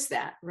 what is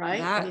that, right?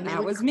 I mean, they That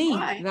would was me.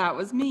 cry. That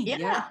was me. Yeah.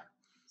 Yeah.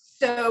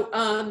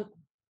 So,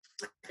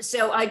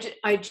 so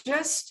I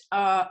just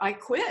I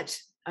quit.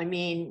 I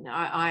mean,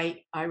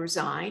 I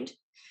resigned,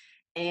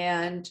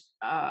 and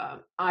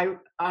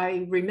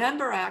I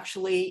remember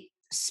actually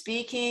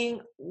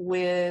speaking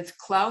with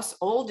Klaus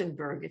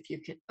Oldenburg, if you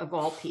could, of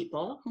all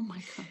people, Oh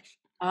my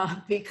gosh.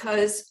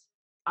 because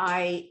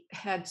I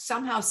had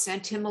somehow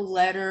sent him a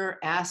letter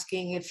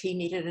asking if he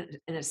needed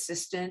an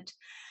assistant.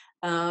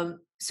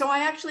 So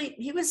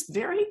he was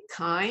very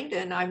kind,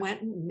 and I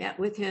went and met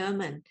with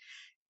him and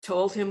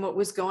told him what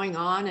was going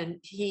on. And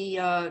he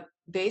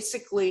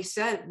basically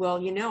said,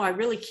 well, you know, I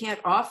really can't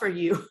offer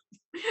you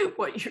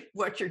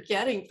what you're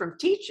getting from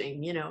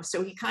teaching, you know.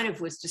 So he kind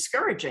of was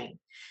discouraging,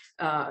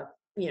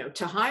 you know,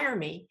 to hire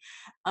me.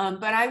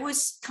 But I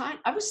was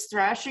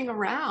thrashing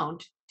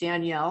around,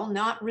 Danielle,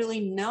 not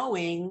really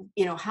knowing,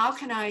 you know, how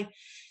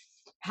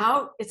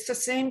it's the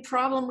same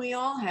problem we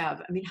all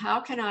have. I mean,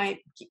 how can I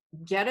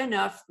get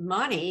enough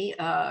money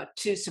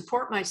to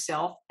support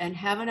myself and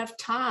have enough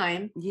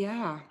time?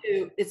 Yeah.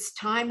 It's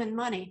time and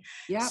money.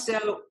 Yeah.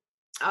 So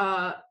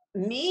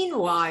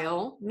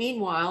meanwhile,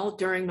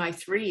 during my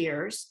 3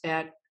 years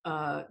at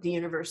the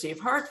University of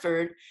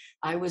Hartford,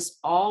 I was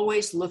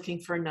always looking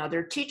for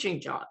another teaching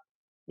job.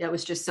 That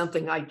was just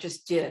something I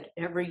just did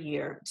every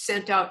year.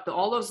 Sent out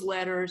all those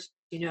letters,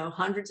 you know,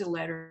 hundreds of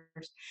letters.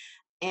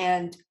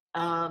 And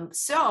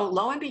so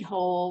lo and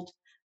behold,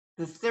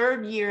 the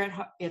third year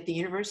at the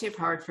University of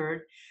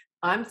Hartford,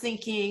 I'm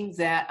thinking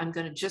that I'm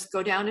going to just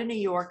go down to New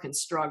York and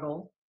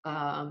struggle.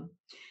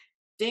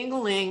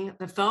 Ding-a-ling,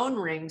 the phone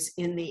rings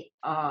in the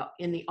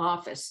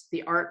office,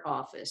 the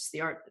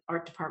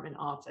art department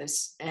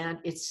office, and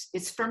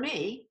it's for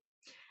me.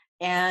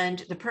 And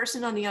the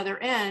person on the other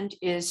end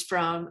is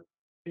from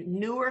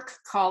Newark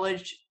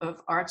College of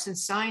Arts and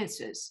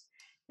Sciences,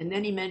 and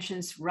then he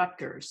mentions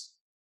Rutgers.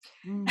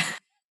 Mm.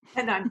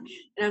 And I'm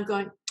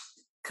going,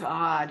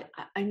 God,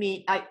 I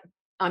mean, I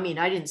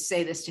didn't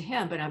say this to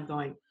him, but I'm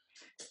going,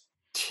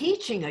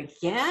 teaching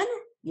again,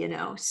 you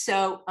know?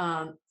 So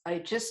I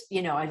just,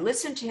 you know, I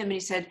listened to him, and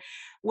he said,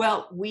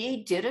 well,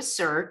 we did a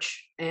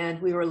search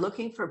and we were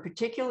looking for a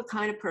particular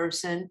kind of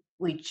person.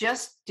 We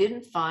just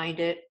didn't find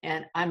it.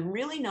 And I'm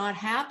really not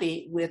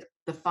happy with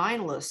the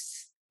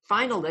finalists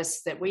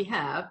that we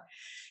have.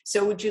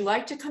 So would you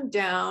like to come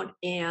down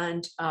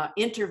and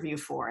interview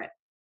for it?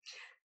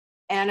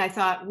 And I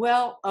thought,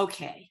 well,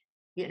 okay,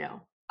 you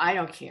know, I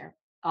don't care.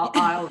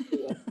 I'll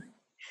do it.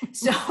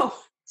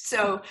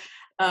 So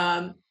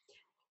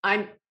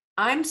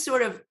I'm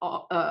sort of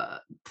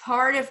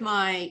part of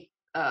my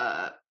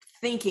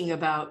thinking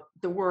about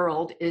the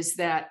world is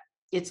that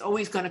it's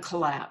always going to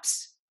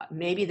collapse.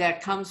 Maybe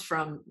that comes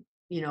from,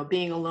 you know,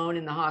 being alone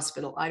in the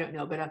hospital. I don't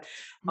know, but I'm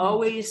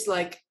always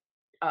like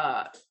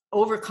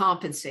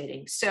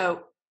overcompensating.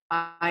 So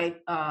I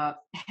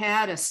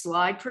had a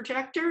slide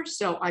projector.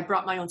 So I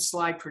brought my own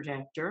slide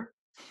projector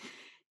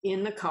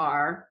in the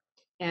car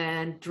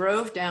and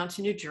drove down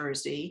to New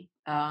Jersey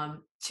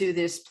to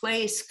this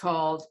place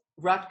called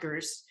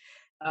Rutgers,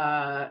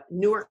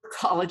 Newark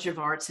College of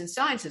Arts and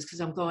Sciences, because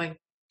I'm going,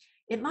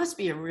 it must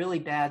be a really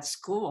bad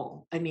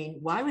school. I mean,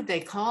 why would they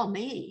call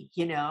me,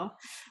 you know?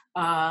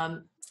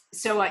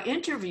 So I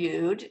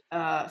interviewed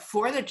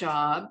for the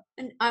job.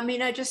 And I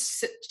mean, I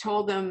just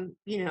told them,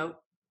 you know,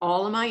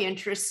 all of my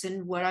interests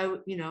and what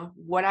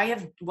I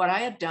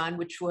have done,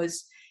 which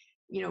was,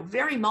 you know,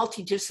 very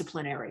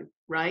multidisciplinary,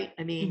 right?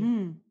 I mean,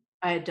 Mm-hmm.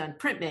 I had done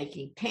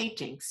printmaking,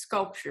 painting,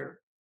 sculpture,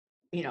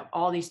 you know,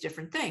 all these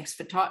different things.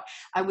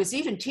 I was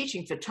even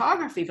teaching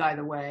photography, by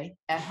the way,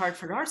 at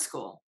Hartford Art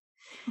School.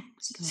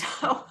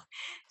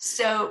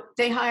 So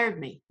they hired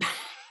me.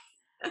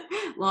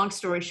 Long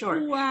story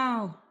short.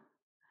 Wow.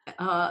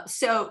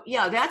 So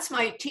yeah, that's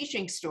my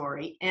teaching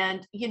story.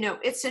 And, you know,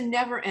 it's a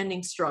never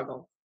ending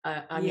struggle.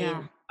 I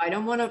mean, I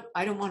don't want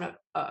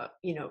to,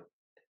 you know,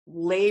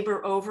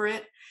 labor over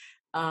it.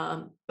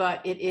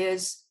 But it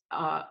is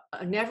a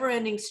never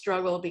ending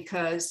struggle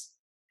because,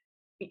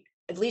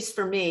 at least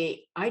for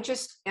me, I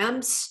just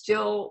am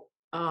still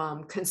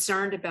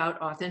concerned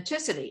about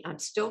authenticity. I'm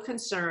still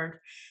concerned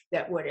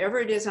that whatever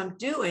it is I'm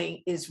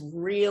doing is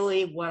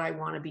really what I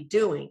want to be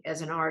doing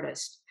as an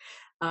artist.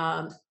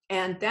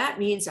 And that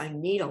means I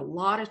need a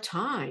lot of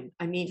time.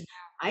 I mean,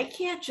 I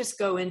can't just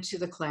go into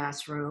the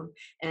classroom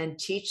and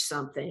teach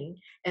something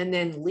and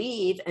then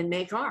leave and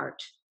make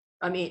art.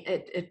 I mean,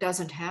 it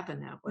doesn't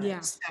happen that way. Yeah.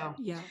 So,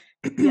 Yeah.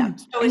 yeah.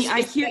 So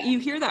And you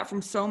hear that from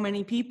so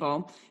many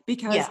people,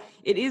 because Yeah.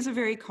 it is a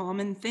very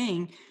common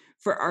thing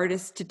for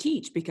artists to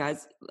teach,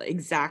 because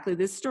exactly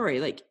this story,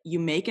 like, you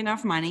make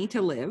enough money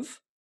to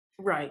live.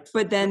 Right.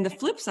 But then the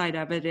flip side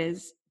of it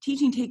is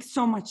teaching takes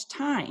so much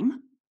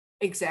time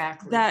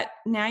Exactly. that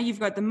now you've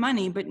got the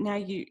money, but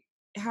now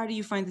how do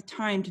you find the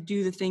time to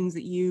do the things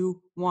that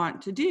you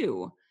want to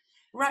do?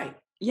 Right.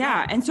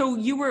 Yeah. Right. And so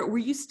were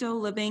you still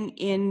living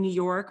in New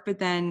York, but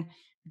then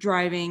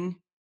driving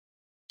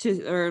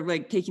or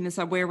like taking the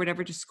subway or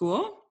whatever to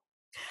school?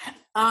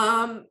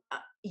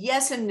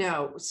 Yes and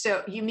no.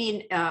 So you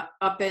mean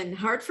up in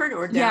Hartford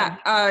or Yeah.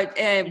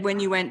 down? When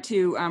you went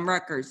to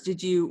Rutgers,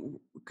 could you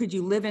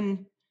live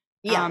in,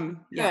 Yeah,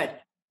 yeah, good.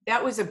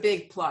 That was a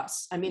big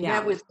plus. I mean, yeah,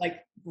 that was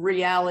like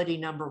reality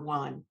number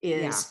one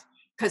yeah, is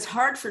because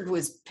Hartford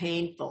was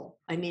painful.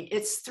 I mean,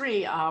 it's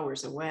 3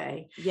 hours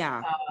away.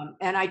 yeah,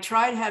 And I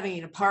tried having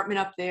an apartment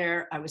up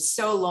there. I was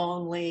so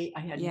lonely. I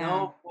had yeah,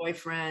 no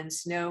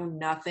boyfriends, no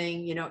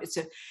nothing.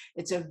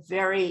 It's a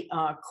very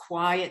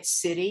quiet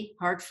city,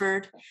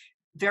 Hartford,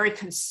 very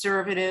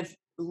conservative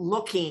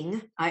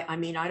looking. I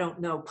mean, I don't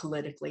know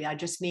politically. I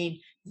just mean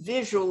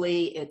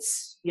visually,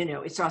 it's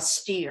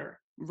austere,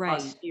 right.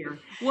 austere.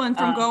 Well, and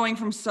from Uh, going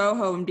from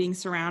Soho and being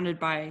surrounded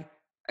by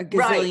a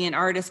right, gazillion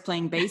artists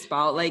playing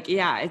baseball, like,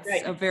 yeah, it's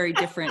right. a very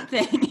different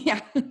thing.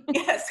 Yeah.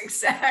 Yes,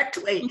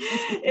 exactly.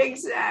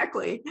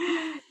 Exactly.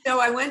 So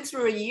I went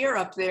through a year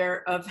up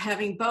there of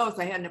having both.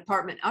 I had an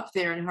apartment up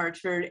there in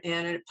Hartford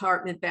and an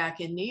apartment back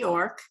in New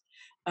York.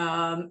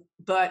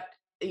 But,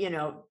 you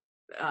know,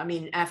 I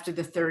mean, after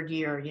the third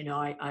year,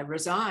 I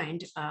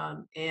resigned.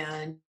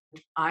 And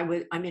I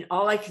mean,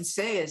 all I can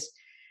say is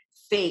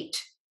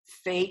fate,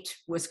 fate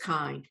was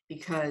kind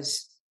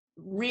because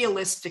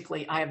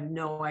realistically, I have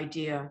no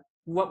idea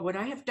what would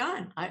I have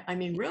done. I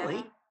mean, Yeah.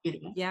 really,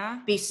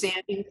 Yeah. be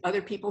sanding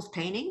other people's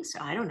paintings?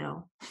 I don't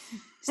know.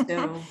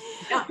 So,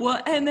 yeah.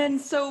 Well, and then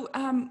so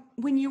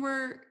when you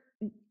were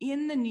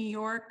in the New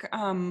York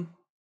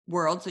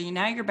world, so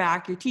now you're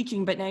back, you're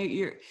teaching, but now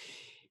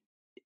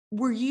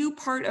were you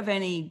part of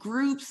any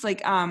groups like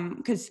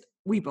because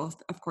we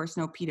both of course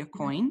know Peta Mhm.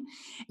 Coyne,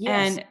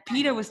 Yes. and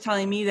Peta was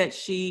telling me that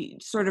she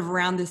sort of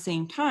around the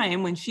same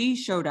time when she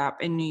showed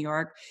up in New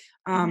York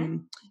Mhm.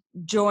 um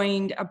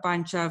joined a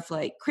bunch of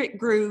like crit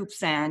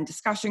groups and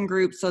discussion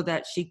groups so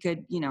that she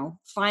could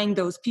find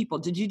those people.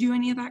 Did you do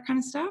any of that kind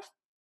of stuff?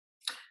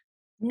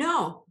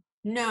 No,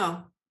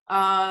 no.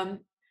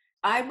 Um,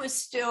 I was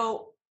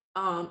still,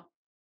 um,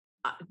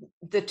 uh,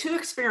 the two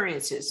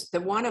experiences, the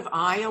one of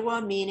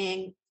Iowa,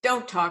 meaning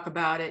don't talk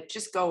about it,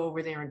 just go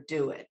over there and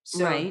do it.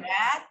 So Right.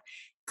 that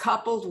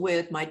coupled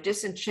with my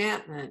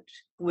disenchantment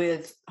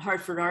with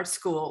Hartford Art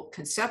School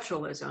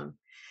conceptualism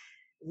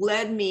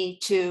led me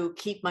to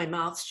keep my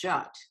mouth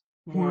shut,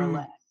 more or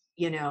less,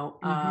 Hmm.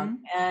 Mm-hmm.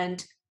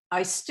 and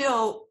I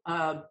still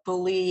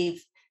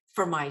believe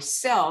for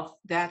myself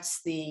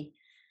that's the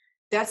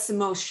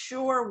most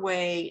sure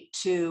way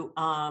to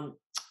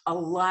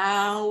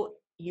allow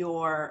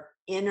your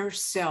inner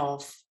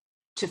self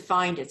to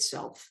find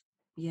itself.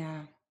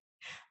 Yeah.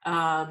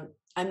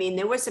 I mean,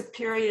 there was a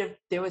period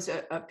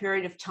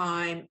of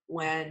time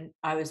when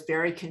I was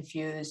very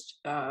confused,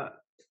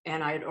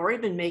 and I had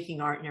already been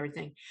making art and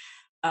everything.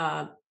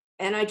 Uh,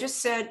 and I just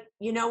said,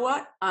 you know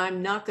what?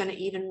 I'm not going to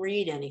even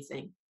read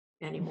anything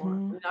anymore.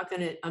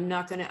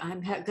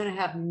 Mm-hmm. Going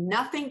to have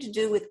nothing to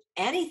do with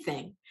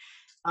anything.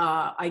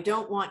 I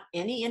don't want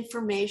any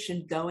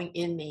information going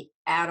in me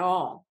at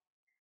all.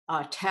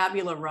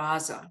 Tabula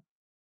rasa.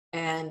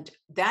 And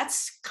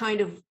that's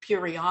kind of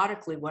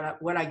periodically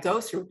what I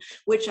go through,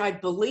 which I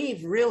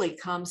believe really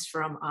comes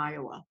from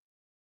Iowa.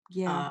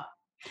 Yeah. Uh,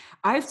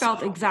 I so,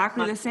 felt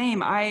exactly uh, the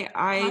same. I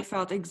uh-huh.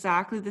 felt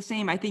exactly the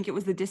same. I think it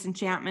was the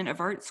disenchantment of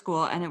art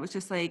school. And it was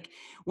just like,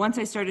 once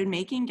I started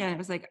making again, it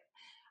was like,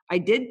 I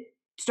did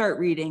start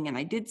reading and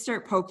I did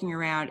start poking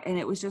around. And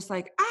it was just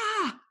like,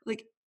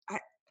 like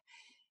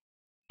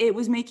it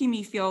was making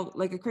me feel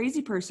like a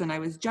crazy person. I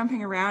was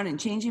jumping around and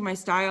changing my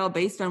style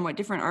based on what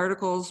different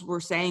articles were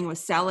saying was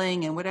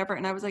selling and whatever.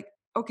 And I was like,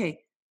 okay,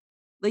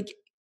 like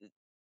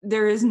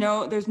there's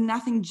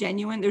nothing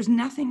genuine. There's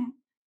nothing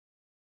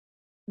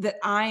that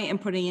I am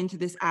putting into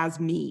this as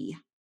me.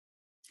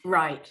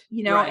 Right,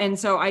 right. And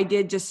so I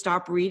did just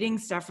stop reading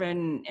stuff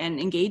and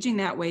engaging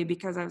that way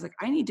because I was like,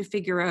 I need to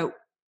figure out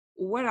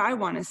what I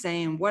want to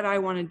say and what I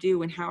want to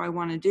do and how I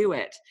want to do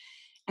it.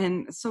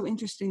 And it's so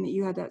interesting that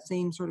you had that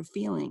same sort of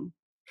feeling.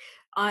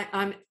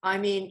 I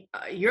mean,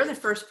 you're the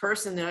first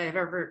person that I've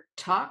ever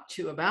talked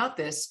to about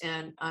this,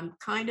 and I'm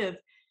kind of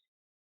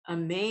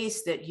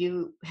amazed that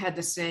you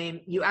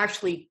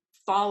actually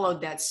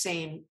followed that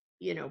same,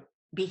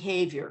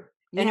 behavior,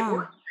 and it Yeah.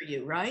 worked for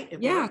you, right?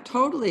 It Yeah, worked.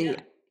 totally. Yeah,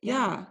 yeah.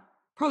 Yeah.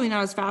 Probably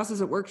not as fast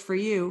as it worked for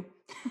you.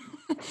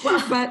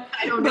 Well, but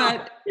I don't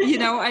know.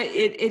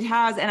 it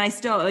has, and I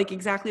still like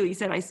exactly what you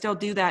said. I still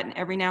do that, and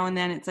every now and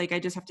then it's like I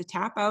just have to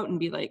tap out and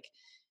be like,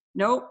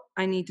 nope,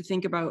 I need to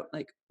think about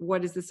like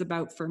what is this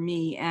about for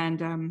me?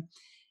 Hmm.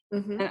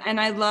 And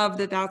I love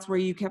that that's where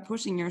you kept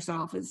pushing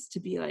yourself is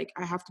to be like,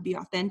 I have to be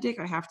authentic.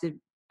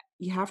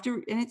 You have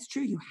to, and it's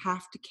true, you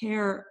have to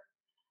care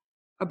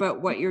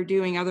about what you're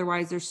doing.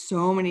 Otherwise, there's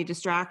so many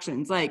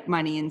distractions like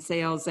money and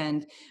sales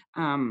and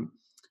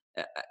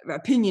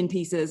opinion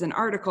pieces and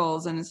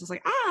articles, and it's just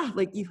like,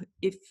 like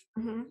if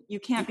Mhm. you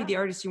can't be Yeah. the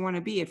artist you want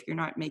to be if you're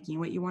not making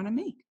what you want to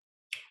make.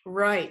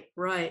 Right,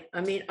 right.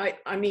 I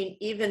mean,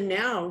 even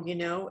now,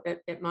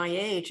 at my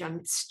age,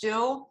 I'm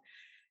still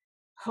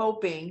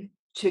hoping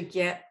to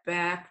get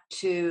back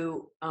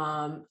to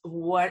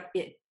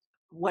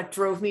what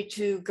drove me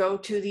to go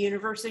to the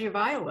University of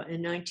Iowa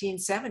in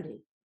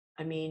 1970.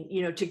 I mean,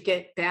 to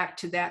get back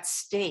to that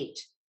state.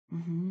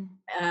 Mm-hmm.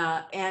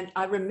 And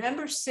I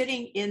remember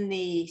sitting in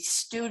the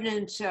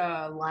student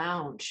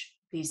lounge,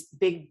 these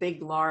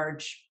big,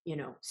 large,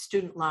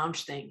 student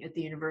lounge thing at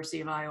the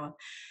University of Iowa,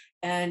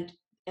 and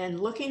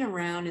looking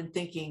around and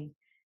thinking,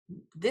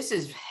 this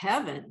is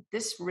heaven.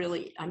 This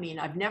really, I mean,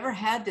 I've never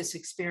had this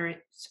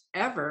experience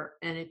ever,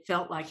 and it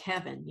felt like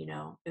heaven.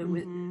 It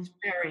was Mm-hmm.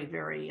 very,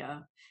 very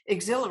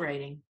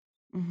exhilarating.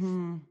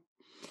 Mm-hmm.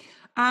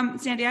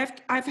 Sandy,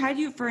 I've had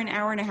you for an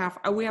hour and a half.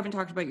 We haven't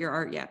talked about your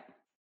art yet.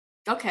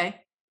 Okay.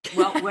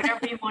 Well,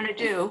 whatever you want to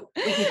do,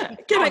 we can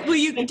keep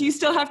going. Do you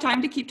still have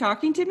time to keep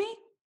talking to me?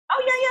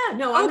 Oh, yeah, yeah.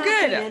 No, I'm Oh, not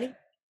good. doing any.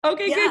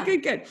 Okay, Yeah.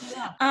 good.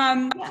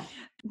 Yeah. Yeah.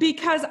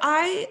 Because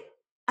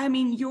I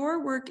mean,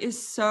 your work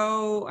is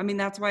so, I mean,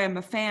 that's why I'm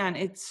a fan.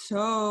 It's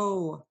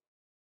so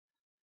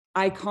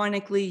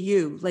iconically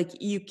you.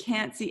 Like, you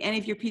can't see any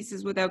of your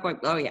pieces without going,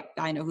 oh yeah,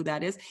 I know who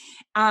that is.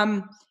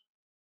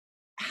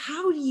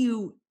 How do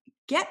you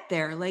get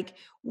there? Like,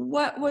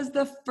 what was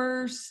the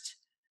first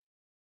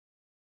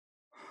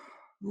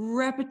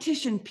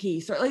repetition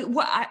piece, or like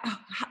what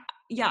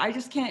I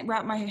just can't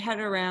wrap my head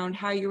around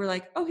how you were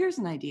like, oh, here's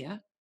an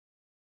idea.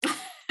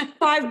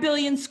 5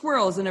 billion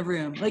squirrels in a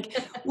room. Like,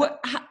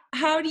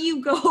 how do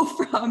you go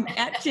from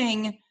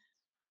etching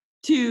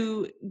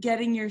to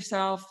getting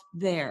yourself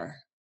there?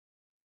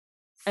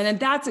 And then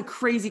that's a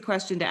crazy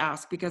question to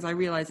ask, because I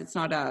realize it's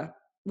not a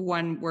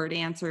one word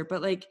answer,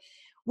 but like,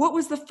 what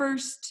was the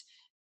first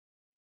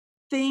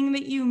thing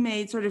that you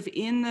made sort of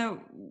in the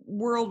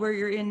world where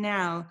you're in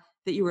now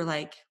that you were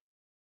like,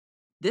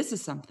 this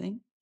is something?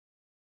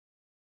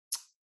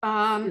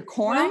 Your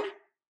corn?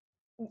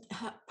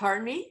 Well,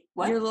 pardon me?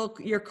 Your What?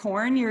 your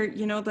corn,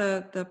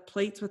 the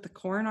plates with the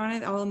corn on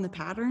it, all in the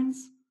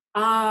patterns?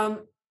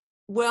 Um,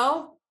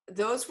 well,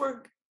 those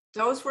were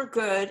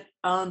good.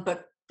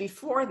 But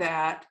before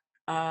that,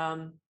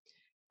 um,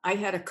 I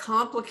had uh,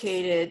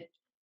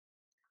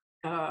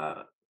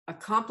 a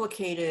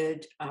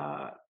complicated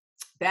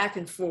back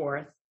and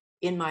forth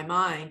in my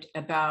mind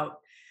about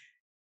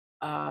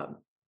um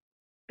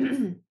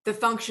the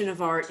function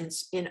of art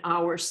in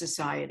our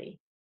society,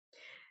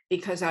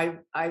 because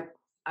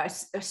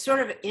sort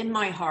of in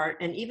my heart,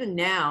 and even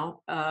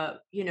now, I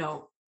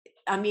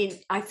mean,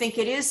 I think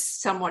it is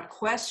somewhat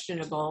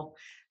questionable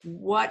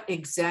what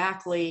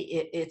exactly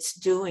it's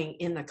doing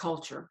in the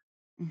culture.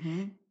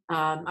 Mm-hmm.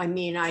 I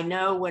mean, I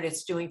know what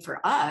it's doing for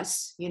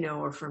us,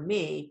 or for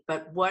me,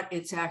 but what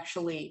it's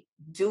actually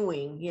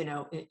doing,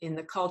 in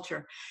the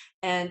culture.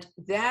 And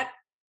that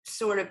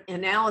sort of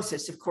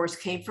analysis, of course,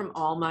 came from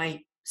all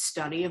my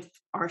study of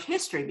art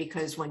history,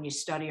 because when you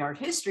study art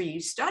history, you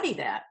study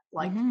that.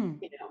 Like, Mm-hmm.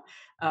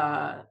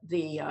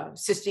 the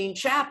Sistine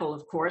Chapel,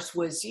 of course,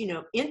 was,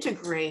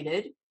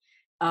 integrated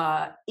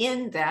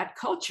in that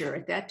culture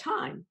at that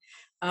time.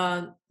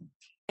 Um,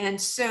 and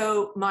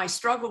so my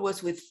struggle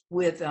was with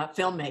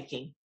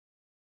filmmaking.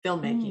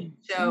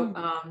 So,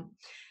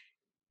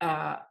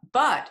 Mm-hmm.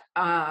 but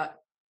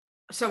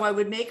so I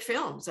would make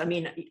films. I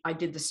mean, I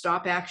did the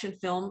stop action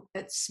film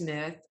at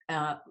Smith,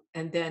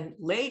 and then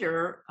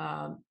later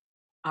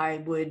I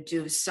would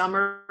do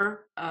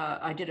summer.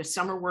 I did a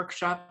summer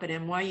workshop at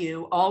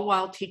NYU, all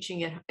while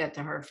teaching at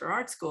the Hartford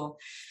Art School.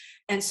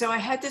 And so I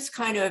had this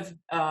kind of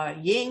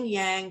yin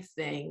yang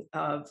thing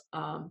of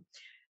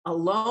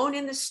alone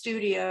in the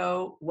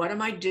studio, what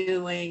am I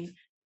doing?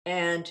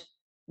 And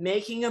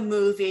making a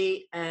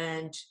movie,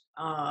 and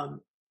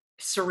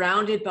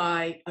surrounded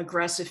by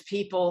aggressive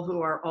people who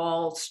are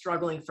all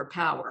struggling for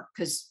power,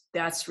 because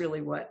that's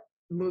really what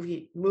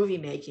movie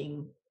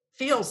making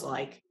feels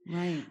like.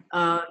 Right.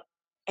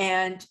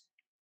 And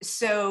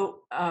so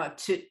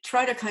to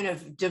try to kind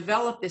of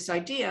develop this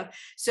idea,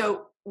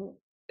 so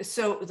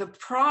the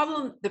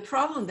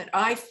problem that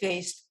I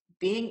faced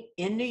being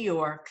in New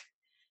York,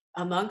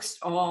 amongst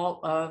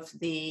all of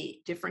the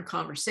different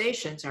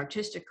conversations,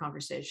 artistic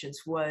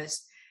conversations,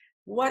 was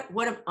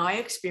what am I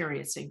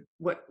experiencing?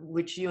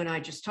 Which you and I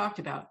just talked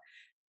about.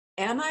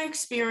 Am I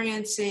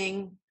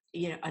experiencing,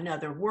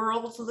 another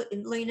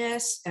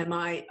worldliness?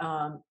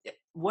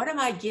 What am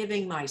I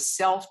giving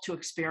myself to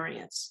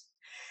experience?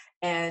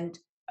 And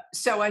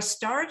so I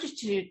started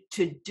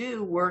to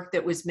do work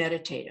that was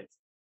meditative.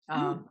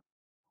 Um,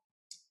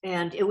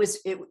 and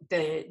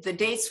the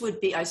dates would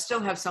be, I still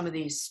have some of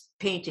these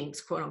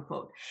paintings, quote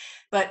unquote,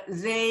 but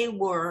they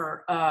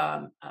were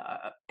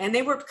and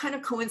they were kind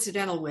of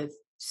coincidental with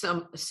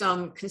some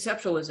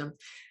conceptualism.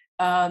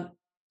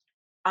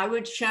 I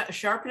would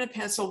sharpen a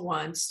pencil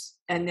once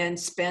and then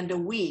spend a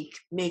week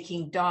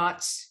making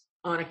dots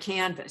on a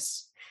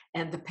canvas,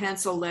 and the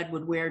pencil lead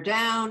would wear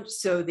down,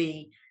 so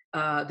the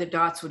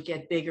dots would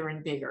get bigger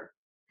and bigger.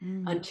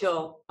 Mm.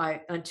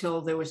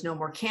 until there was no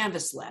more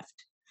canvas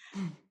left.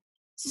 Mm.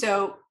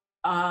 So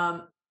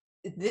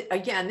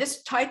again,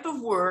 this type of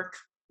work,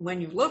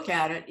 when you look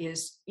at it,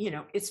 is,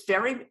 it's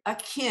very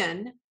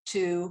akin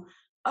to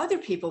other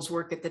people's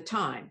work at the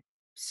time.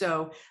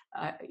 So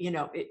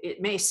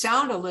it may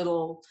sound a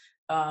little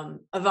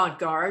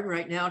avant-garde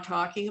right now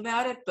talking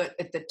about it, but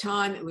at the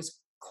time it was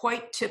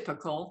quite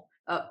typical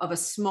of a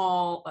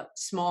small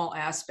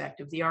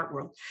aspect of the art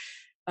world.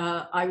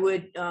 I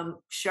would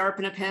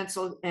sharpen a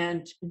pencil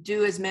and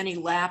do as many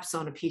laps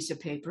on a piece of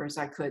paper as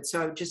I could.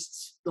 So I would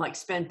just like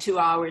spend 2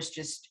 hours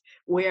just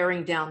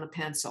wearing down the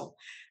pencil.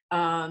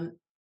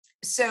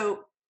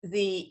 So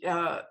the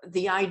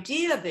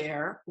idea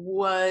there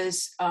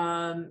was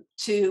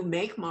to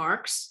make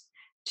marks,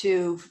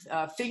 to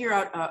figure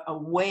out a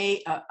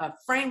way, a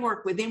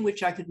framework within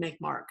which I could make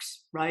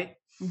marks, right?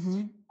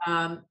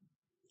 Mm-hmm.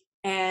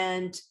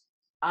 And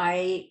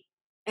I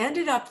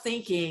ended up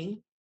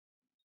thinking,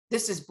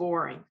 this is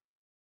boring.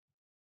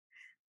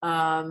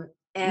 And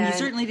you And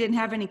certainly didn't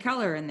have any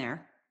color in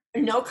there.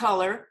 no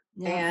color,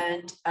 Yeah.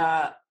 and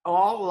a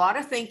lot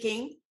of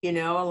thinking, a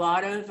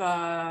lot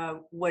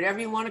of whatever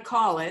you want to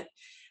call it,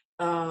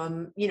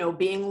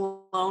 being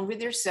alone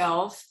with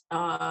yourself,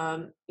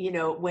 when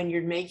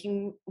you're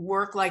making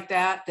work like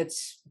that,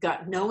 that's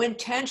got no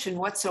intention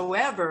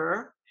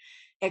whatsoever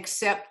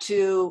except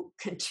to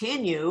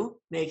continue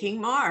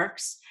making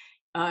marks.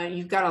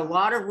 You've got a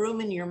lot of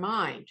room in your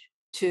mind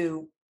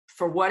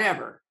for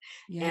whatever.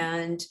 Yeah.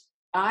 And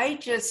I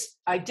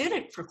did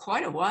it for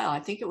quite a while. I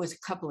think it was a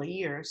couple of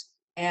years.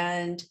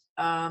 And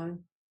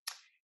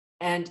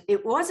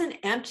it was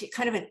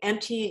kind of an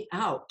emptying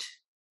out.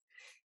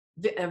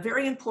 A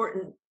very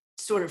important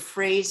sort of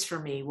phrase for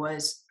me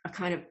was a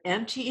kind of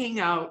emptying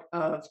out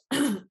of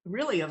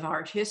really of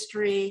art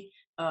history,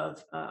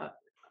 of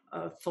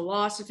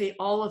philosophy,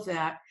 all of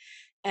that.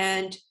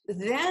 And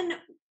then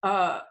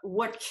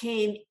what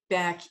came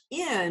back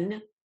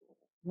in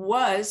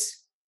was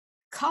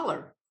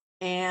color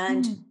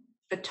and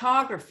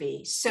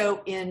photography.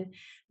 So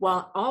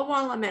while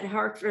I'm at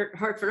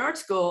Hartford Art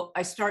School,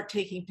 I start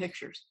taking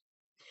pictures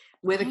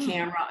with a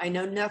camera. I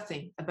know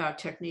nothing about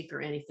technique or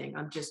anything.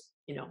 I'm just,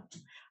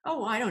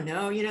 I don't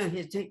know, you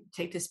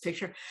take this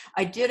picture.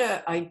 I did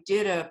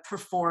a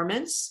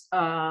performance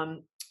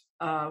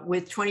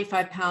with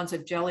 25 pounds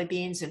of jelly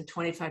beans and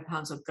 25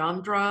 pounds of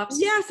gumdrops.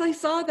 Yes, I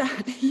saw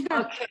that.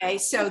 Yeah. Okay,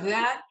 so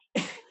that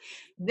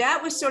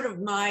was sort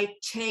of my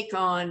take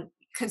on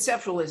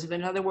conceptualism.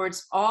 In other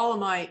words, all of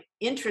my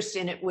interest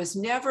in it was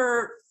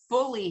never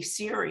fully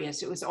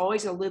serious. It was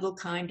always a little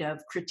kind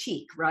of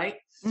critique, right?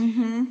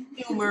 Mm-hmm.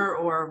 Humor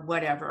or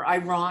whatever,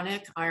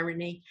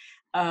 irony.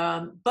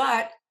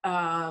 But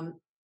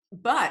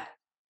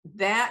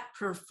that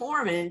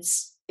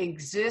performance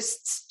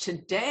exists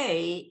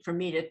today for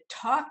me to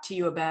talk to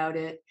you about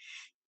it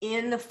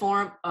in the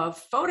form of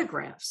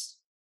photographs.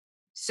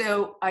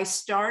 So I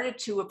started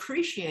to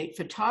appreciate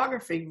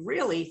photography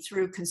really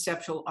through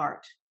conceptual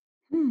art.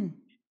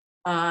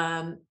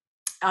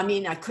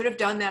 I could have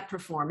done that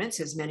performance,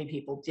 as many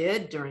people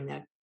did during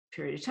that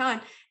period of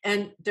time,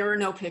 and there are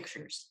no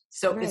pictures.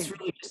 So Right. It's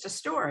really just a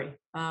story.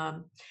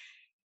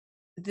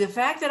 The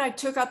fact that I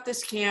took up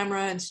this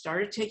camera and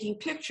started taking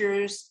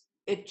pictures,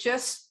 it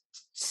just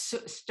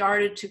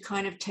started to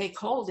kind of take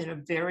hold in a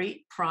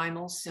very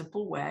primal,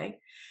 simple way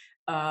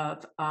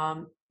of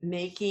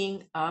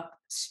making up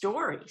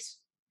stories.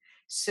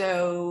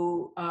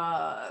 So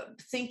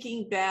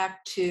thinking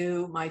back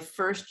to my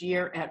first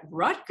year at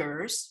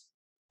Rutgers,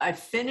 I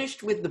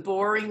finished with the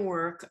boring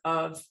work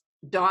of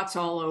dots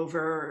all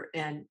over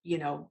and,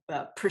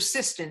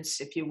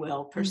 persistence, if you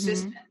will,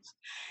 persistence.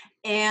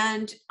 Mm-hmm.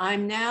 And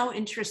I'm now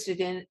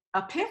interested in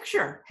a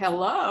picture.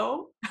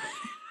 Hello.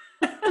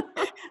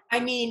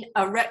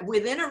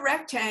 Within a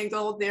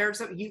rectangle,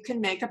 you can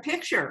make a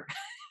picture.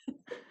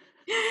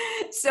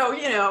 So,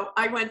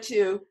 I went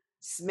to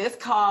Smith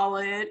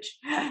College,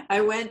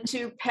 I went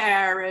to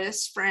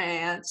Paris,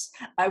 France,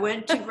 I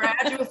went to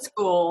graduate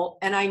school,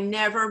 and I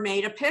never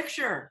made a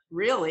picture.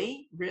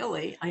 Really.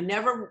 I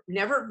never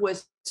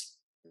was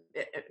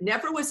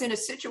in a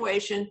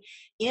situation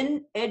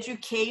in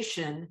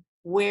education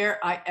where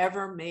I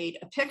ever made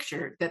a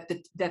picture that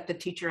the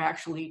teacher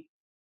actually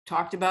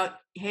talked about.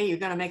 Hey, you're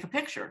going to make a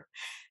picture.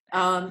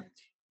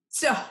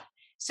 So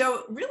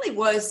it really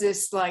was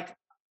this like,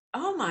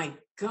 oh my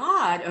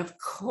God, of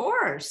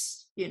course,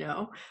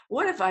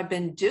 what have I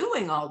been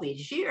doing all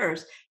these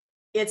years?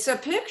 It's a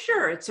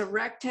picture, it's a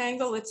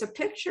rectangle, it's a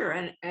picture,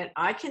 and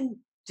I can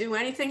do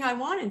anything I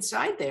want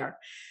inside there.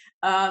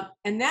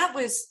 And that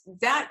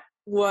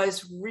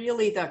was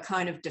really the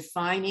kind of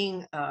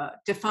defining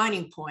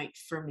point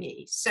for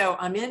me. So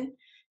I'm in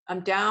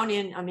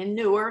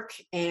Newark,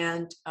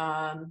 and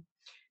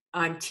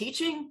I'm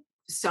teaching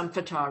some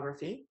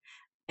photography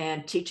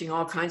and teaching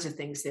all kinds of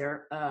things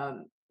there.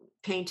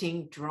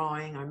 Painting,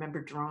 drawing. I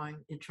remember drawing,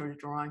 intro to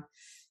drawing.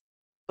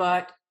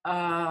 But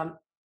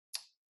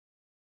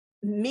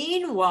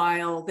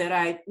meanwhile that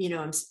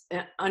I'm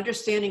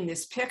understanding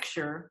this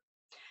picture,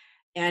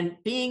 and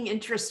being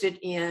interested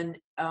in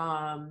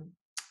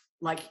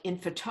like in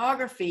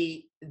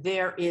photography,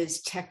 there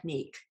is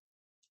technique.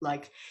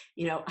 Like,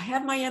 I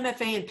have my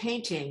MFA in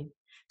painting,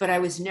 but I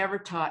was never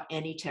taught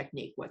any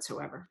technique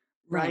whatsoever.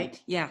 Right.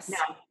 Right. Yes.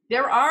 Now,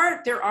 there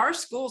are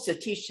schools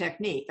that teach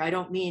technique. I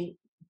don't mean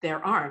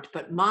there aren't,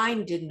 but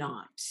mine did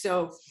not.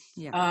 So,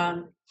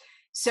 Yeah.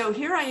 so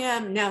here I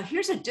am. Now,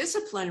 here's a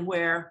discipline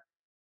where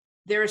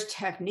there's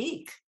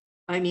technique.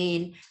 I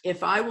mean,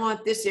 if I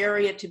want this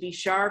area to be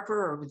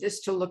sharper or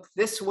this to look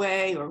this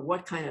way, or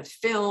what kind of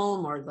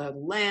film or the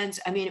lens,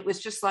 I mean, it was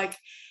just like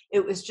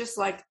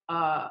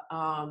a,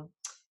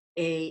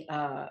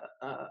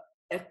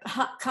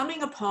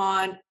 coming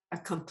upon a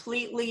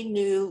completely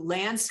new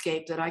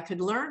landscape that I could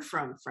learn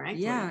from,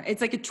 frankly. Yeah.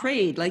 It's like a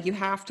trade. Like you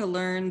have to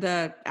learn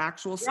the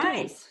actual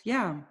Right. skills.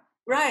 Yeah.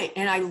 Right.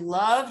 And I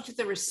loved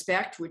the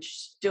respect, which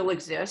still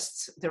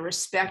exists, the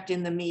respect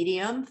in the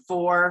medium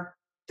for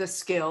the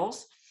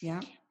skills.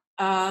 Yeah.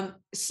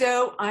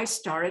 So I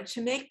started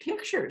to make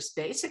pictures,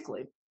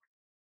 basically.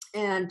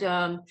 And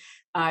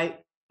I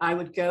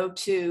would go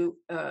to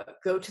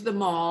the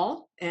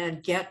mall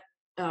and get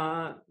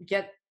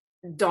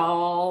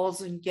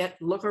dolls and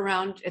look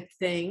around at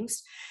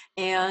things.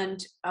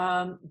 And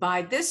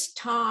by this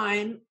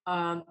time,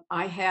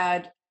 I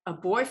had a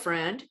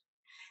boyfriend,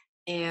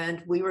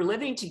 and we were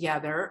living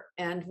together,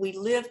 and we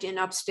lived in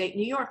upstate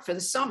New York for the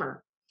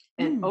summer.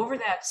 And over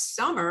that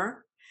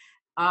summer,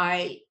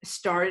 I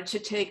started to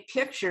take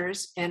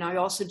pictures, and I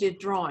also did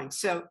drawings.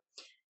 So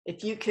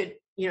if you could,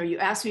 you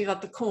asked me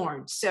about the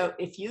corn. So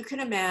if you can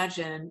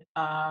imagine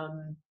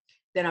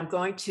that I'm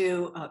going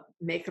to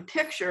make a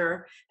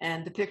picture,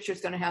 and the picture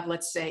is going to have,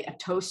 let's say, a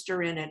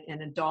toaster in it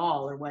and a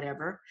doll or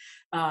whatever,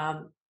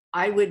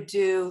 I would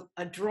do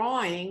a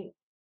drawing,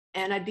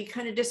 and I'd be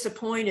kind of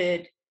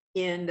disappointed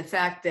in the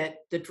fact that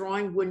the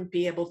drawing wouldn't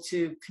be able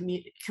to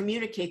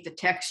communicate the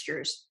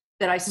textures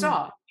that I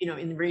saw,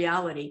 in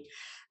reality.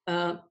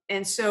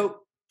 And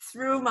so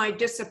through my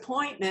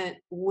disappointment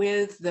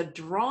with the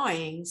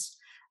drawings,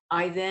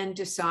 I then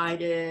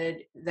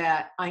decided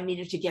that I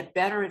needed to get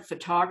better at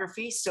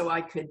photography so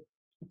I could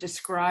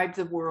describe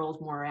the world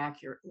more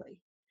accurately.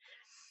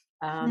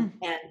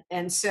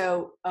 And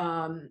so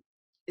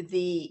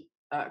the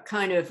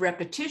kind of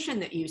repetition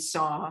that you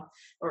saw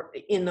or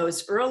in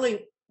those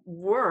early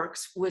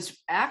works was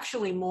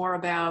actually more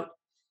about,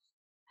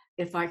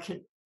 if I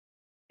can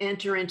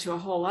enter into a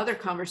whole other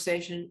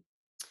conversation,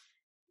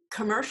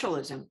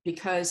 commercialism.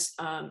 Because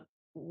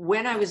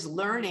when I was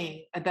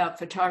learning about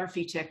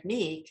photography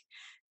technique,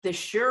 the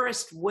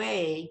surest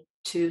way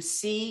to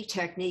see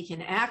technique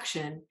in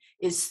action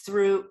is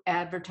through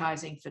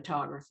advertising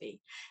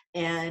photography.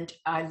 And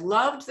I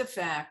loved the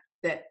fact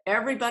that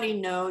everybody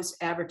knows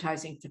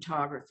advertising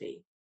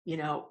photography.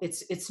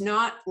 It's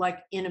not like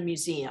in a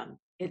museum.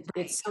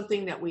 It's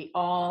something that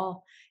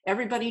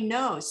everybody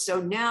knows.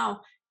 So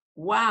now,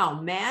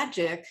 wow,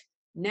 magic.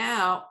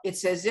 Now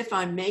it's as if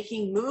I'm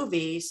making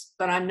movies,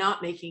 but I'm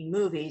not making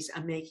movies.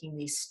 I'm making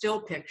these still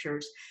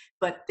pictures,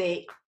 but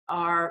they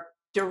are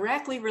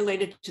directly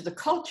related to the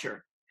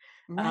culture,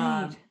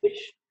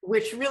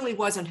 which really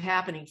wasn't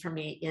happening for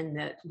me in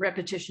the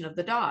repetition of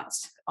the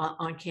dots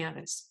on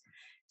canvas.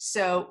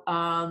 So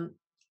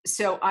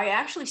I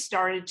actually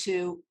started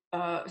to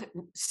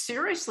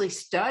seriously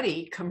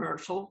study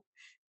commercial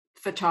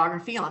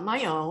photography on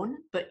my own,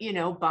 but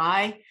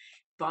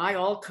buy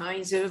all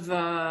kinds of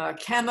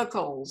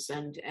chemicals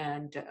and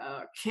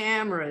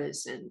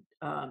cameras,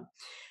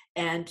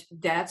 and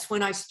that's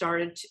when I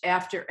started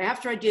after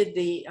I did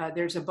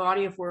there's a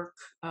body of work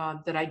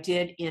that I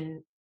did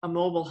in a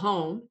mobile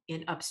home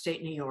in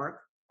upstate New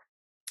York,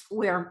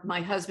 where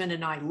my husband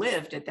and I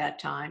lived at that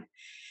time,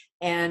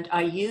 and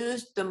I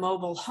used the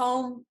mobile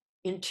home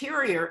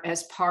interior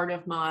as part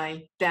of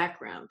my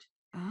background.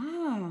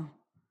 Oh.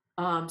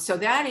 So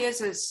that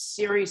is a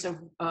series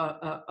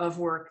of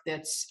work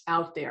that's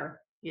out there,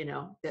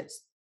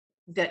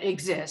 that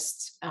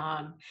exists.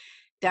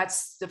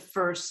 That's the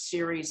first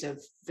series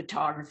of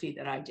photography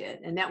that I did,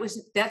 and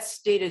that's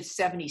dated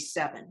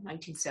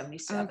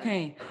 1977.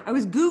 Okay, I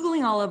was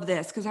Googling all of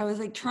this because I was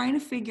like trying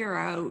to figure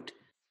out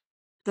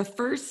the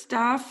first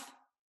stuff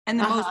and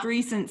the most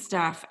recent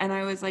stuff, and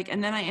I was like,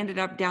 and then I ended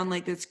up down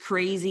like this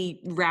crazy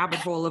rabbit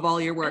hole of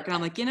all your work, and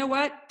I'm like, you know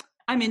what?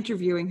 I'm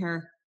interviewing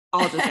her.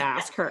 I'll just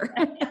ask her.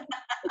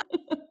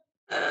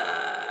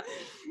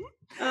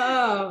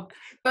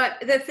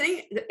 But the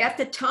thing at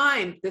the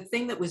time, the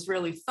thing that was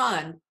really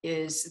fun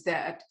is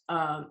that,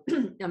 I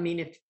mean,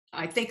 if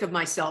I think of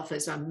myself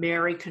as a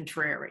Mary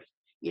Contrary,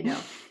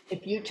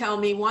 if you tell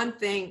me one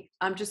thing,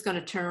 I'm just going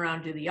to turn around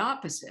and do the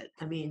opposite.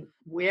 I mean,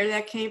 where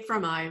that came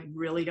from, I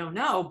really don't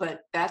know,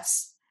 but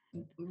that's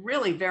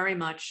really very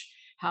much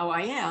how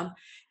I am.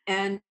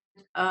 And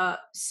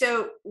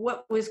so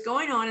what was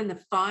going on in the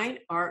fine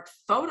art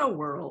photo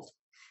world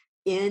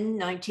in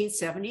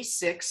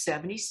 1976,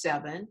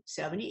 77,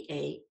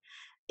 78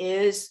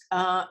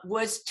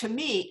 was to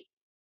me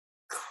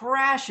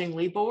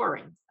crashingly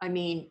boring. I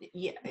mean,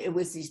 yeah, it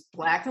was these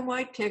black and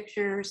white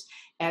pictures.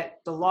 At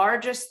the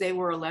largest, they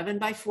were 11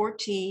 by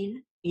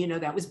 14.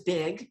 That was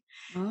big.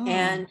 Oh.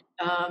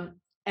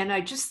 And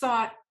I just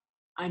thought,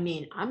 I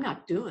mean, I'm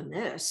not doing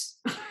this.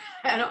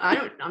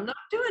 I'm not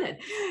doing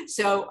it.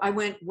 So I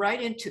went right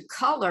into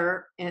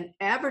color and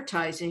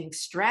advertising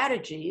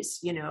strategies,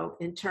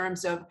 in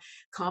terms of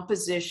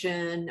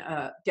composition,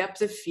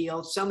 depth of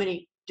field, so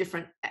many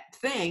different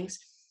things.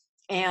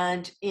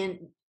 And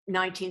in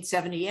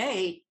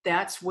 1978,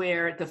 that's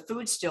where the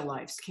food still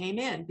lifes came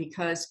in,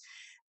 because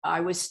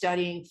I was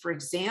studying, for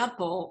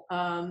example,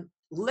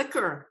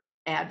 liquor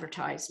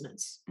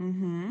advertisements.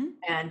 Mm-hmm.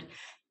 And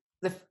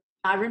the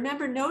I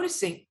remember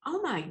noticing,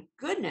 oh my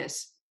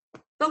goodness,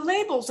 the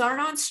labels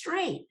aren't on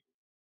straight.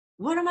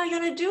 What am I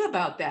going to do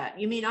about that?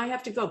 You mean I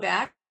have to go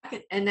back?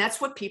 And that's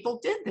what people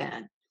did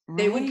then.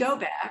 They would Right. go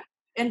back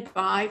and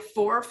buy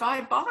 4 or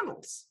 5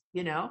 bottles,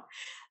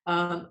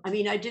 I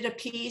mean, I did a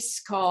piece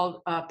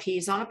called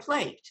Peas on a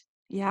Plate,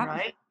 Yep.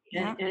 right?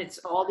 And Yep. it's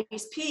all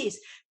these peas.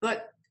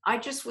 But I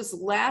just was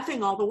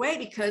laughing all the way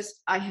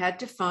because I had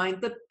to find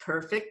the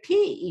perfect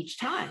pea each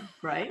time,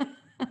 right?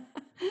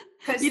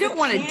 Because You the don't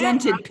want a camera,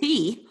 dented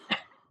pea.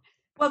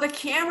 well, the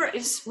camera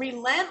is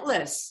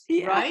relentless,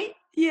 Yeah. right?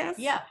 Yes.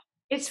 Yeah.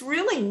 It's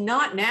really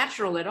not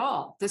natural at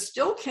all. The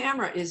still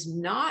camera is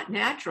not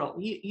natural.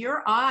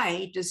 Your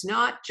eye does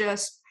not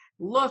just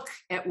look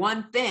at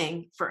one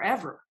thing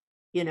forever,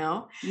 you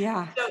know?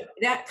 Yeah. So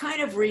that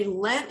kind of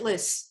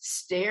relentless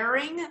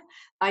staring,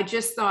 I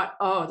just thought,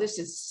 oh, this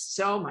is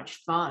so much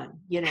fun,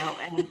 and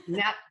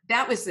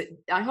that was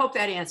I hope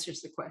that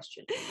answers the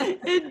question.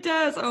 It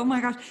does. Oh my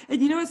gosh.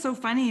 And you know what's so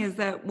funny is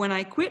that when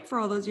I quit for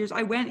all those years,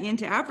 I went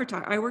into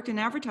I worked in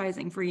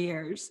advertising for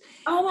years.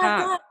 Oh my Uh,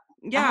 God.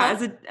 yeah,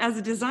 Uh-huh. as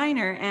a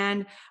designer,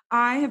 and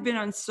I have been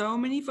on so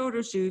many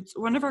photo shoots.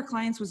 One of our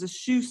clients was a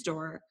shoe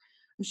store,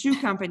 a shoe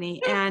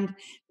company, and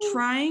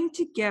trying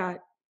to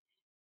get,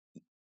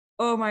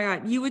 oh my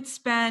God, you could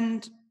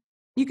spend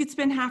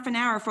half an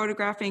hour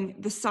photographing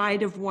the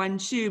side of one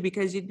shoe,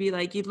 because you'd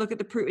look at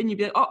the proof and you'd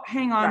be like, oh,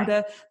 hang on,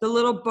 Right, the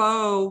little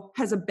bow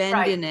has a bend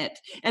right. in it.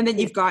 And then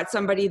Yeah. you've got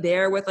somebody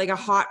there with like a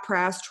hot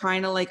press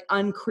trying to like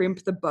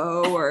uncrimp the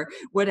bow or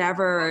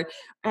whatever.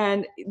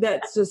 And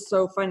that's just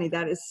so funny.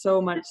 That is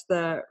so much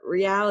the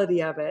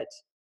reality of it.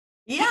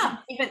 Yeah,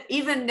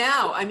 even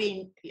now,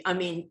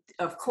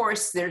 of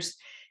course, there's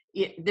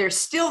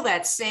still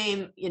that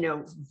same,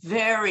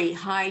 very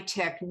high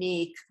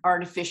technique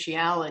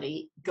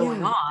artificiality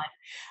going Yeah, on,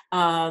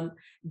 um,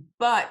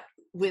 but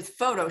with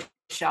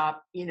Photoshop,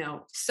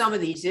 some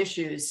of these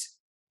issues,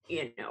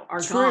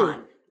 are true.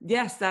 gone.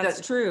 Yes, that's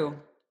The, true.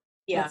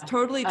 That's yeah,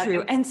 totally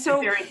true. And a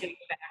so, very big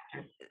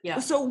factor. Yeah.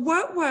 so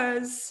what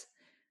was,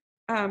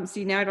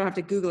 see, now I don't have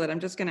to Google it. I'm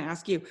just going to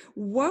ask you,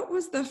 what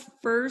was the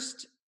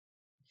first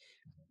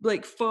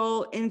like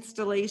full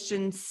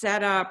installation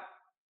setup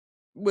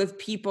with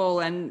people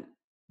and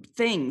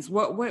things?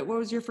 What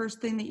was your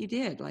first thing that you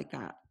did like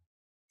that?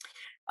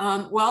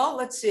 Well,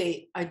 let's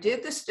see. I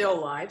did the still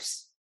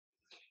lifes,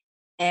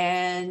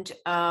 and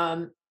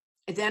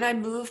then I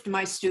moved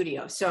my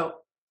studio. So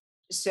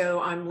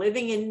I'm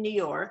living in New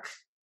York,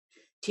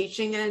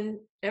 teaching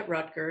at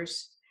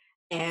Rutgers,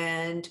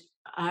 and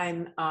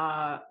I'm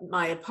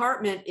my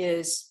apartment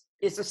is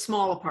a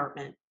small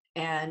apartment,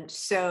 and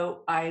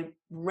so I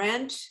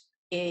rent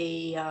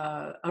a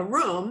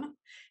room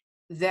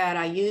that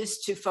I use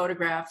to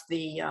photograph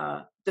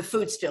the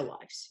food still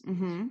lifes.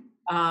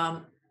 Mm-hmm.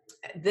 Um,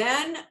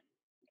 then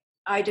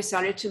I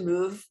decided to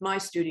move my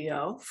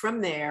studio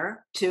from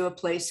there to a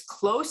place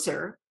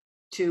closer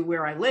to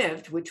where I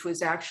lived, which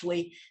was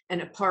actually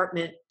an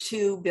apartment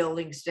 2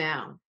 buildings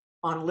down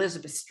on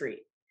Elizabeth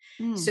Street.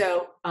 Mm.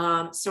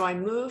 So I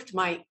moved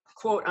my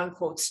quote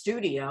unquote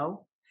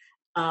studio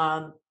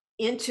um,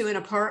 into an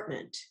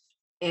apartment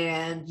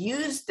and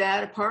used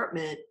that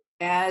apartment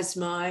as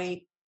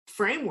my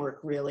framework,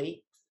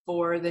 really,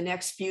 for the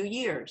next few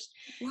years.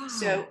 Wow.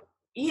 So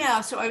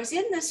yeah, so I was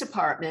in this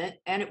apartment,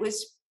 and it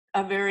was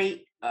a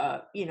very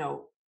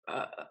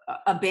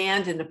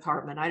abandoned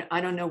apartment. I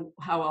don't know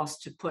how else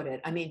to put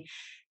it. I mean,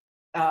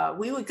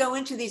 we would go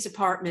into these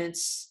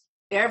apartments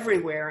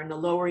everywhere in the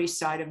Lower East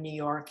Side of New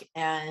York,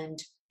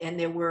 and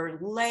there were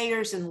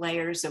layers and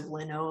layers of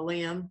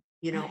linoleum,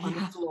 on the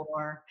Yeah.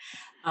 floor,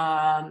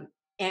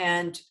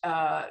 and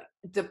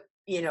the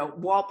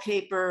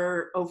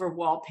wallpaper over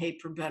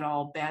wallpaper, but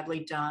all badly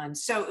done.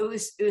 So it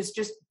was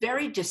just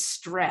very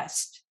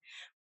distressed,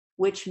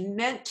 which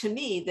meant to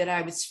me that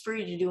I was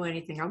free to do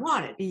anything I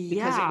wanted,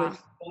 because it was,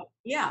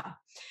 Yeah. yeah.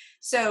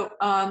 So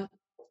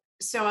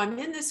I'm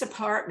in this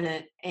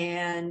apartment,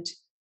 and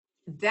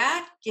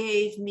that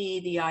gave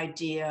me the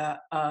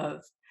idea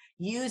of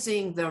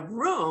using the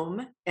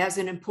room as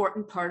an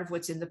important part of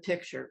what's in the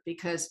picture,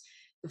 because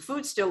the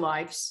food still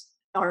lifes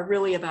are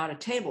really about a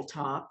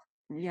tabletop,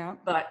 Yeah.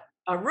 but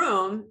a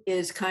room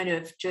is kind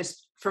of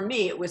just, for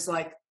me, it was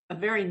like a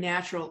very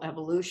natural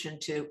evolution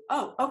to,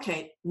 oh,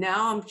 okay,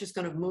 now I'm just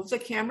going to move the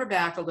camera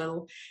back a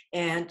little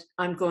and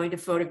I'm going to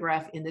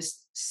photograph in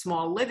this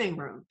small living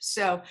room.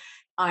 So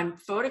I'm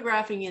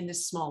photographing in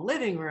this small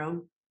living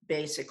room,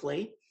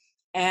 basically,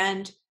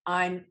 and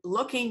I'm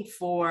looking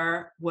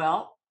for,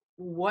 well,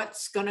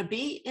 what's going to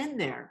be in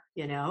there,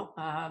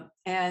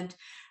 and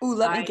Ooh,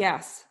 let me I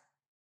guess.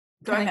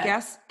 go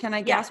ahead. Can I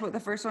Yeah, guess what the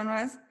first one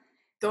was?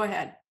 go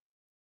ahead.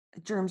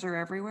 Germs are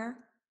everywhere.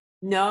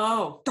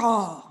 No.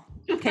 Oh,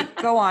 okay,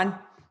 go on.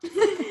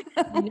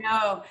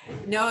 No,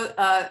 no.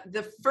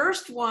 The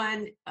first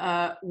one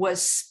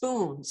was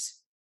spoons.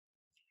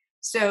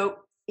 So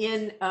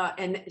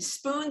and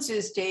spoons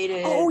is Oh,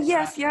 dated,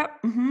 yes, yep.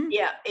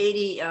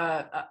 80.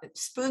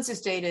 Spoons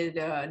is dated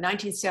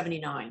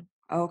 1979.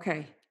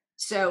 Okay.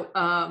 So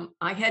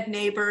I had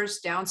neighbors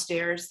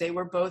downstairs. They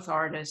were both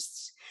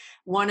artists.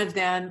 One of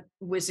them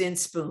was in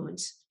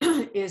Spoons,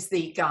 is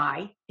the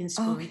guy in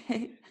Spoons.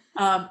 Okay.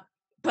 Um,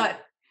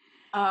 but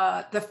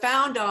the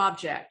found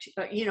object,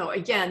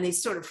 again,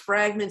 these sort of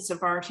fragments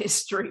of art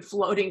history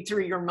floating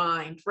through your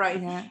mind,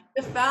 right? Yeah.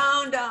 The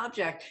found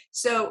object.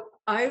 So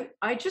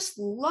I just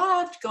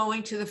loved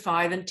going to the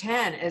 5 and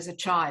 10 as a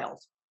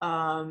child.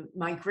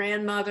 My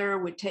grandmother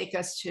would take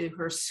us to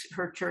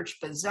her church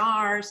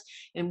bazaars,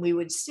 and we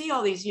would see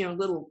all these,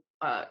 little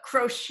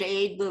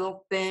crocheted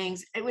little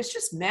things. It was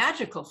just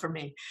magical for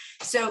me.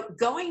 So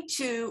going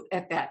to,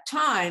 at that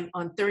time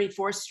on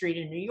 34th Street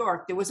in New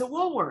York, there was a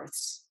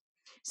Woolworths.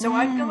 So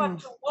I'd go up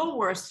to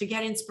Woolworths to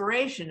get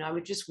inspiration. I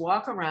would just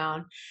walk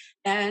around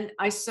and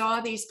I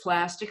saw these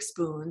plastic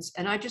spoons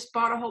and I just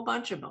bought a whole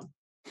bunch of them.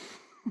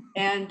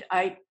 And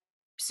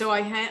so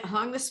I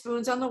hung the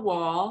spoons on the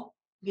wall,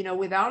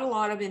 without a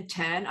lot of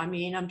intent. I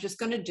mean, I'm just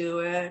going to do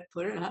it,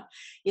 put it up,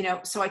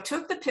 so I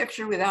took the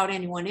picture without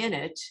anyone in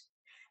it.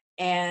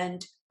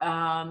 And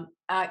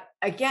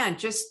again,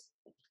 just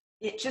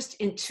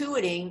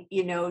intuiting,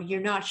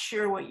 you're not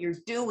sure what you're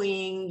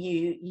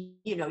doing.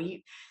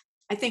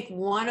 I think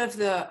one of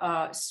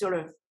the sort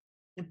of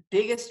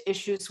biggest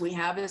issues we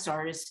have as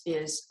artists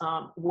is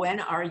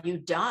when are you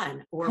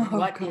done, or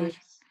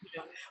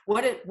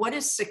what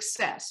is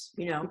success?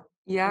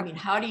 Yeah. I mean,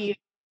 how do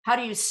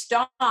you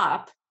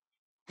stop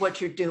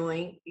what you're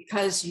doing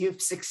because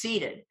you've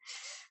succeeded?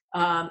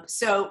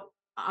 So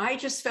I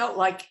just felt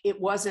like it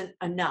wasn't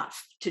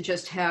enough to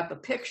just have a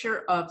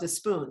picture of the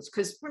spoons,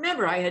 because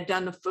remember, I had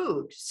done the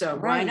food, so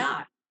why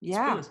not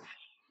Yeah. spoons?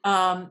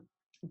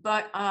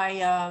 But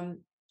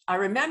I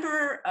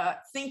remember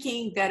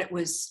thinking that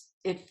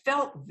it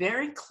felt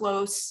very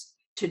close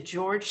to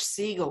George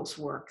Siegel's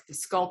work, the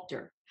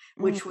sculptor,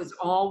 which was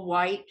all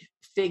white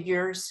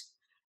figures,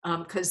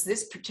 because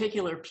this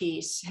particular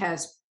piece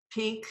has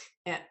pink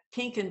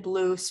and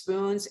blue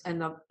spoons,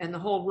 and the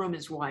whole room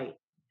is white.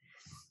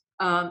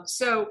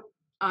 So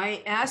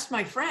I asked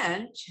my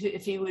friend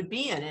if he would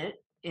be in it,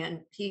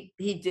 and he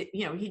did.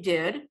 He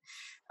did.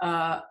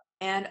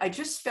 And I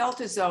just felt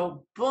as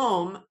though,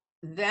 boom,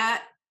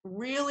 that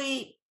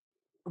really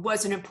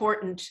was an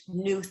important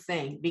new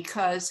thing,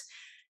 because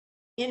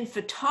in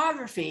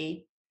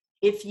photography,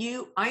 if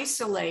you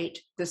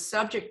isolate the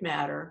subject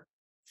matter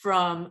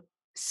from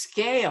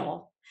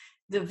scale,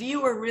 the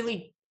viewer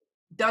really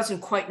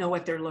doesn't quite know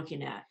what they're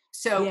looking at.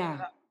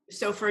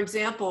 So for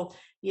example,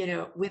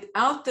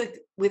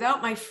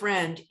 without my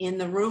friend in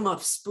the room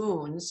of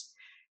spoons,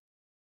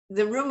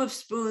 the room of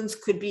spoons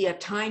could be a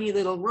tiny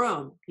little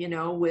room,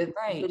 with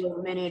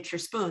little miniature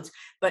spoons.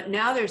 But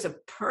now there's a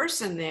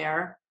person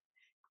there,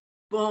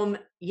 boom,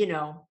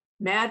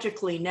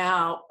 magically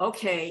now,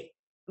 okay,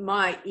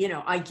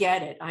 I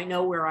get it. I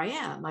know where I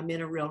am. I'm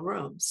in a real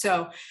room.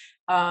 So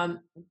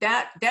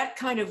that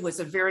kind of was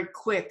a very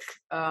quick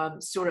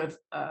sort of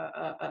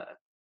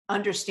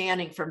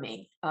understanding for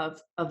me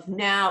of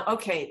now,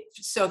 okay,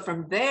 so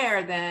from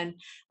there, then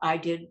I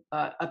did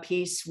a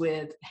piece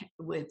with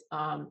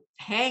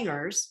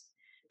hangers,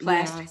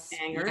 plastic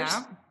hangers.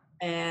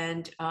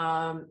 And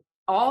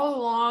all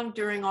along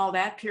during all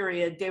that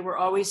period, they were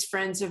always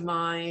friends of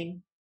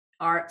mine,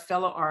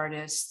 fellow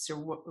artists or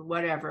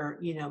whatever,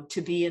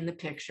 to be in the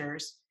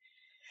pictures.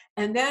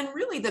 And then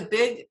really the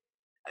big,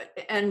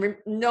 and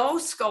no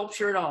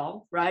sculpture at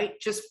all, right?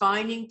 Just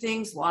finding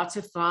things, lots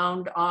of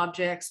found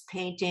objects,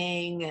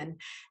 painting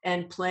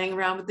and playing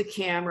around with the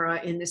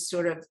camera in this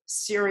sort of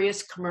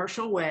serious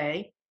commercial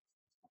way.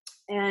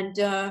 And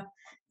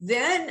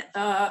then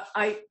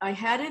I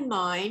had in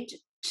mind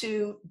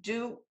to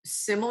do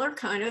similar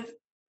kind of,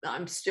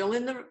 I'm still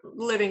in the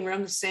living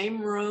room, the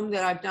same room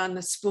that I've done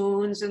the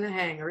spoons and the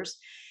hangers.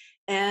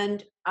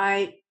 And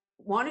I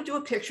want to do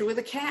a picture with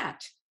a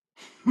cat.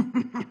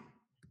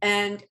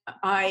 And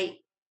I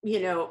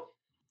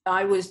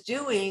was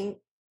doing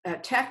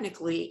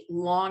technically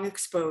long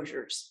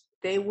exposures.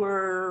 They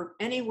were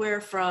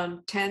anywhere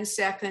from 10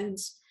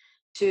 seconds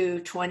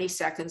to 20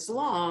 seconds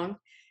long.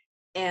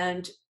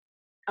 And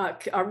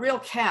a real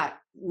cat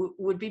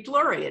would be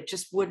blurry. It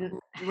just wouldn't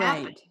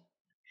happen.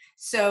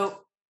 So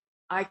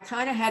I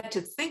kind of had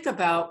to think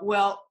about,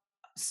 well,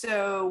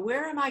 so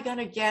where am I going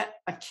to get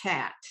a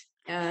cat?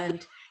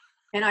 And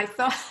And I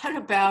thought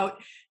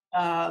about,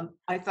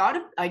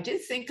 I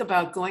did think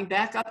about going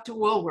back up to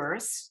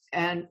Woolworths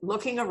and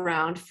looking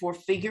around for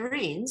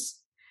figurines,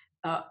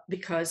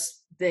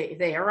 because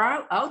they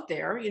are out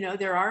there.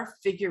 There are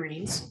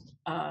figurines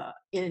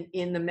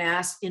in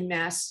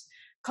mass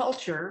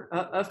culture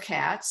of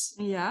cats.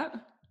 Yeah.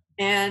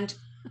 And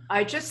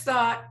I just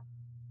thought,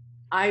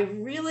 I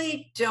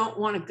really don't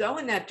want to go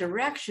in that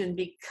direction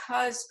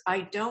because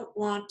I don't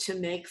want to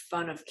make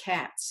fun of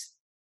cats.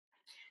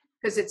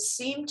 Because it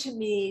seemed to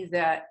me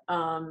that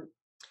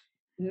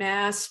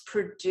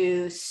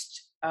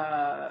mass-produced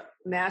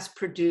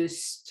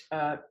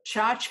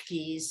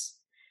tchotchkes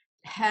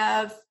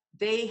have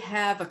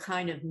a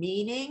kind of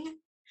meaning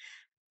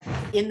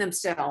in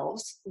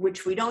themselves,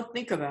 which we don't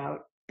think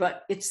about,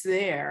 but it's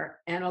there.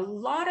 And a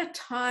lot of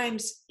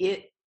times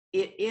it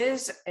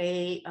is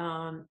a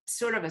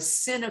sort of a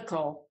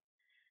cynical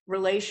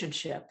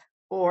relationship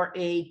or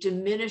a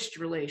diminished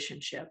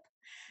relationship.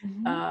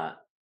 Mm-hmm.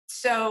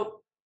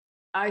 So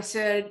I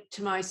said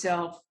to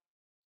myself,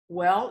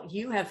 well,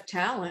 you have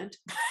talent.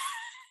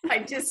 I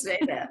just say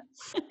that.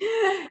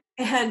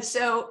 And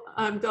so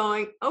I'm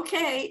going,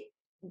 okay,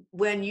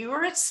 when you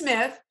were at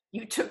Smith,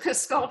 you took a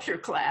sculpture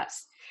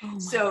class. Oh my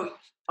So gosh.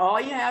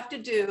 all you have to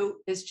do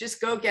is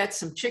just go get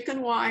some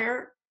chicken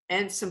wire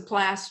and some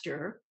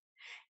plaster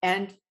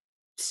and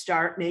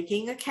start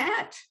making a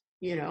cat.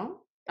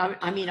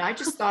 I mean, I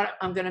just thought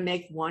I'm going to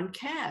make one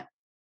cat.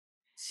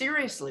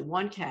 Seriously,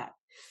 one cat.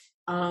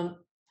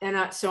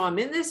 So I'm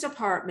in this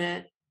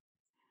apartment.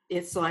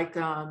 It's like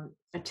a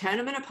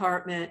tenement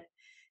apartment.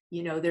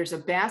 There's a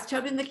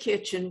bathtub in the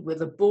kitchen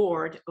with a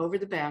board over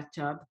the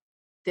bathtub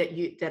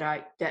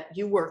that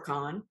you work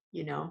on.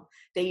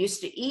 They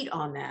used to eat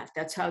on that.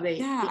 That's how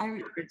they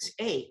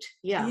ate.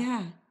 Yeah.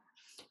 Yeah.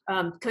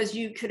 Because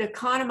you could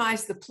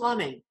economize the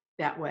plumbing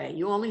that way.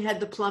 You only had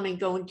the plumbing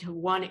going to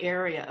one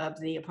area of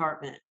the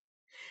apartment.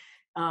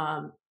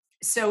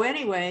 So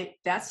anyway,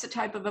 that's the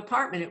type of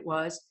apartment it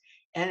was.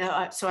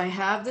 And so I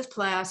have this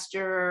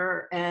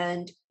plaster,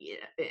 and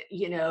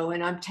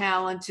and I'm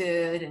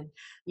talented, and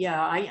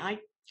I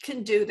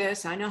can do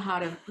this. I know how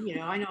to,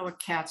 I know what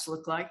cats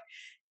look like.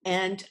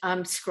 And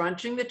I'm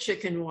scrunching the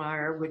chicken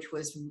wire, which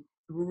was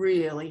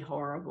really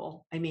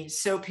horrible. I mean,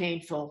 so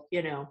painful,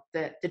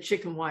 the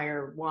chicken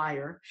wire.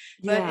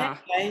 But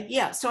anyway,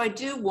 yeah. So I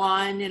do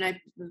one, and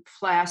I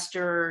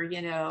plaster,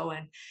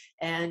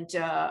 and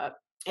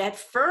at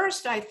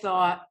first I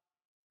thought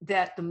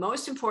that the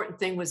most important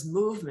thing was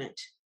movement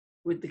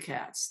with the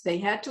cats. They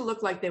had to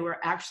look like they were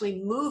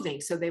actually moving,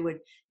 so they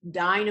would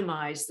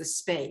dynamize the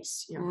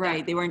space.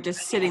 Right. They weren't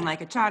just sitting like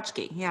a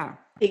tchotchke. Yeah.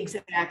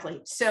 Exactly.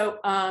 So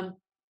I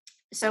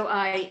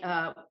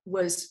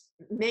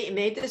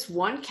made this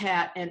one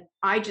cat, and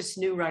I just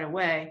knew right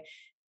away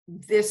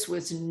this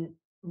was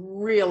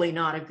really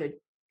not a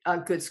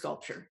good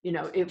sculpture.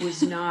 It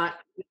was not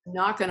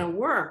going to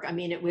work. I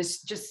mean, it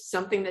was just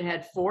something that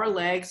had 4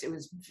 legs. It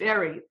was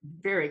very,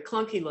 very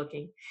clunky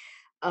looking.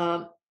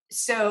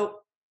 So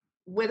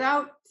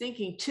without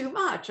thinking too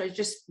much, I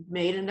just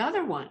made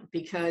another one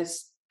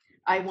because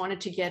I wanted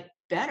to get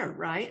better,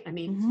 right? I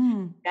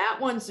mean, that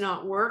one's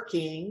not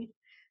working.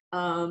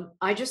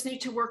 I just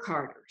need to work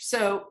harder.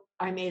 So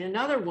I made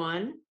another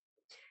one,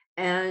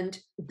 and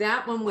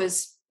that one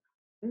was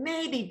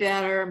maybe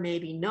better,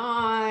 maybe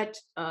not.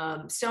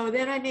 So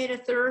then I made a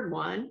third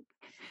one,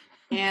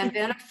 and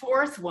then a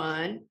fourth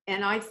one.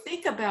 And I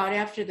think about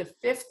after the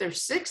 5th or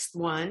 6th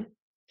one,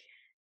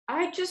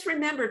 I just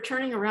remember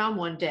turning around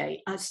one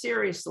day,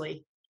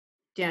 seriously,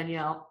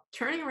 Danielle,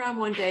 turning around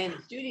one day in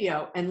the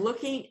studio and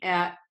looking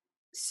at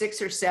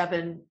 6 or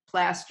 7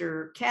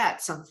 plaster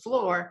cats on the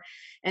floor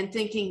and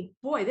thinking,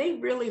 boy, they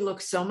really look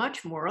so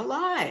much more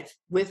alive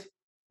with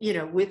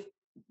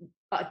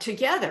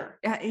together.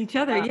 Each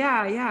other.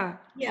 Yeah.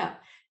 Yeah.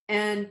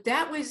 And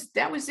that was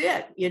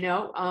it,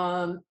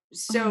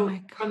 so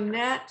from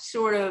that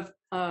sort of,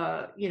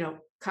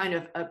 kind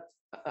of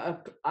a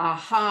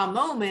aha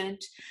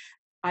moment,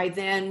 I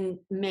then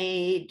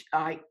made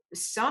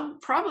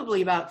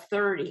probably about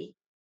 30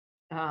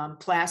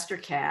 plaster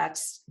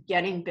cats,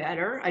 getting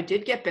better. I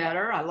did get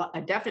better.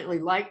 I definitely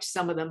liked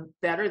some of them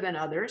better than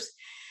others.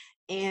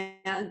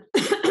 And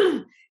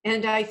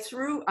and I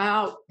threw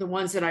out the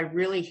ones that I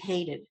really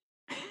hated.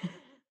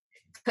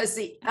 Because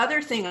the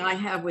other thing I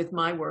have with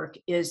my work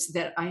is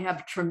that I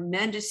have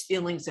tremendous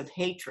feelings of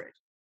hatred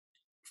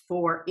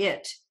for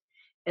it,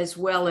 as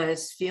well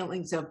as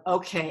feelings of,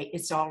 okay,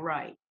 it's all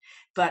right.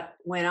 But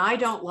when I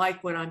don't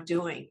like what I'm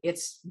doing,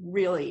 it's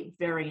really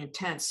very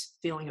intense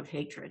feeling of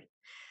hatred.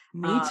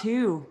 Me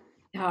too.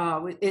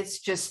 It's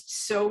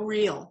just so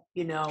real,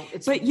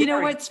 But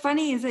what's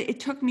funny is that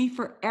it took me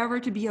forever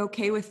to be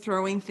okay with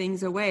throwing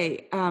things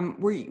away.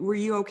 Were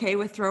you okay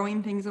with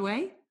throwing things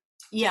away?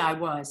 Yeah, I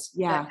was.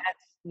 Yeah.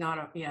 That's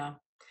not yeah.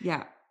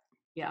 Yeah.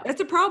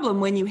 That's a problem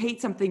when you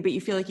hate something, but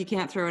you feel like you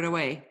can't throw it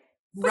away.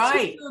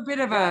 Right. A bit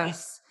of a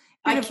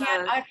I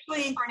can't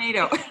actually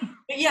tornado.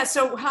 Yeah,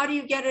 so how do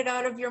you get it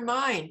out of your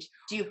mind?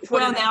 Do you put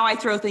Well, it in? now I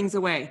throw things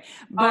away.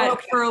 Oh, But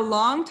okay. for a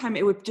long time,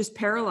 it would just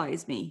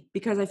paralyze me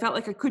because I felt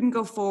like I couldn't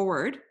go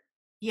forward.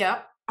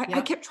 Yep, I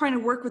yep, kept trying to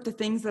work with the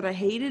things that I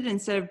hated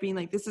instead of being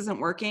like, this isn't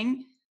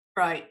working.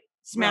 right, right.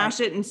 Smash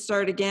it and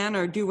start again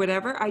or do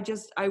whatever.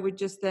 I would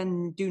just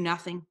then do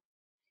nothing and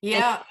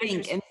Yeah, think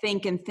interesting. and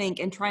think and think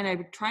and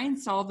try and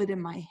solve it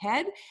in my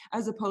head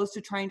as opposed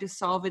to trying to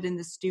solve it in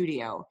the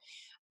studio.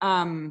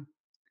 Um,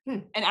 Hmm.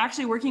 and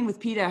actually working with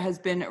PETA has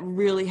been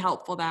really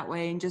helpful that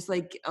way, and just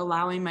like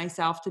allowing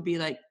myself to be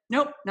like,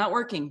 nope, not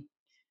working.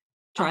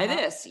 Try Uh-huh.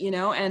 this,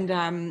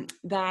 and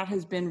that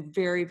has been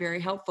very,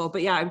 very helpful.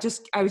 But yeah,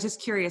 I was just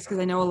curious because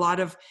I know a lot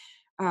of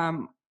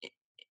um,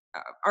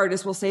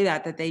 artists will say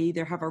that they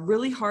either have a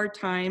really hard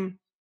time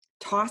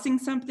tossing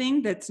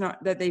something that's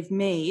not that they've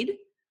made,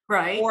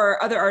 Right,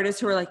 or other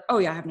artists who are like, oh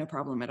yeah, I have no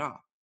problem at all.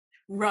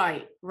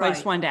 right, So I just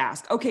right. wanted to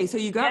ask, okay, so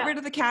you got Yeah, rid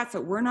of the cats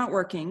that were not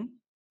working.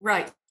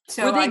 right. Were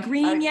So they I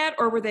green yet,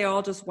 or were they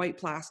all just white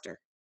plaster?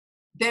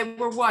 they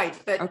were white,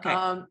 Okay.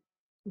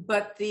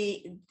 but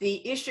the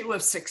issue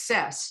of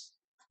success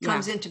Yeah.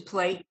 comes into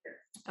play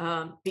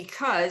here,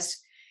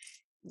 because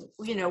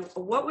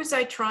what was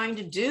I trying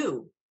to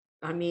do?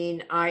 I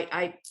mean,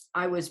 I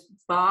was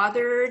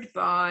bothered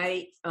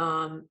by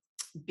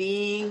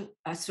being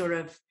a sort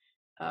of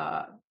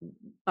uh,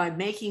 by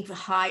making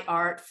high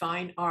art,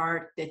 fine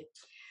art that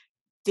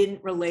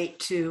didn't relate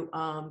to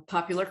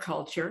popular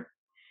culture.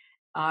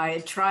 I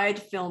had tried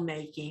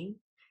filmmaking,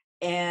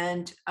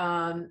 and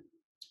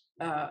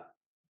uh,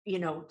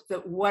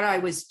 what I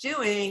was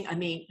doing, I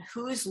mean,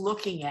 who's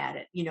looking at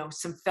it?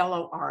 Some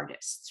fellow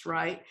artists,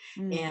 right?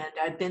 Mm. And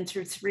I've been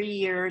through 3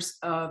 years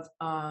of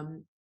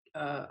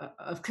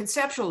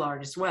conceptual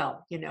art as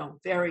well.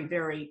 Very,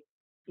 very,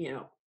 you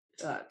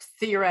know,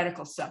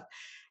 theoretical stuff.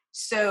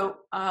 So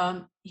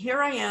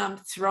here I am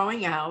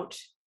throwing out,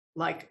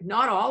 like,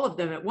 not all of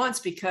them at once,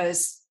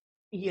 because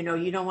you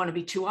don't want to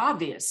be too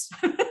obvious.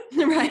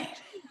 Right.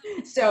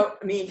 So,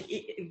 I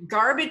mean,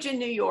 garbage in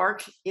New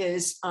York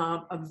is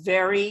a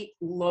very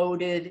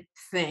loaded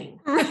thing.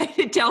 Right.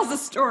 It tells a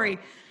story.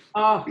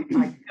 Oh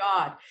my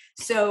God.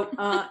 So,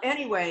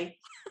 anyway,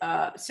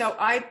 so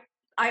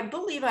I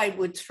believe I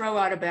would throw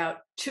out about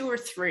two or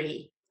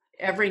three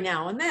every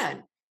now and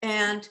then.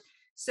 And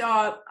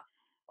so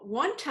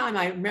one time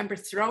I remember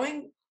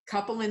throwing a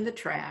couple in the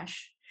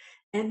trash.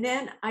 And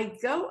then I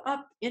go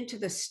up into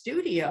the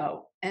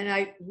studio and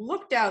I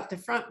looked out the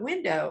front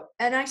window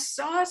and I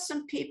saw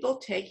some people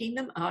taking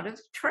them out of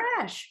the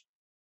trash.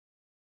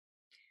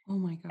 Oh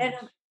my And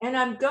gosh.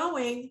 I'm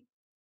going,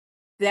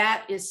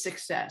 that is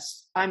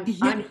success. Yeah.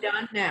 I'm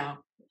done now.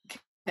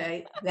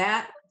 Okay.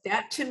 That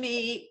to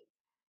me,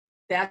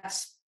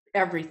 that's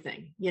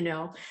everything,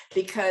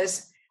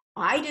 because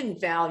I didn't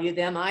value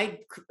them.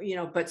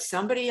 But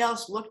somebody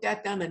else looked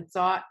at them and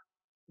thought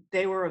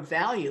they were of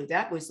value.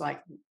 That was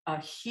like a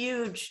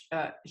huge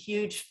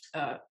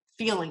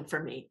feeling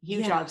for me,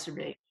 huge Yeah.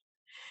 observation.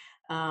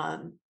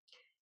 Um,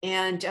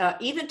 and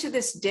even to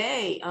this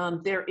day,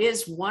 there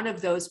is one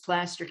of those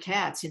plaster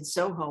cats in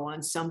Soho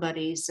on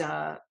somebody's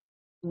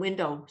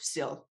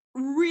windowsill.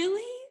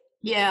 Really?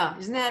 Yeah,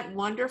 isn't that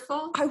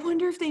wonderful? I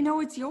wonder if they know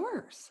it's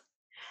yours.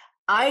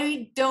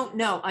 I don't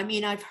know. I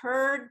mean, I've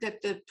heard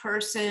that the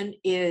person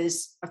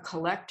is a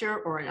collector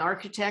or an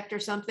architect or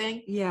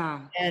something,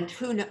 Yeah. and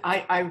who know,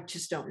 I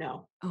just don't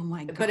know. Oh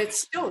my But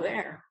it's gosh. still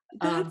there.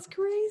 That's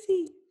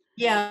crazy.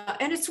 Yeah,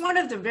 and it's one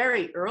of the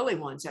very early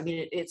ones. I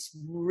mean, it's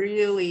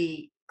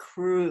really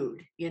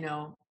crude,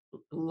 a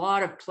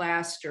lot of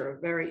plaster,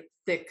 very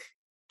thick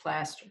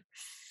plaster.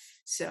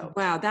 So,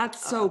 Wow,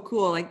 that's uh, so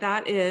cool. Like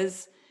that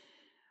is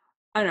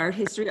an art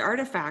history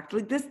artifact.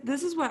 Like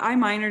this is what I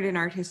minored in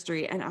art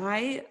history, and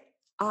I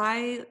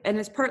and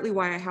it's partly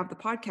why I have the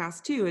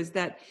podcast too, is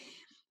that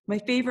my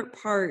favorite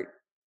part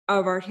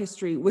of art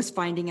history was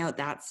finding out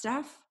that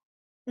stuff.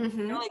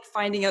 mhm, Like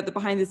finding out the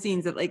behind the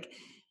scenes that, like,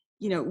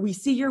 we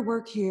see your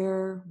work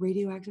here,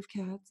 Radioactive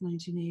Cats,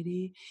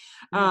 1980.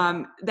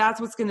 mm, That's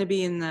what's going to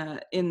be in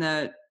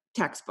the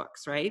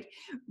textbooks, right?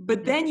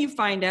 But mhm, then you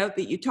find out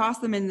that you toss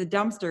them in the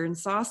dumpster and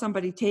saw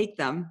somebody take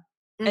them,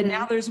 and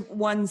now mhm. there's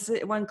one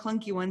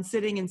clunky one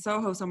sitting in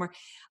Soho somewhere.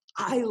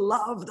 I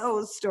love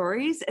those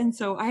stories, and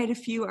so I had a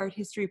few art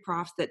history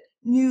profs that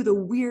knew the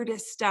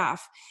weirdest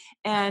stuff,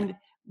 and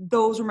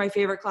those were my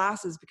favorite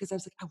classes because I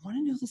was like, I want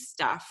to know the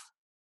stuff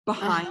Uh-huh.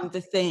 behind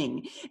the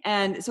thing.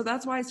 And so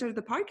that's why I started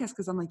the podcast,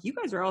 because I'm like, you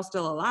guys are all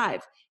still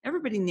alive.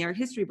 Everybody in the art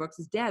history books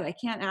is dead. I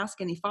can't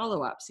ask any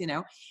follow-ups.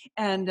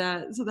 And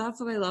so that's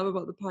what I love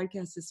about the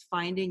podcast, is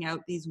finding out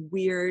these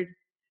weird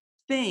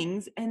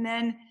things. And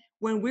then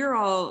when we're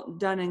all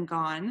done and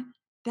gone,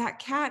 that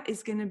cat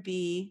is going to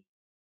be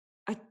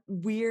a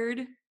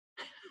weird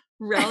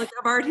relic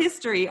of art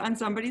history on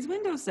somebody's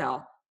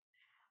windowsill.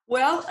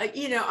 Well,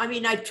 I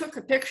mean, I took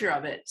a picture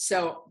of it,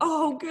 so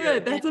Oh, good.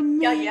 good. And That's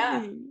yeah, yeah,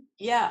 amazing.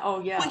 yeah. Oh,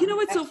 Well, yeah.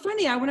 what's so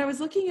funny? When I was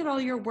looking at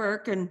all your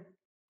work and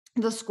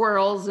the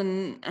squirrels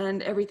and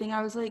everything,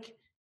 I was like,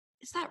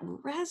 is that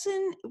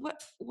resin?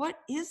 What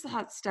is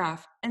that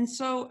stuff? And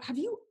so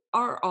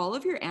are all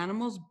of your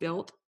animals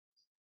built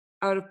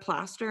out of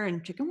plaster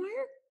and chicken wire?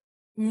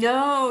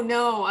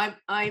 No, I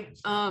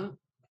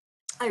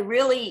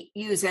really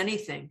use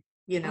anything,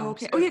 Oh,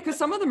 okay. Oh, so yeah, because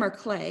some of them are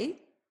clay.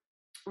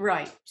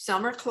 right.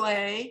 Some are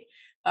clay,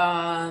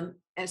 and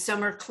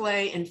some are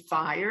clay and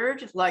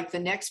fired. Like the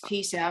next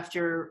piece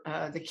after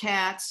the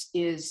cats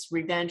is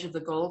Revenge of the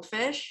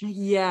Goldfish.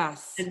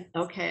 Yes. And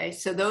okay,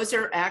 so those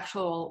are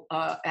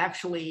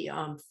actually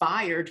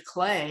fired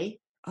clay.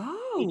 Each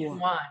Oh,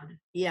 one,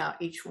 yeah,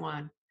 each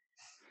one.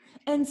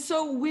 and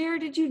so where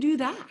did you do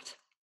that?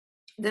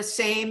 The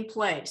same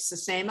place, the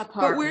same But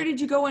where apartment.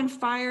 did you go and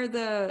fire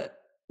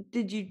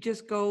did you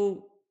just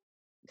go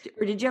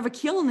or did you have a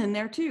kiln in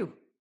there too?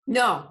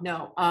 No.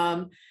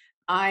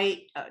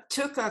 I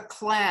took a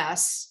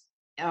class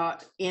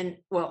in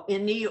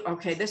New York.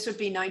 Okay, this would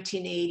be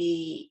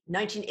 1980,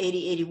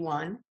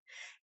 81.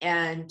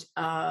 And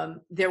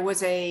there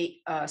was a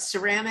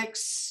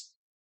ceramics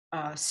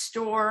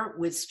store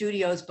with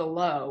studios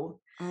below,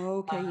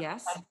 Okay,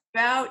 yes.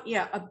 about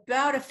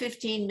a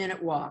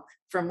 15-minute walk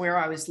from where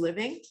I was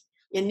living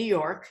in New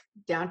York,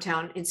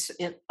 downtown,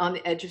 on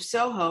the edge of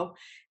Soho.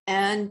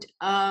 And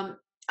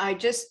I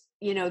just,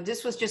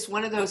 this was just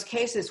one of those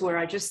cases where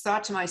I just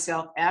thought to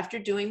myself, after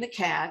doing the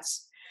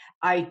cats,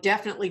 I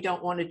definitely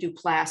don't want to do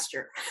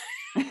plaster.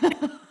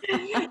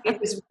 It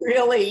was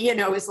really,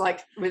 it was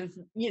like with,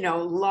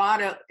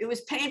 it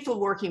was painful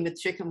working with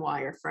chicken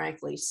wire,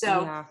 frankly.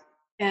 So, Yeah.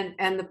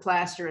 and the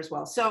plaster as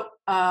well. So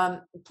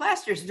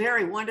plaster is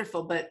very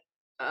wonderful, but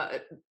uh,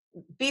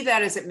 be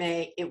that as it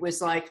may, it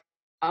was like,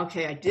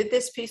 okay, I did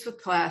this piece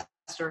with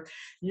plaster.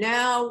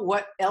 Now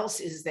what else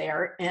is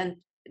there? And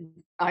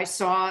I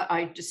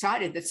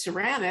decided that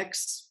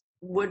ceramics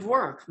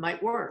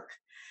might work.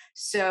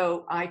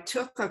 So I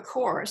took a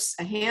course,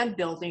 a hand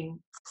building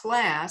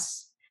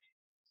class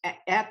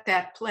at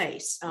that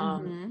place,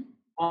 Mhm.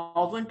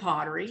 Baldwin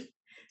Pottery,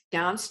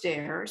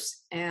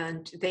 downstairs,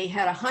 and they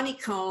had a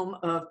honeycomb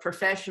of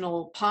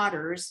professional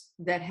potters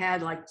that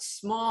had like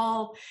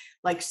small,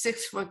 like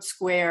 6-foot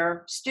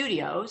square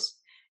studios.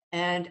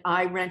 And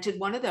I rented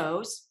one of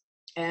those,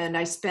 and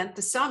I spent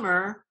the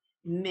summer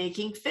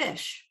making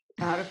fish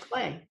out of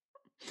clay.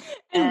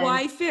 And And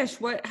why fish?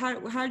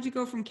 How did you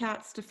go from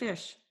cats to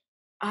fish?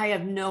 I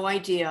have no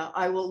idea.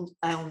 I'll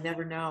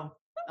never know.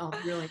 I'll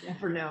really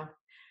never know.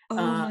 Oh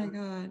Um, my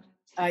god.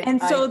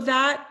 And I so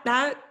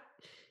that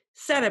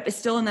setup is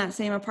still in that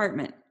same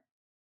apartment?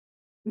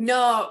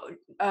 No,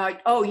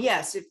 oh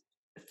yes.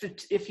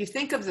 If you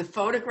think of the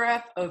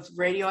photograph of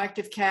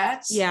radioactive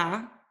cats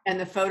Yeah. and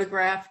the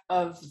photograph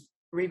of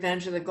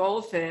Revenge of the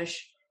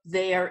Goldfish,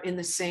 they are in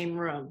the same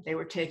room. They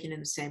were taken in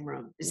the same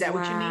room. Is that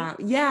what you mean? Wow.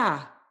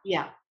 Yeah.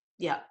 Yeah,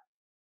 yeah.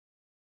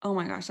 Oh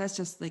my gosh, that's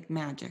just like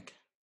magic.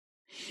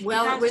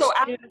 Well, Yeah, so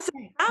as this is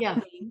yeah.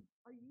 happening,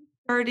 are you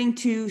starting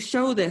to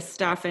show this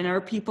stuff and are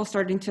people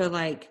starting to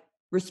like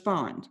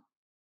respond?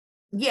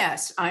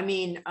 Yes, I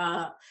mean,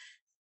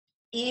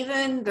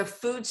 even the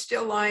food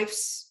still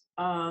lifes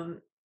w-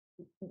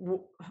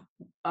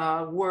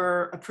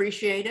 were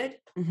appreciated,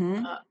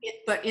 Mhm.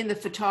 but in the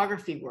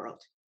photography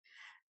world.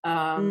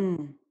 Um,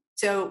 Mm.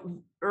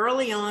 So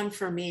early on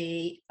for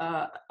me,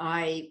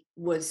 I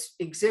was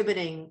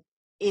exhibiting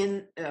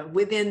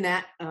within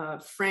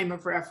that frame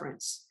of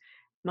reference.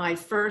 My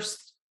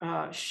first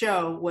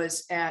show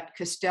was at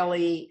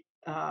Castelli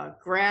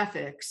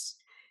Graphics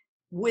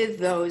with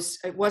those.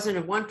 It wasn't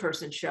a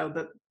one-person show,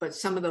 but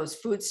some of those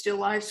food still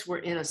lifes were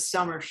in a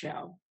summer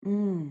show.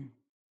 Mm.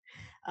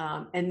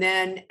 And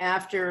then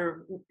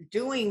after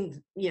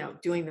doing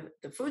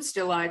the food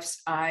still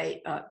lifes,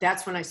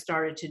 that's when I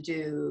started to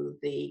do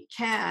the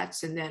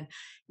cats, and then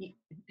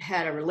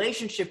had a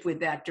relationship with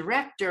that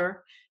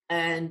director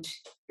and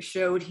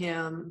showed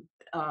him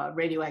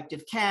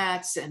radioactive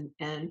cats,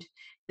 and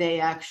they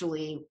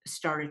actually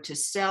started to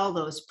sell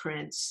those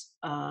prints,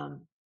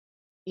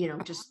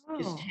 just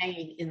Oh.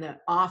 hanging in the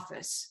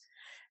office.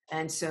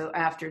 And so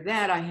after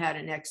that, I had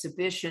an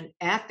exhibition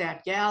at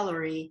that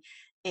gallery,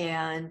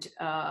 and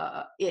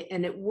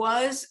it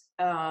was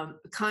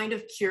kind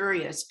of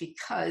curious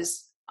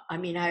because I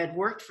mean I had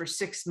worked for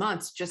 6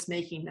 months just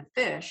making the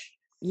fish.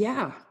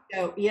 Yeah.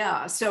 So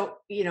yeah, so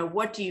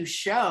what do you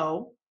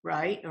show,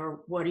 right?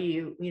 Or what do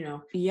you?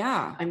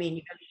 Yeah. I mean,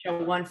 you going to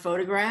show one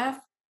photograph?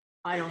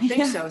 I don't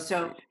think Yeah.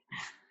 so.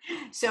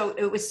 So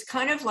it was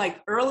kind of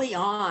like early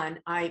on,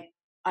 I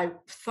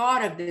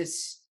thought of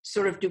this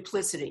sort of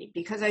duplicity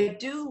because I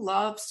do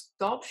love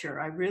sculpture.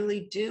 I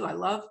really do. I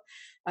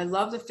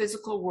love the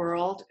physical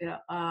world,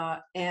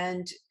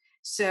 and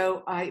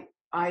so I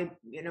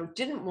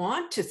didn't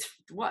want to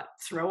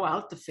throw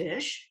out the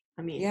fish.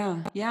 I mean,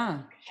 Yeah.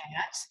 Yeah.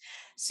 cats.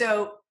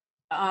 So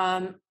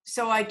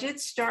I did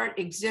start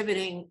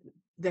exhibiting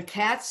the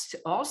cats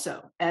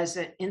also as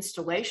an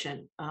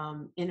installation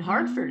in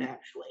Hartford, Mm.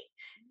 actually,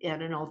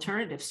 at an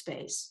alternative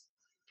space.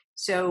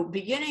 So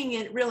beginning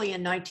in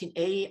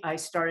 1980, I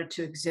started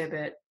to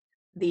exhibit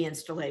the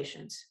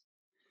installations.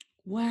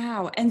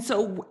 Wow.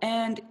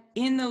 And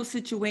in those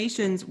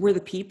situations, were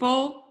the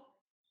people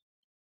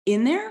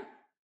in there?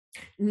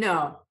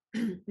 No,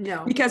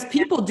 No. Because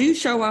people do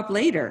show up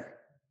later.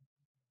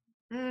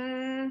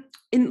 Mm,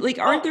 And like,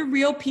 aren't well, there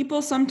real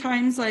people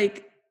sometimes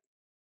like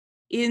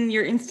in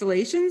your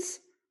installations?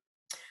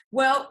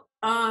 well,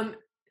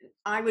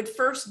 I would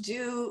first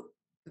do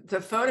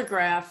the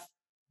photograph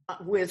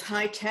with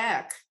high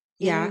tech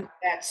Yeah. in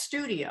that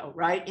studio,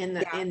 right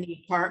Yeah. in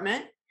the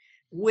apartment,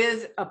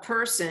 with a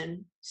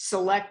person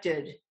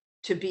selected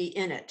to be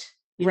in it,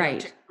 to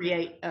Right.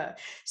 create.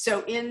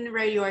 So in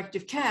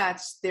Radioactive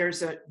Cats,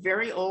 there's a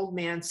very old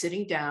man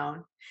sitting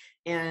down,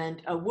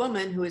 and a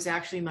woman who is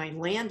actually my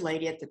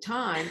landlady at the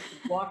time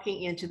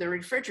walking into the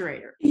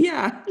refrigerator.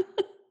 Yeah.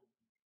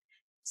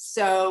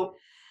 So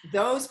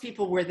those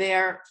people were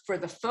there for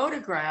the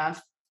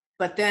photograph,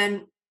 but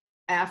then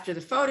after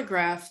the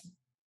photograph,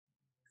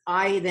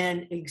 I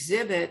then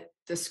exhibit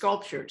the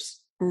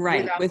sculptures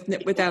Right. without the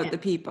people Without in. the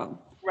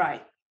people.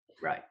 Right,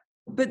 right.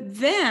 But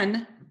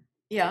then,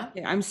 Yeah,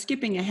 yeah, I'm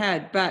skipping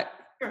ahead, but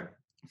sure.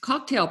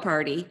 cocktail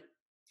party.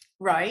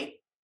 Right,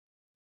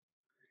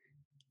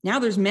 Now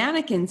there's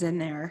mannequins in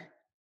there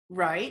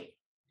right.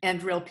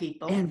 And real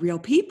people. and real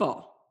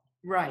people.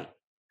 Right,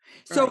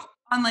 So right.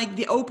 on like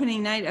the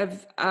opening night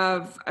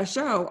of a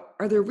show,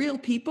 are there real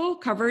people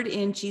covered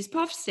in cheese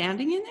puffs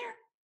standing in there?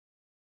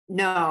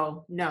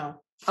 No,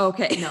 no,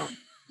 Okay. no.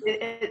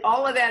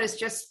 All of that is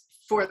just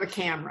for the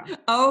camera.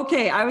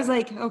 Okay. I was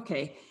like,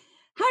 okay.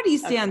 How do you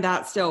Okay. stand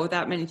that still with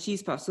that many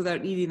cheese puffs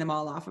without eating them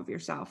all off of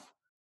yourself?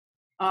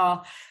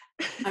 Uh,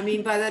 I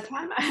mean, by the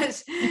time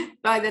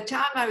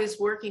I was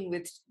working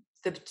with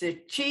the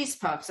cheese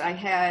puffs, I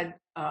had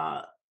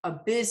a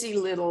busy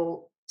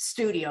little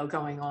studio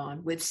going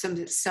on with some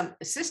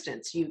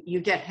assistants. You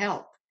get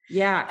help.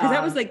 Yeah, because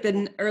that was Um, like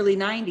the early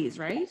 90s,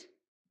 right?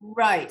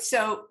 right.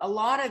 So a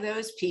lot of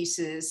those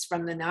pieces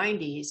from the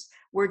 90s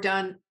were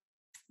done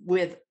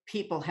with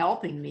people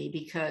helping me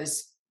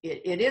because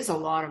it is a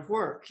lot of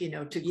work, to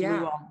glue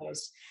Yeah. all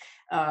those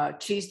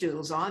cheese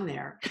doodles on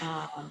there.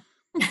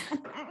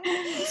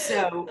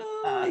 So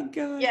Oh my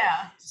God.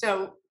 yeah,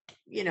 so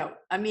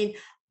I mean,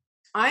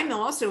 I'm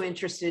also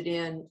interested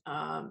in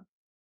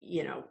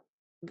you know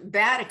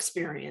that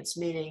experience,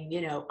 meaning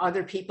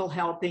other people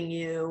helping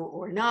you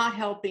or not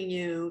helping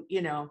you.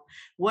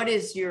 What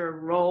is your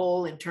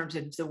role in terms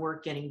of the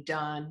work getting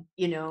done?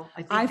 I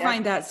I think that,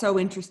 find that so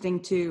interesting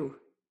too.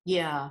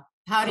 yeah.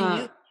 How do Uh,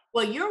 you,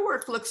 well, your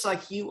work looks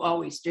like you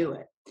always do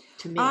it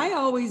to I me.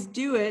 always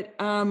do it.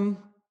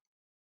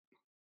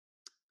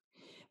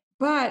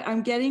 But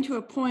I'm getting to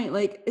a point,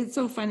 like, it's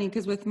so funny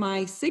because with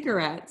my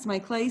cigarettes, my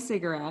clay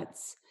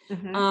cigarettes,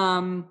 Hmm.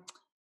 um,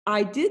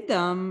 I did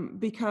them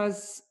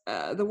because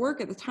the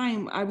work at the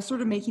time, I was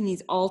sort of making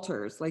these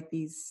altars, like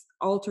these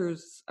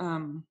altars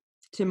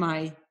to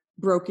my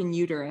broken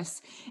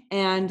uterus.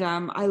 And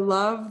I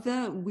love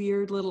the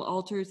weird little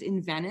altars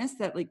in Venice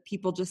that like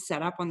people just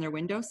set up on their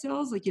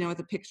windowsills, like, with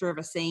a picture of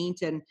a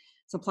saint and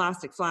some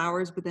plastic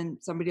flowers, but then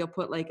somebody will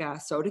put like a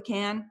soda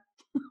can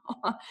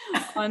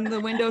on the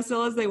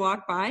windowsill as they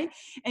walk by,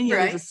 and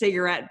there's a Right.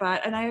 cigarette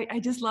butt, and I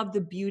just love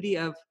the beauty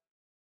of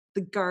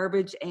the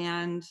garbage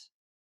and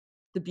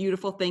the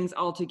beautiful things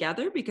all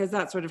together, because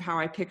that's sort of how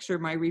I picture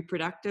my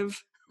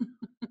reproductive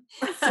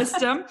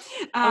system.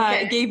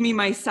 Okay. It gave me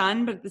my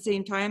son, but at the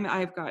same time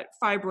I've got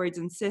fibroids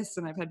and cysts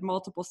and I've had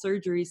multiple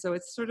surgeries, so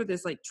it's sort of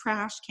this like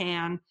trash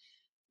can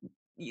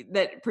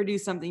that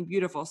produced something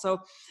beautiful. So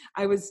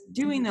I was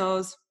doing Mhm.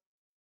 those.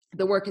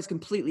 The work has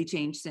completely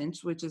changed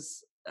since, which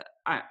is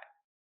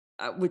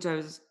which I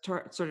was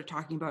sort of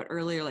talking about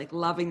earlier, like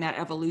loving that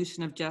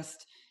evolution of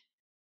just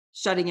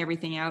shutting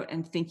everything out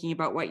and thinking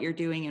about what you're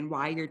doing and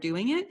why you're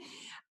doing it.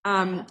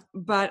 Uh-huh.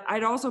 But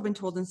I'd also been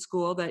told in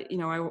school that,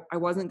 I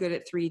wasn't good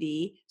at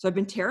 3D. So I've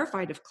been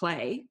terrified of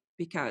clay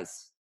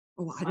because,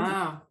 oh,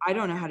 Wow. I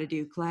don't know how to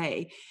do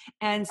clay.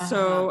 And Uh-huh.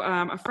 so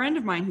a friend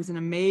of mine who's an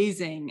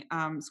amazing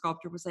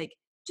sculptor was like,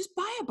 just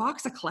buy a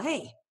box of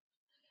clay.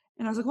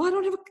 And I was like, well, I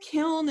don't have a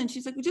kiln. And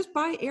she's like, well, just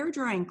buy air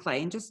drying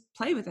clay and just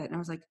play with it. And I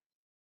was like,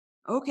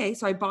 okay.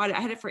 So I bought it. I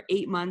had it for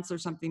 8 months or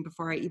something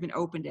before I even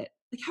opened it.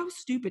 Like, how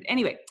stupid.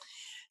 Anyway,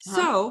 Uh-huh.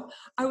 so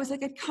I was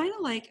like, I'd kind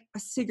of like a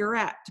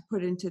cigarette to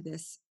put into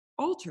this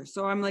altar.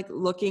 So I'm like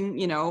looking,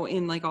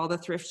 in like all the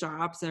thrift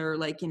shops or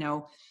like,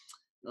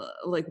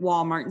 like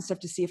Walmart and stuff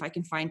to see if I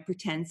can find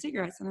pretend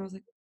cigarettes. And I was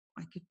like,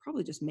 I could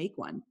probably just make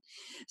one.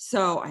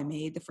 So I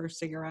made the first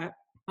cigarette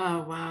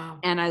Oh, wow.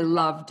 and I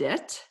loved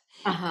it.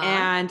 Uh-huh.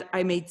 And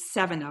I made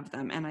 7 of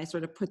them and I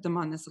sort of put them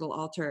on this little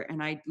altar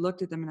and I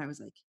looked at them and I was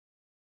like,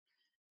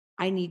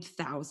 I need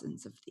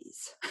thousands of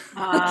these.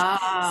 Like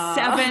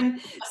Ah,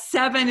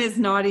 7 is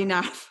not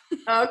enough.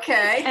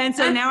 okay. And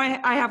so now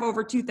I have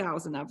over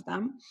 2,000 of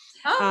them.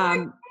 Oh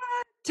Um,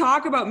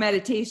 talk about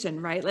meditation,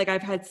 right? Like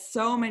I've had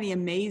so many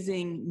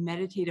amazing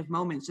meditative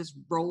moments just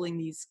rolling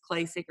these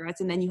clay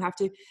cigarettes, and then you have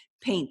to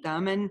paint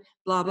them and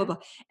blah, blah, my.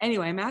 blah.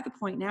 Anyway, I'm at the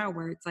point now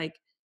where it's like,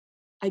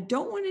 I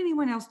don't want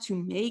anyone else to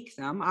make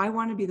them. I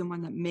want to be the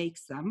one that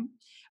makes them,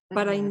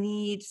 but I Mhm.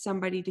 need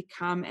somebody to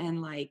come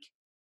and like,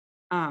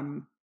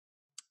 um,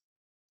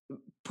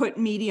 put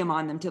medium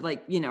on them to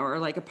like, or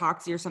like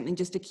epoxy or something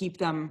just to keep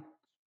them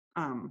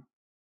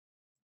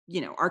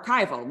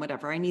archival and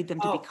whatever. I need them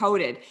to be Oh,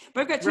 coated,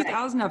 but I've got right,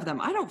 2,000 of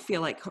them. I don't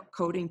feel like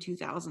coating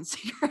 2,000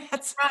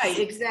 cigarettes. right,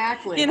 In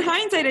exactly.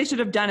 hindsight, I should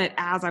have done it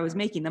as I was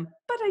making them,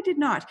 but I did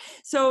not.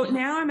 So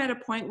now I'm at a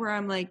point where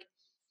I'm like,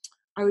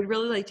 I would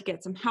really like to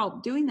get some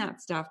help doing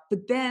that stuff.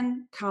 But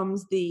then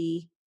comes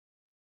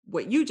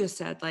what you just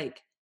said,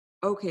 like,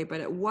 okay, but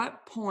at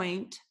what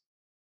point,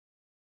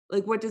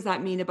 like, what does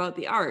that mean about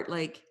the art?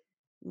 Like,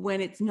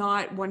 when it's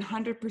not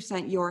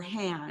 100% your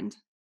hand,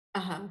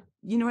 Uh-huh.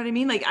 you know what I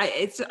mean? Like,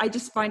 I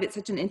just find it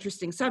such an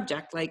interesting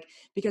subject, like,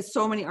 because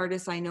so many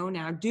artists I know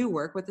now do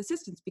work with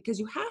assistants, because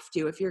you have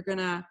to if you're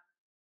gonna,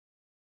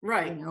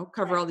 Right,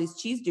 cover right. all these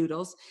cheese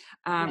doodles,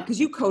 Yeah. because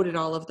you coated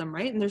all of them,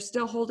 right? And they're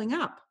still holding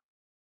up.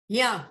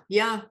 Yeah,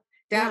 yeah.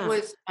 That Yeah.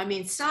 was, I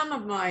mean, some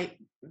of my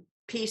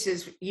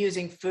pieces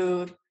using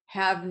food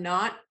have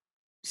not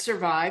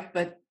survived,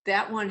 but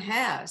that one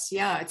has.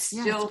 Yeah,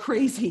 Yeah, it's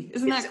crazy.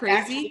 Isn't it's that crazy?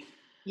 actually,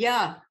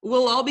 yeah.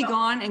 We'll all be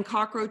gone and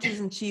cockroaches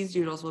and cheese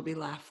doodles will be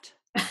left.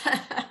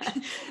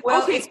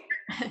 Well, Okay.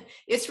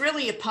 it's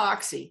really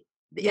epoxy.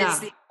 It's Yeah.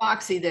 the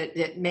epoxy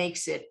that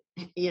makes it,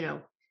 you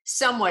know,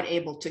 somewhat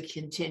able to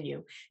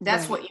continue.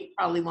 That's Right. what you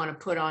probably want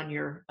to put on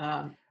your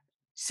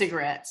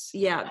cigarettes.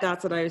 Yeah,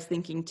 that's what I was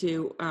thinking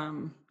too.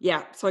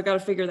 Yeah, so I got to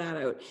figure that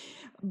out.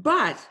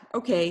 But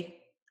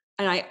okay,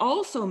 and I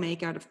also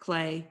make out of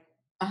clay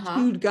Uh-huh.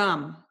 chewed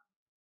gum.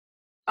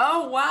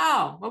 Oh,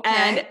 wow.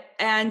 And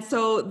Okay.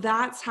 so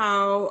that's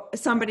how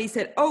somebody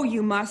said, "Oh,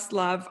 you must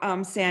love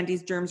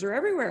Sandy's Germs Are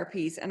Everywhere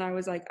piece." And I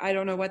was like, "I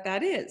don't know what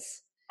that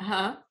is."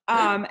 Uh-huh.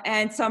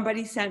 And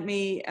somebody sent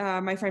me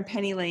my friend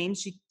Penny Lane.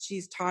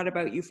 She's taught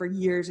about you for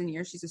years and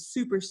years. She's a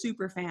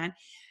super fan,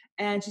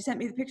 and she sent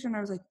me the picture, and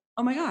I was like,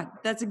 "Oh my god,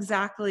 that's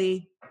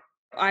exactly."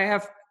 I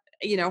have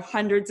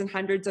hundreds and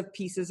hundreds of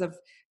pieces of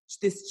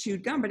this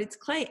chewed gum, but it's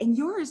clay, and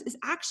yours is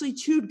actually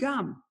chewed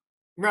gum.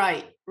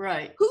 Right,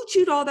 right. Who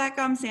chewed all that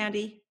gum,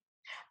 Sandy?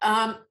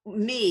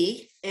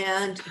 Me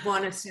and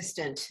one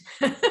assistant,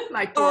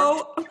 my poor,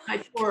 Oh,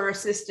 my poor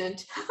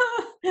assistant.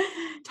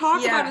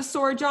 talk about Yeah. a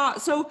sore jaw.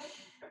 So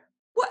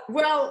what?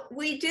 Well,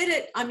 we did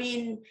it. I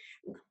mean,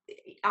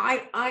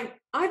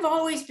 I've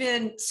always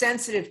been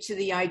sensitive to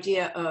the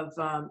idea of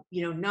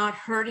not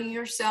hurting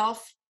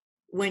yourself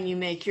when you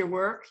make your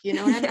work. You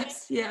know what I mean?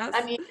 Yes, yes.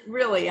 I mean,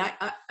 really,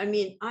 I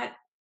mean,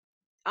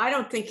 I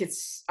don't think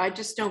I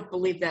just don't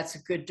believe that's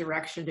a good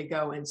direction to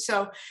go in.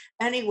 So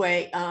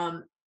anyway,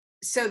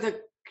 so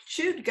the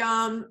chewed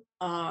gum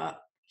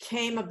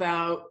came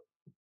about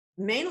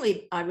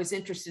mainly. I was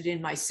interested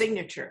in my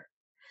signature,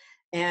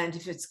 and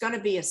if it's going to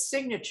be a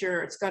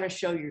signature, it's got to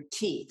show your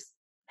teeth.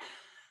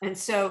 And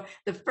so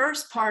the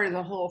first part of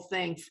the whole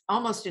thing,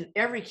 almost in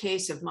every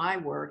case of my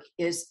work,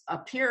 is a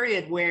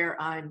period where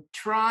I'm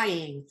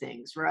trying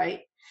things,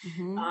 right?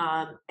 Hmm.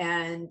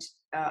 And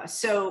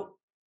so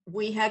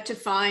I had to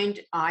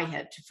find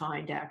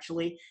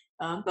actually,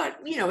 but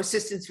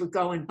assistants would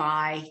go and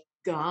buy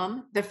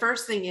gum. The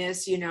first thing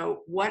is,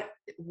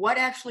 what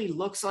actually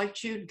looks like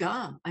chewed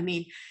gum. I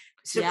mean,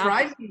 Yeah.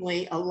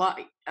 surprisingly, a lot.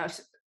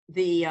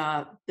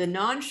 The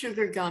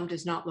non-sugar gum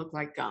does not look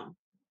like gum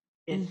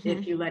if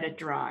Hmm. you let it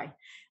dry,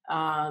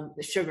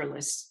 the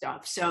sugarless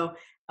stuff. So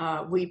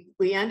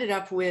we ended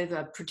up with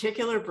a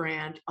particular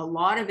brand. A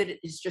lot of it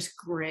is just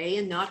gray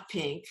and not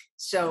pink.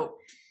 So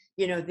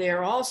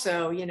they're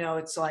also,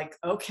 it's like,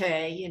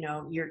 okay,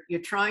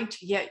 you're trying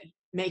to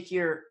make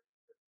your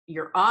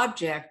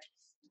object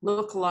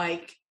look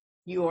like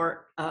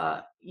your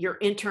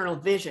internal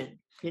vision.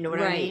 You know what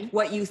I Right. mean?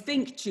 What you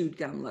think chewed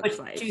gum looks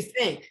What like. you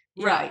think,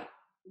 Yeah. right?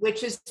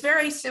 Which is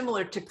very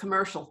similar to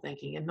commercial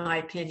thinking, in my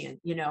opinion.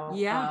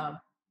 Yeah.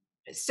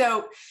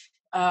 So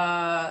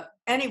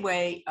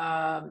anyway,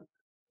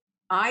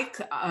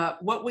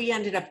 what we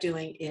ended up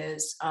doing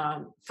is,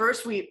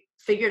 first we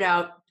figured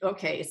out,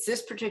 okay, it's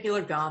this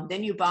particular gum.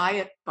 Then you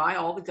buy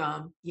all the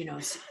gum,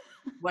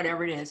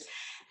 whatever it is.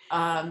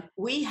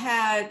 We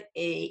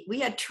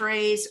had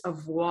trays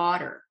of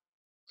water,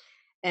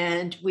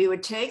 and we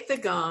would take the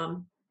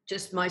gum,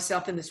 just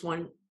myself and this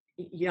one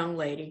young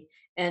lady,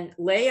 and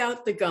lay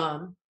out the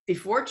gum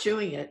before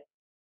chewing it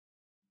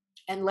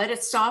and let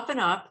it soften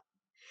up,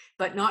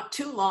 but not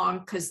too long,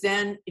 because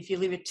then if you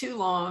leave it too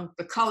long,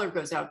 the color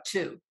goes out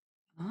too.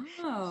 So,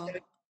 Oh,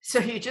 so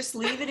you just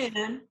leave it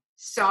in,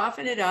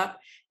 soften it up,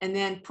 and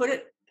then put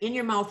it in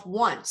your mouth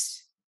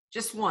once,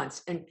 just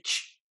once, and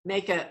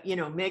make a a thing,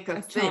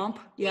 chomp.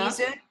 squeeze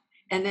Yeah. it,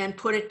 and then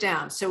put it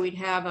down. So we'd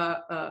have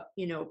a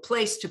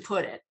place to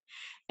put it.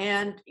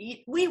 And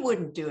we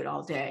wouldn't do it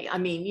all day. I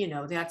mean,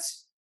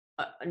 that's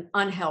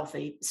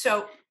unhealthy.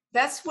 So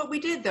that's what we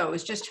did, though. It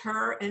was just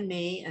her and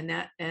me, and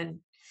that was it.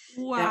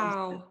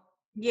 Wow.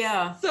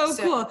 Yeah. So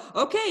So cool.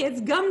 Okay, it's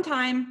gum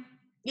time.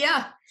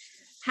 yeah,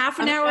 Half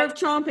I an mean, hour of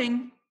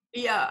chomping.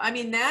 yeah, I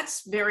mean,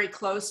 that's very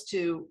close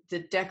to the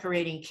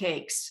decorating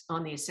cakes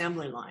on the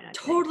assembly line, I think.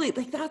 Totally.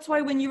 Like, that's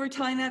why when you were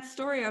telling that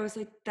story, I was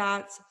like,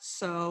 that's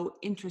so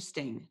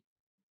interesting.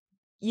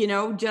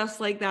 Just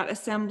like that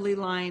assembly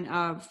line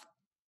of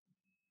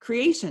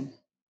creation.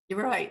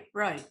 You're right,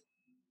 right.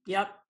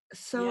 Yep.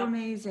 So Yep.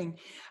 amazing.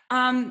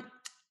 Um,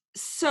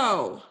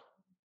 so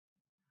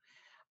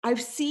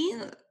I've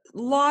seen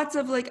lots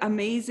of like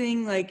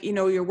amazing, like,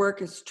 your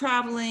work is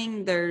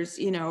traveling, there's,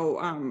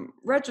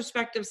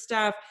 retrospective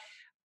stuff.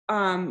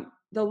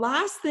 The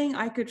last thing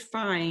I could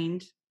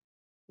find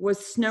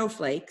was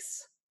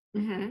snowflakes.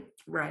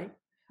 Right.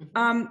 Mhm.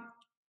 Um,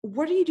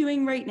 what are you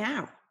doing right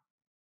now?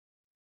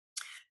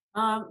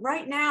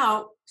 Right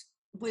now,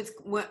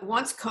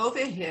 once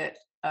COVID hit,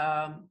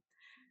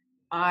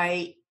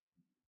 I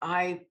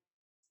I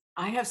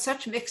I have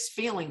such mixed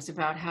feelings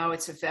about how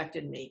it's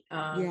affected me.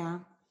 Yeah.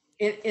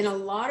 In a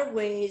lot of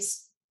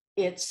ways,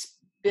 it's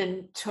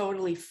been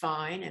totally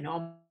fine and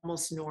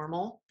almost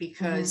normal Hmm.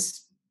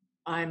 because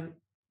I'm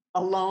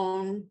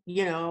alone.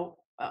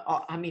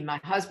 I mean, my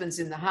husband's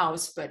in the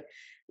house, but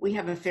we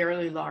have a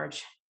fairly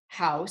large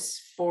house,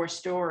 4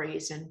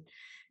 stories, and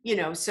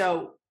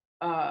so.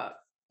 Uh,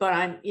 but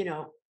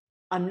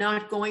I'm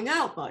not going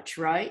out much,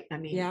 right? I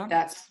mean, Yeah.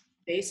 that's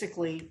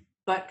basically.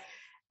 But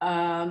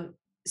um,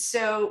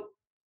 so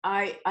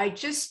I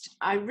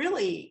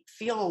really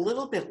feel a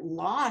little bit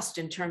lost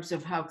in terms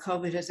of how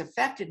COVID has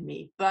affected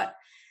me. But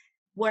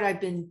what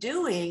I've been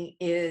doing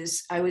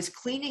is I was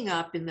cleaning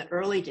up in the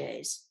early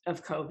days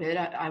of COVID.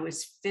 I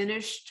was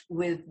finished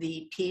with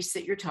the piece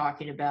that you're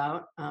talking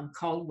about,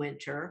 called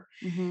Winter.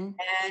 Hmm.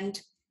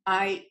 And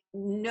I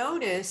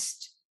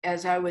noticed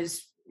as I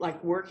was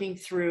like working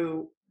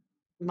through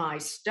my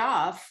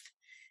stuff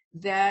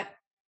that,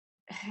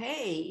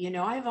 hey,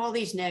 I have all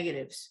these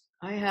negatives.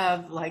 I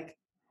have like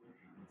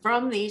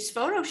from these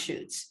photo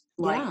shoots,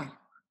 like Yeah.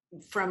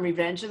 from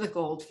Revenge of the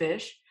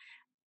Goldfish,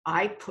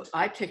 I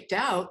picked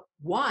out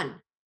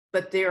one,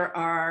 but there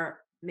are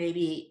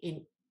maybe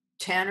in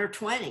 10 or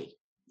 20.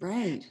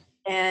 Right.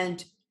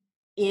 And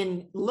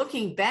in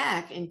looking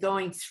back and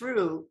going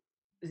through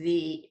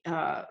the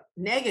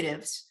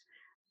negatives,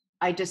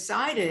 I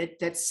decided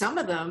that some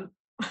of them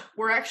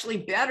were actually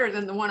better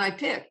than the one I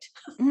picked,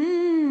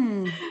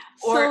 So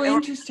or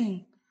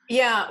interesting.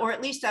 yeah, or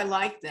at least I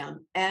like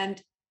them.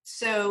 And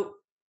so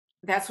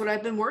that's what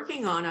I've been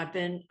working on.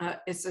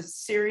 It's a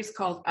series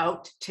called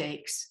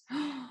Outtakes,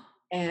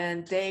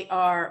 and they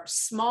are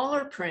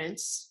smaller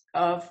prints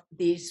of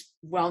these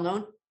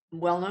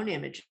well-known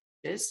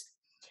images.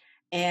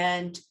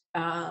 And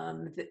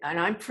and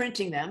I'm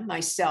printing them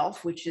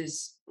myself, which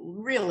is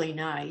really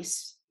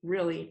nice,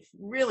 really,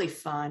 really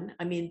fun.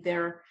 I mean,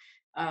 they're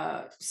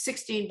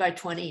 16 by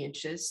 20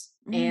 inches.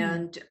 Mm.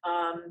 And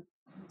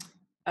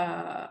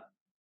uh,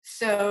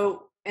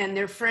 so and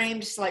they're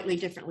framed slightly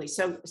differently.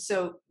 So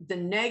the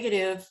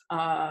negative,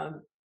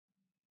 the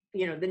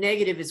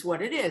negative is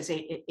what it is,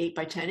 8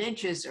 by 10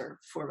 inches or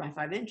 4 by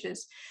 5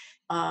 inches.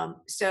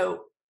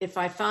 So if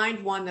I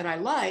find one that I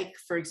like,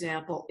 for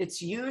example,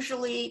 it's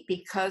usually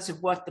because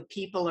of what the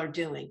people are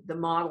doing, the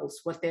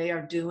models, what they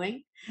are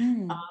doing.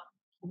 Mm.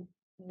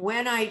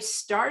 When I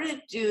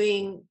started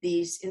doing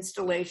these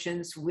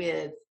installations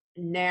with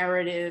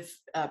narrative,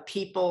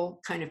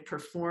 people kind of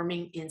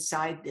performing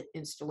inside the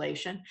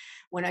installation,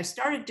 when I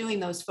started doing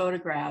those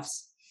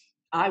photographs,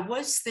 I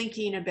was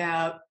thinking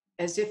about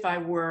as if I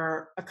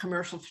were a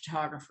commercial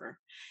photographer.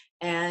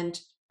 And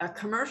a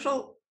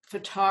commercial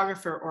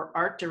photographer or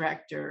art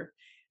director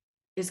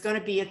is going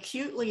to be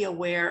acutely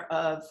aware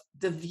of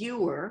the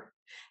viewer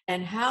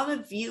and how the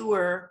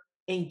viewer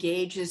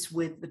engages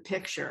with the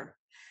picture.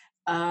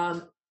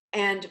 Um,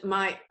 and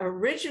my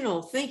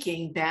original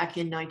thinking back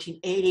in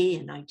 1980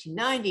 and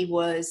 1990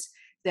 was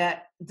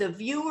that the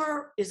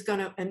viewer is going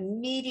to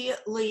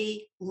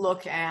immediately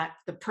look at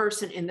the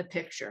person in the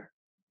picture.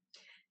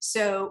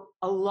 So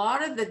a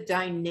lot of the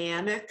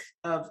dynamic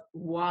of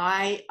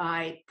why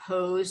I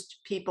posed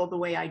people the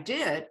way I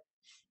did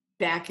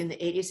back in the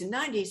 80s and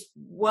 90s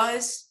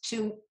was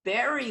to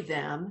bury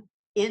them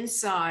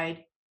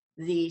inside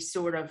the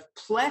sort of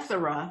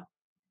plethora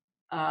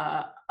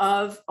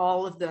of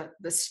all of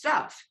the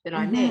stuff that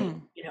I made,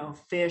 Hmm.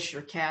 fish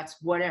or cats,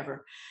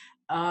 whatever,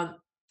 um,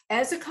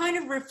 as a kind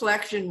of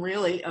reflection,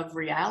 really, of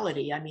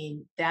reality. I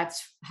mean,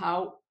 that's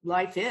how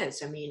life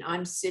is. I mean,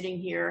 I'm sitting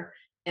here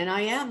and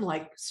I am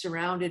like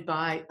surrounded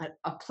by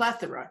a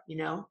plethora,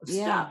 of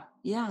stuff.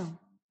 Yeah.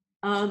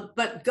 Yeah.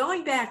 But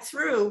going back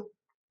through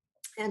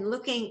and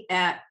looking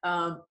at,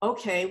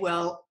 okay,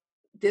 well,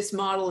 this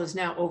model is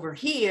now over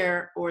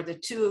here, or the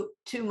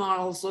two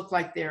models look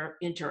like they're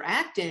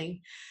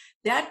interacting.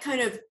 That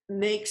kind of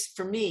makes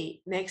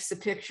the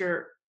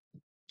picture,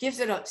 gives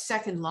it a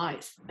second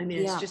life. I mean,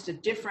 it's Yeah. just a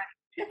different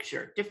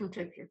picture.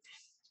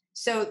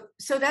 So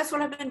that's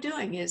what I've been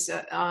doing is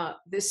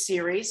this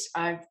series.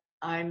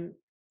 I'm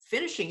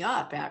finishing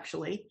up,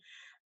 actually.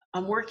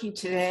 I'm working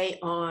today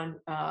on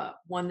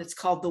one that's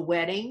called The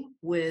Wedding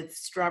with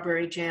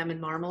Strawberry Jam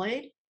and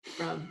Marmalade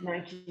from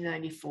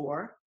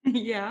 1994.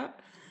 Yeah.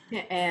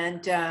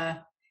 And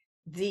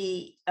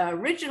the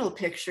original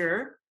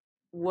picture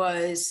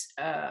was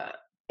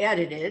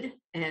edited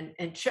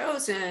and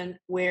chosen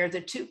where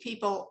the two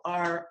people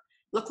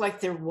look like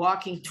they're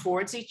walking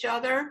towards each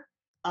other,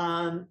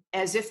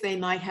 as if they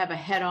might have a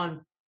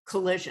head-on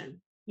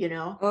collision. you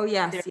know. Oh,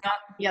 They're yes. not,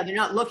 yeah, they're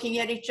not looking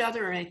at each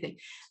other or anything.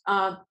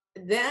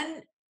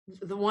 Then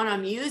the one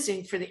I'm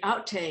using for the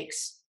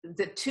outtakes,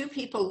 the two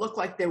people look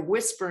like they're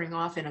whispering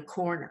off in a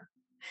corner.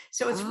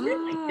 So it's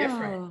really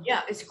different. Oh,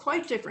 Yeah, it's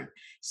quite different.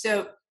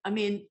 So I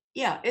mean,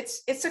 yeah,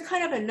 it's a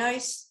kind of a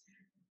nice.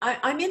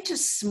 I'm into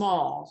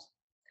small.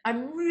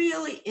 I'm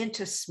really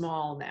into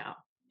small now.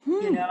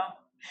 You hmm. know,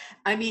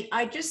 I mean,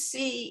 I just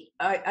see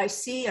I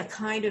see a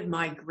kind of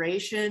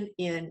migration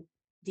in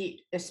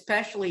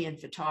especially in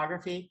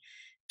photography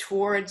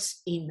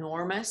towards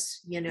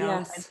enormous, you know. I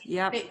Yes. mean,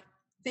 Yep.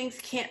 things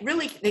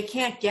they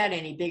can't get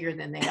any bigger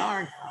than they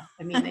are now.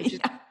 I mean, they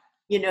just, Yeah.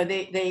 you know,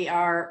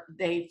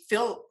 they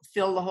fill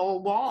the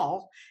whole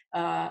wall.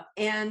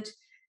 And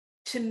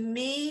to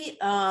me,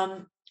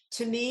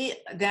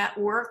 that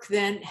work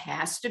then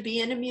has to be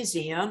in a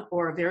museum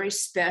or a very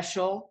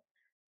special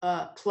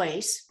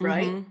place,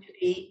 right, Mm-hmm. to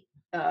be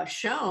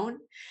shown.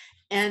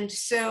 And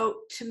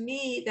so, to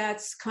me,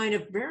 that's kind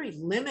of very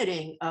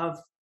limiting of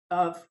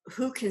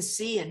who can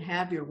see and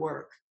have your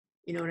work.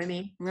 You know what I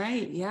mean?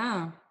 Right.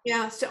 Yeah.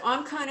 Yeah. So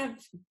I'm kind of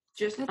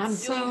just That's I'm doing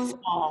so,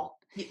 small.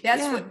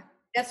 yeah.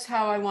 That's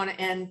how I want to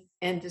end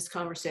this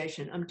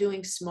conversation. I'm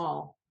doing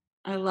small.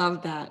 I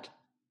love that.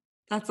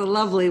 That's a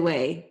lovely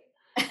way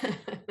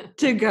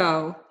to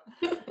go.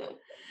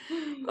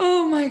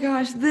 Oh my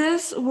gosh,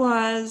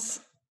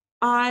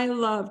 I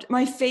loved,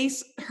 my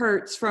face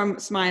hurts from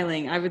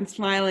smiling. I've been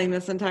smiling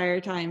this entire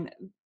time.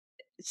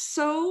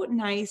 So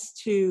nice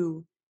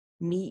to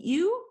meet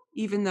you,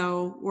 even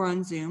though we're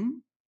on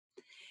Zoom,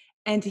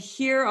 and to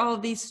hear all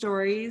these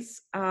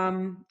stories.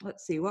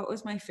 Let's see, what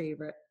was my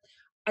favorite?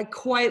 I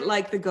quite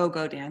like the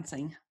go-go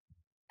dancing.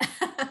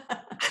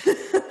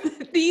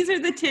 These are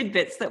the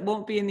tidbits that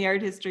won't be in the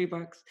art history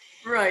books.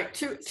 Right.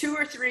 Two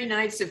or three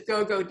nights of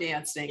go-go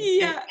dancing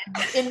Yeah.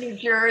 in New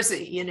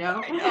Jersey, you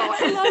know. I know,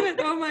 I love it.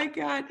 Oh my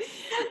God.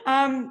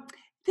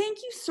 Thank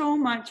you so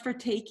much for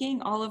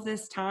taking all of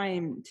this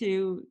time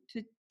to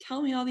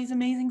tell me all these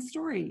amazing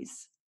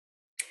stories.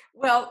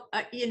 Well,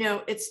 you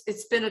know,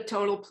 it's been a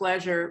total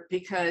pleasure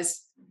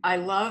because I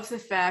love the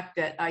fact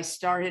that I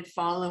started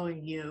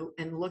following you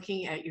and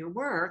looking at your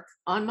work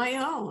on my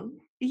own,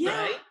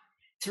 Yeah. right?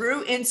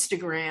 Through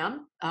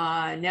Instagram.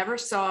 Never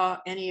saw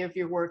any of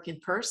your work in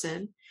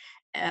person,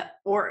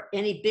 or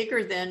any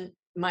bigger than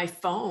my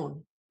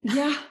phone.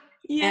 Yeah.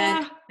 And,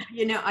 Yeah.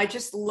 you know, I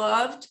just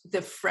loved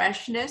the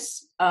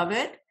freshness of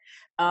it,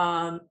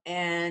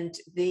 and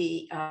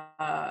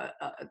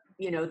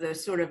you know, the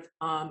sort of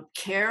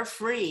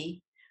carefree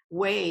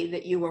way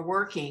that you were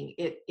working.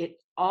 It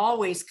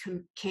always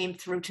came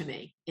through to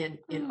me in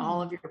all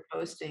Oh, of your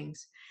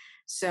postings.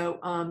 So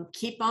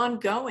keep on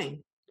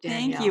going,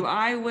 thank you. Danielle.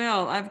 I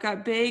will. I've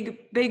got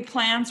big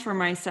plans for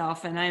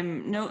myself, and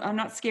I'm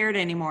not scared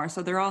anymore.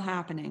 So they're all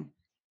happening.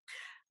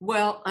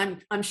 Well,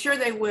 I'm sure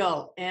they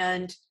will,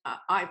 and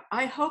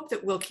I hope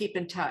that we'll keep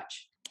in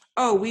touch.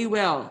 Oh, we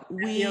will. That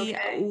be We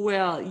okay?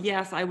 will.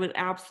 Yes, I would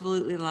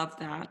absolutely love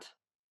that.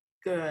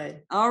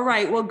 Good. All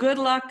right. Well, good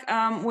luck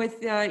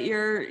with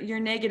your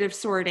negative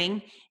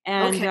sorting,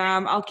 and Okay.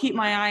 I'll keep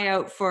my eye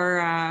out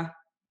for.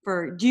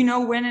 Do you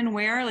know when and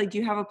where? Like, do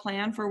you have a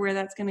plan for where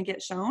that's going to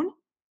get shown?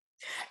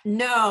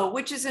 No,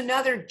 which is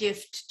another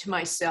gift to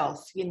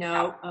myself, you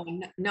Yeah.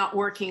 know, not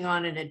working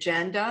on an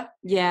agenda.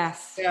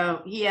 Yes.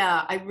 So,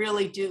 yeah, I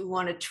really do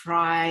want to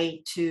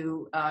try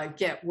to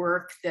get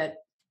work that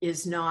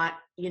is not,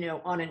 you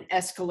know, on an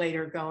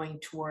escalator going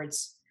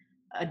towards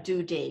a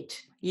due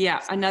date.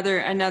 Yeah.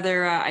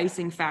 Another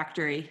icing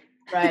factory.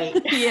 Right.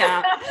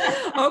 Yeah.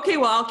 Okay.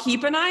 Well, I'll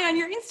keep an eye on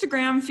your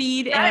Instagram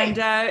feed Right.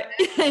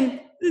 and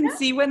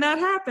see when that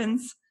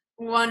happens.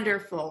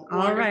 Wonderful. All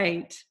Wonderful.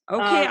 right.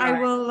 Okay. All I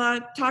right. will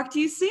talk to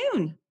you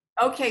soon.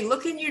 Okay.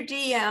 Look in your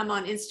DM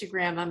on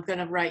Instagram. I'm going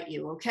to write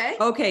you. Okay.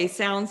 Okay.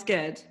 Sounds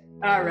good.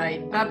 All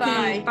right. Okay.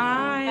 Bye-bye.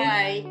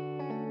 Bye.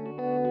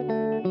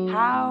 Bye.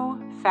 How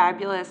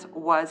fabulous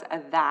was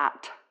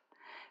that?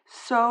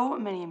 So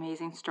many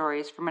amazing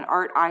stories from an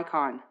art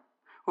icon.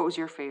 What was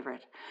your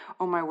favorite?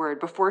 Oh my word,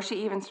 before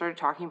she even started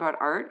talking about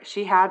art,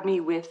 she had me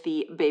with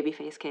the baby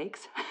face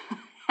cakes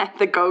and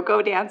the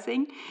go-go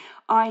dancing.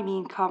 I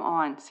mean, come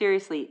on,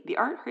 seriously, the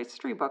art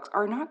history books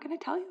are not going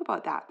to tell you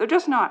about that. They're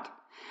just not.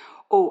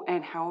 Oh,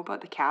 and how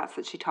about the cats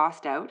that she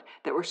tossed out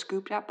that were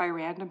scooped up by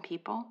random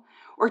people?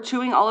 Or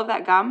chewing all of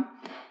that gum?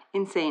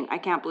 Insane. I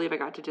can't believe I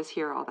got to just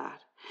hear all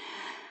that.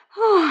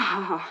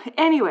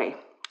 Anyway,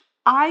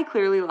 I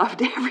clearly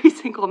loved every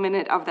single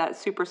minute of that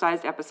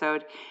supersized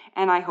episode,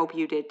 and I hope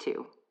you did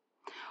too.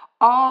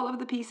 All of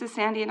the pieces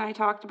Sandy and I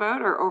talked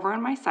about are over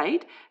on my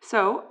site,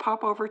 so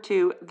pop over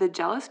to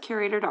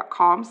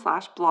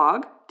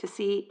thejealouscurator.com/blog to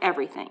see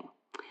everything.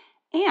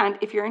 And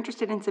if you're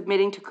interested in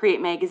submitting to Create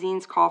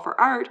Magazine's Call for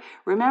Art,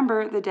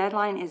 remember the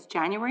deadline is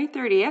January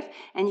 30th,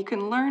 and you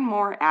can learn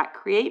more at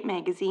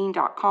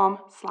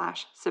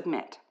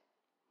createmagazine.com/submit.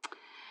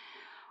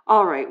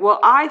 All right, well,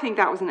 I think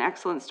that was an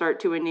excellent start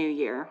to a new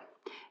year.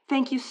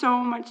 Thank you so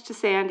much to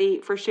Sandy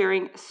for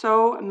sharing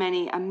so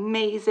many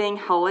amazing,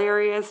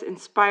 hilarious,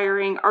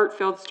 inspiring,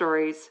 art-filled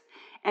stories.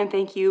 And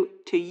thank you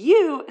to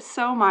you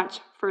so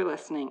much for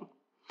listening.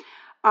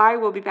 I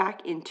will be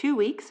back in 2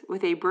 weeks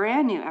with a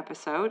brand new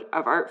episode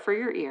of Art for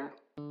Your Ear.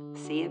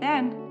 See you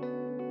then.